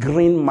of the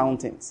green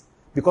mountains,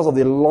 because of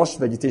the lush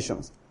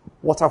vegetations,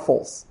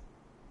 waterfalls.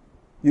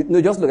 You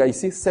know, just look at, you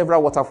see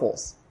several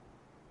waterfalls.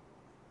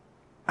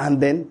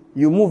 And then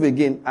you move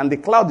again, and the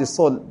cloud you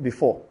saw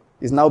before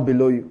is now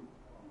below you.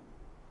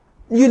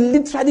 You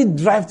literally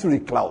drive through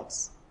the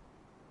clouds.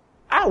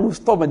 I will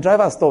stop. My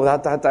driver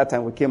stopped that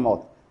time we came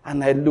out.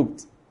 And I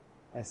looked.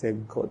 I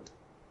said, God,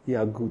 you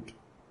are good.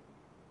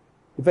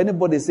 If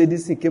anybody say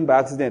this thing came by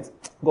accident,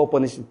 God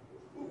punish you.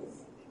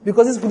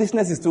 Because this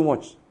foolishness is too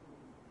much.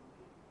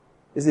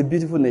 It's a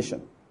beautiful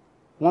nation.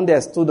 One day I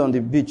stood on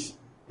the beach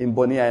in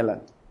Bonny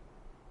Island.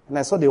 And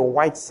I saw the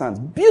white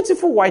sand,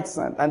 beautiful white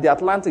sand, and the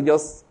Atlantic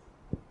just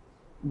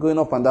going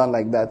up and down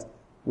like that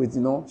with,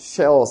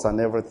 shells and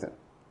everything.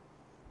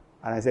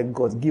 And I said,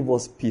 God, give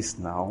us peace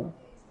now.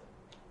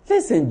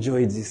 Let's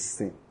enjoy this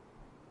thing.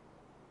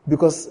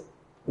 Because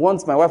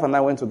once my wife and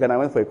I went to Ghana, I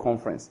went for a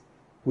conference.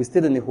 We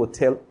stayed in a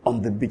hotel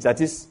on the beach.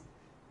 That is,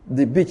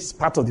 the beach is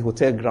part of the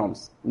hotel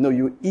grounds.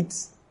 You eat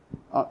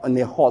on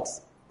a hut.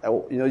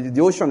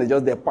 The ocean is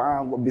just there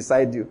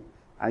beside you.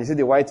 And you see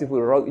the white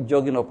people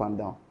jogging up and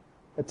down.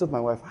 I told my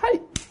wife, hi,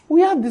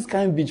 we have this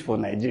kind of beach for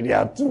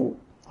Nigeria too.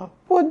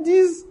 But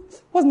this,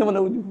 what's the name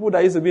of the people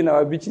that used to be in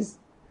our beaches?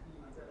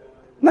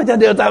 Niger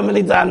Delta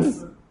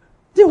militants.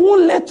 They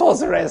won't let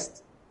us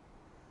rest.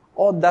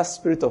 All that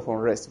spirit of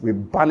unrest, we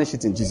banish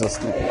it in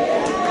Jesus' name.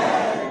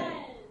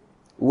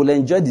 We will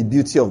enjoy the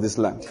beauty of this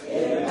land.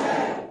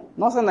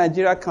 Northern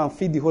Nigeria can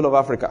feed the whole of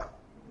Africa.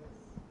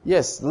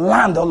 Yes,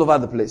 land all over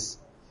the place.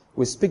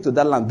 We speak to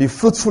that land. Be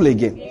fruitful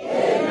again.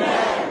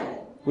 Amen.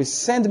 We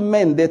send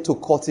men there to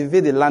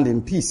cultivate the land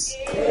in peace.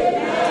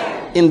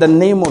 Amen. In the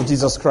name of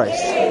Jesus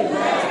Christ.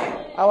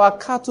 Amen. Our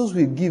cattle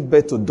will give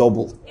birth to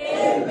double.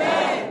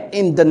 Amen.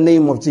 In the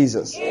name of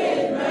Jesus.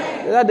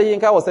 Amen. The other day,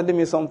 Yinka was telling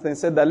me something.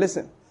 Said that,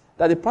 listen,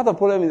 that the part of the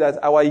problem is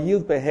that our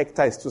yield per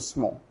hectare is too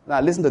small.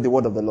 Now, listen to the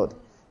word of the Lord.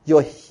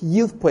 Your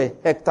yield per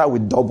hectare will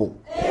double.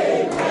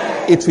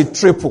 Amen. It will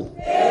triple.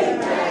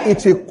 Amen.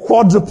 It will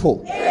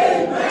quadruple.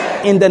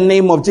 Amen. In the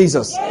name of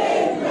Jesus.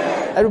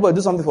 Amen. Everybody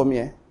do something for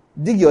me.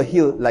 Dig your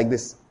heel like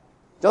this.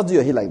 Just do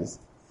your heel like this.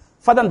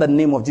 Father, in the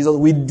name of Jesus,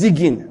 we dig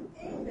in.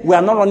 We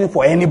are not running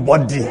for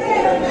anybody.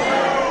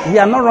 Amen. We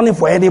are not running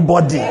for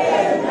anybody.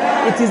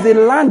 Amen. It is the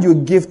land you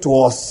gave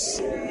to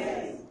us.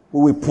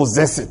 We will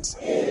possess it.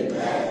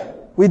 Amen.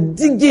 We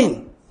dig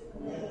in.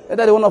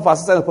 That one of our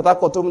sisters in Port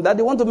Harcourt told me that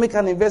they want to make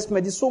an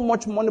investment. There's so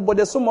much money, but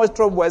there's so much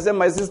trouble. I said,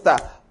 my sister,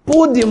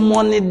 put the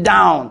money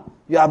down.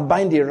 You are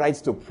buying the right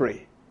to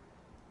pray.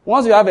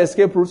 Once you have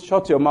escape route,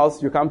 shut your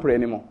mouth, you can't pray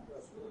anymore.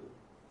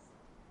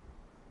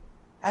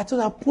 I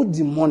told her, put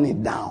the money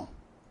down.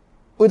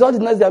 With all the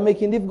noise they are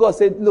making, if God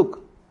said,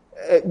 look,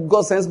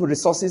 God sends me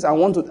resources, I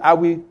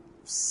will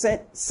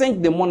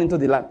sink the money into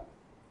the land.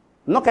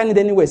 I'm not carrying it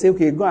anywhere. Say,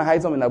 okay, go and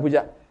hide some in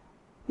Abuja.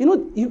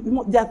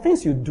 There are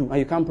things you do and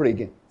you can't pray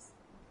again.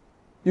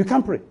 You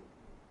can't pray.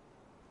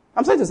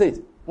 I'm sorry to say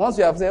it. Once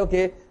you have said,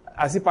 okay,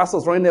 I see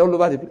pastors running all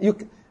over the place.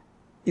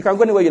 You can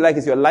go anywhere you like.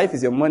 It's your life,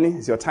 it's your money,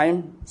 it's your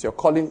time, it's your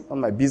calling, on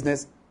my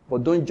business.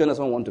 But don't join us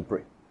when we want to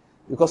pray.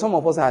 Because some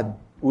of us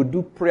will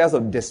do prayers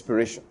of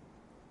desperation.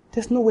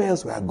 There's nowhere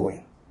else we are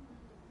going.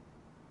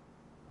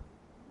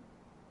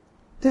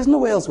 There's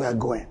nowhere else we are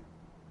going.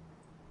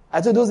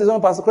 I told those days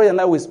when Pastor Corey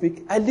and I will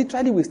speak, I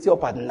literally will stay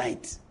up at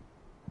night.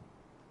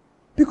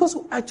 Because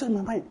actually in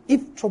my mind,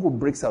 if trouble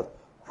breaks out,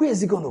 where is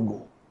he going to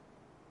go?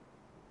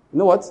 You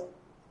know what?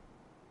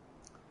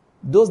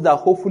 Those that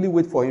hopefully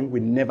wait for him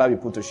will never be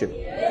put to shame.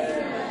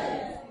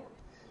 Amen.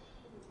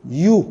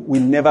 You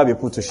will never be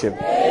put to shame.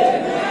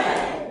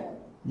 Amen.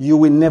 You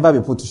will never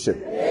be put to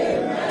shame.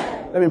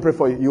 Amen. Let me pray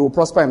for you. You will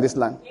prosper in this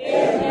land.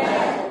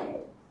 Amen.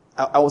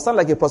 I will sound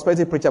like a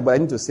prosperity preacher, but I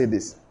need to say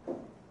this.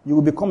 You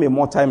will become a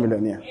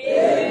multi-millionaire.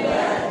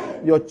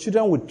 Amen. Your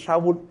children will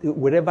travel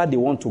wherever they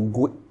want to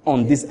go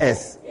on this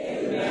earth.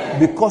 Amen.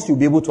 Because you'll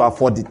be able to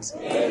afford it.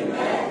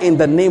 Amen. In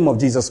the name of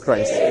Jesus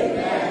Christ.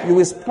 Amen. You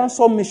will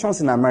sponsor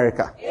missions in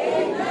America.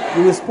 Amen.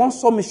 You will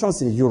sponsor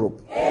missions in Europe.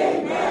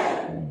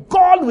 Amen.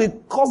 God will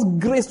cause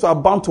grace to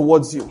abound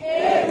towards you.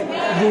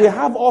 Amen. You will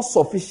have all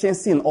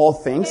sufficiency in all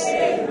things.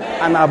 Amen.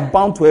 And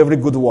abound to every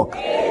good work.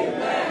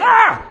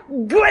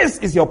 Amen. Grace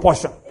is your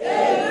portion.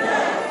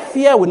 Amen.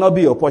 Fear will not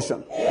be your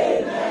portion.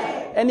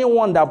 Amen.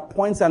 Anyone that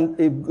points a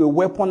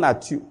weapon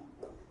at you,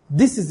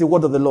 this is the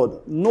word of the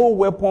Lord. No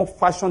weapon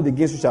fashioned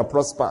against you shall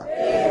prosper.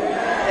 Amen.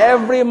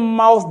 Every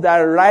mouth that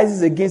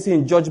rises against you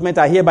in judgment,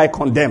 I hereby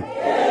condemn.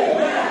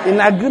 Amen. In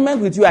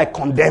agreement with you, I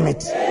condemn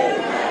it.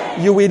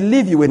 Amen. You will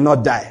live, you will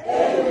not die.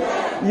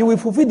 Amen. You will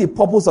fulfill the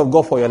purpose of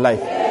God for your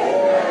life.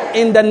 Amen.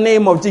 In the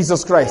name of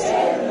Jesus Christ.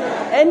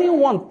 Amen.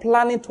 Anyone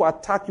planning to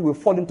attack you will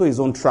fall into his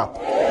own trap.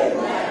 Amen.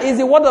 It's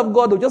the word of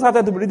God. We just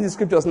have to read the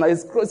scriptures now.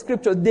 It's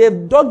scripture.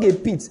 They've dug a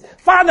pit.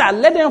 Father,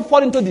 let them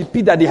fall into the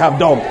pit that they have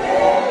dug.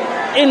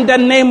 Amen. In the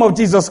name of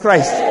Jesus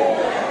Christ.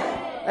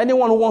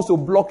 Anyone who wants to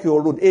block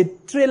your road, a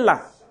trailer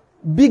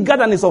bigger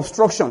than its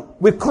obstruction,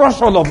 will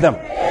crush all of them.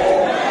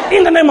 Amen.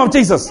 In the name of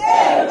Jesus.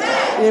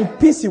 Amen. In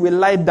peace you will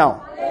lie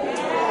down.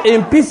 Amen.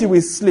 In peace you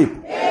will sleep.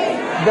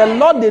 Amen. The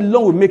Lord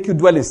alone will make you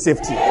dwell in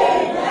safety.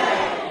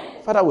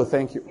 Amen. Father, we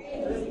thank you.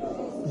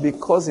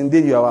 Because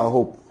indeed you are our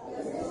hope.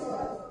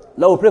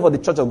 Lord, we pray for the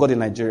Church of God in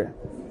Nigeria.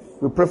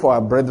 We pray for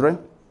our brethren.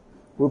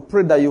 We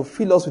pray that you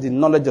fill us with the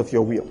knowledge of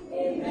your will.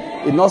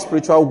 Amen. In all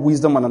spiritual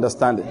wisdom and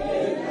understanding.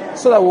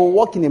 So that we'll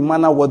walk in a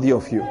manner worthy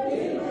of you.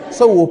 Amen.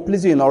 So we'll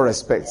please you in all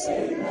respects.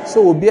 Amen.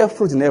 So we'll bear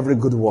fruit in every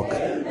good work.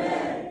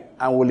 Amen.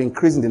 And we'll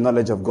increase in the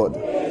knowledge of God.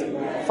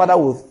 Amen. Father,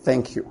 we'll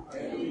thank you.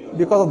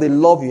 Because of the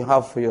love you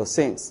have for your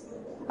saints.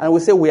 And we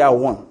say we are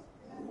one.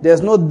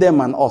 There's no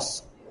them and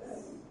us.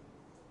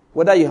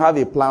 Whether you have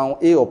a plan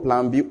A or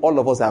plan B, all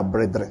of us are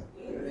brethren.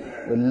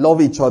 We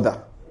love each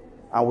other.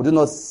 And we do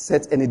not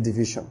set any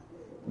division.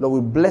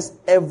 Lord, we bless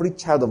every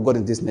child of God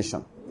in this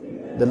nation.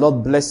 The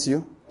Lord bless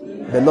you.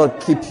 The Lord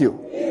keep you.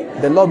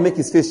 The Lord make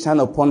his face shine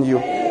upon you.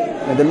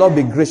 And the Lord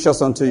be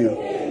gracious unto you.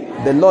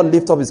 The Lord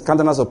lift up his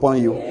countenance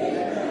upon you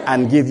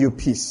and give you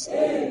peace.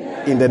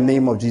 In the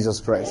name of Jesus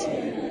Christ.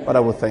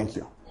 Father, we thank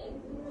you.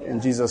 In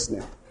Jesus'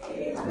 name.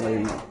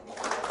 Amen.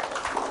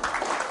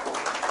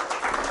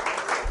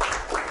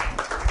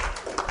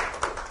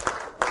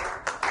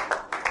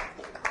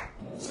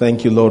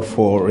 Thank you, Lord,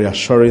 for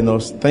reassuring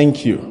us.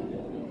 Thank you.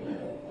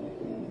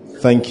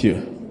 Thank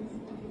you.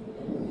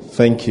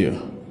 Thank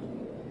you.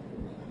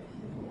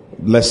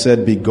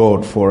 Blessed be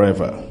God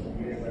forever.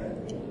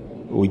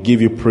 We give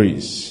you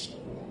praise.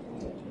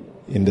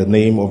 In the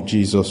name of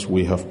Jesus,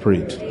 we have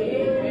prayed.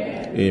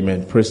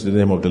 Amen. Praise the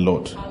name of the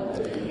Lord.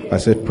 I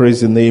said,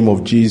 praise the name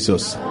of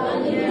Jesus.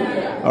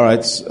 All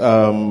right.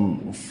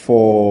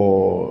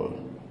 For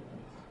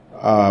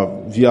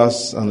our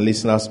viewers and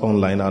listeners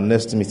online, our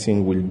next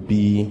meeting will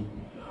be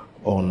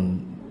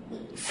on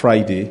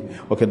Friday.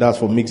 Okay, that's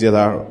for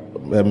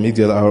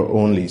MixLR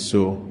only.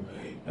 So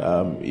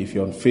if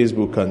you're on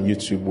Facebook and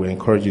YouTube, we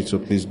encourage you to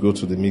please go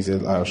to the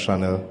MixLR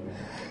channel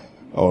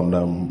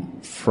on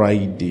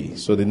Friday.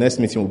 So the next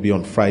meeting will be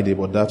on Friday,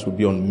 but that will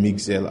be on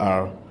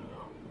MixLR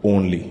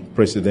only.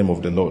 Praise the name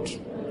of the Lord.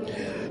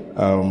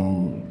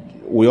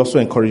 We also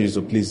encourage you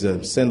to please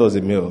send us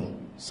a mail.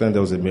 Send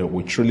us a mail.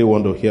 We truly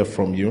want to hear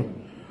from you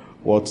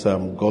what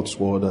God's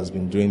word has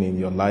been doing in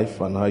your life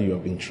and how you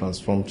have been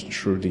transformed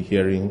through the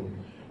hearing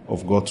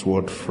of God's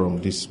word from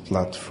this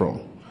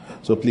platform.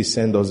 So please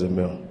send us a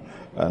mail.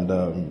 And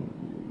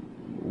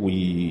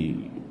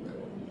we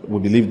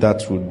believe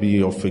that would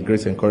be of a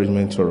great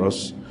encouragement to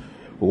us.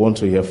 We want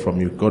to hear from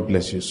you. God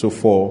bless you. So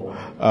for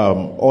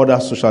other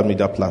social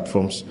media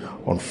platforms,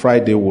 on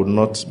Friday will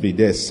not be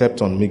there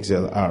except on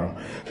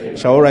MixLR.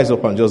 Shall we rise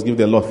up and just give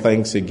the Lord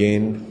thanks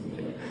again?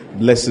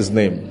 Bless his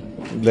name.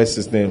 Bless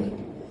his name.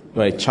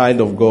 You are a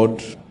child of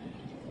God.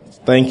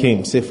 Thank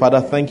him. Say,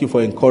 Father, thank you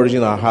for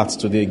encouraging our hearts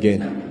today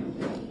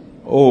again.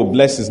 Oh,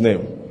 bless his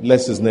name.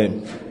 Bless his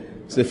name.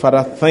 Say,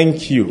 Father,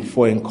 thank you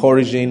for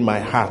encouraging my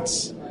heart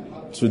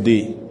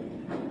today.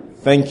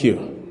 Thank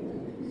you.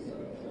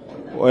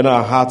 When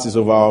our heart is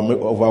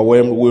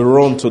overwhelmed, we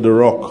run to the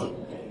rock.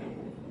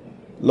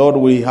 Lord,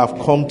 we have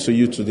come to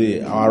you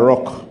today, our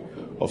rock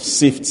of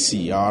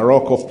safety, our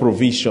rock of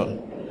provision.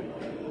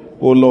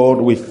 Oh Lord,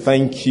 we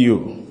thank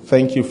you.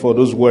 Thank you for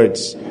those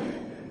words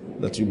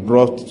that you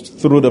brought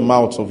through the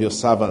mouth of your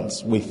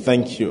servants. We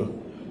thank you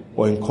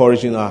for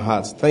encouraging our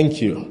hearts.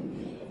 Thank you.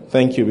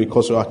 Thank you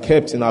because we are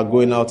kept in our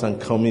going out and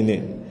coming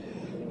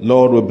in.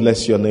 Lord, we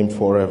bless your name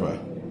forever.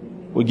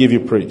 We give you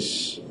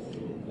praise.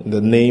 In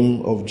the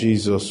name of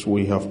Jesus,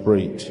 we have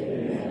prayed.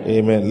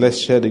 Amen. Let's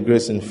share the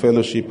grace in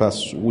fellowship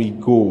as we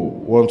go.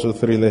 1, 2,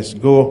 3, let's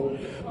go.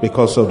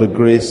 Because of the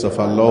grace of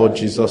our Lord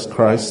Jesus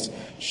Christ,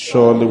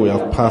 surely we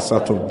have passed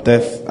out of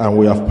death and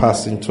we have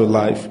passed into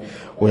life.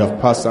 We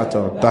have passed out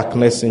of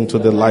darkness into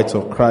the light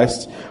of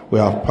Christ. We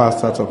have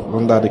passed out of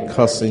under the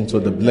curse into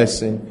the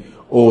blessing.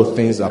 All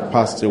things are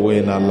passed away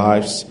in our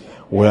lives.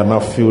 We are now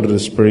filled with the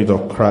Spirit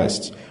of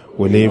Christ.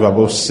 We live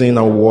above sin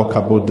and walk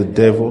above the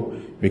devil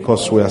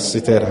because we are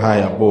seated high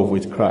above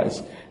with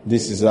Christ.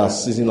 This is our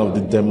season of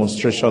the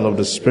demonstration of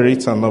the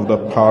Spirit and of the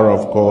power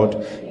of God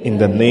in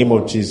the name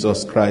of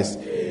Jesus Christ.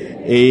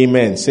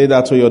 Amen. Say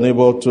that to your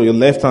neighbor, to your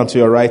left and to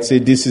your right. Say,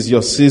 this is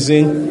your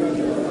season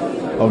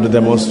of the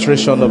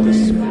demonstration of the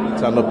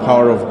Spirit and the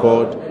power of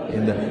God.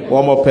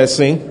 One more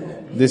person.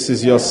 This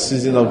is your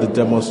season of the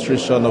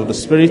demonstration of the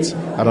Spirit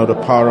and of the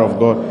power of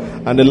God.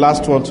 And the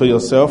last one to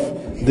yourself.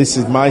 This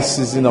is my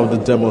season of the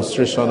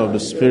demonstration of the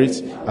Spirit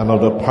and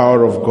of the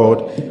power of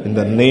God in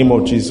the name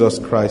of Jesus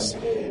Christ.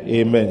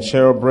 Amen.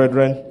 Share,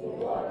 brethren.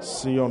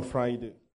 See you on Friday.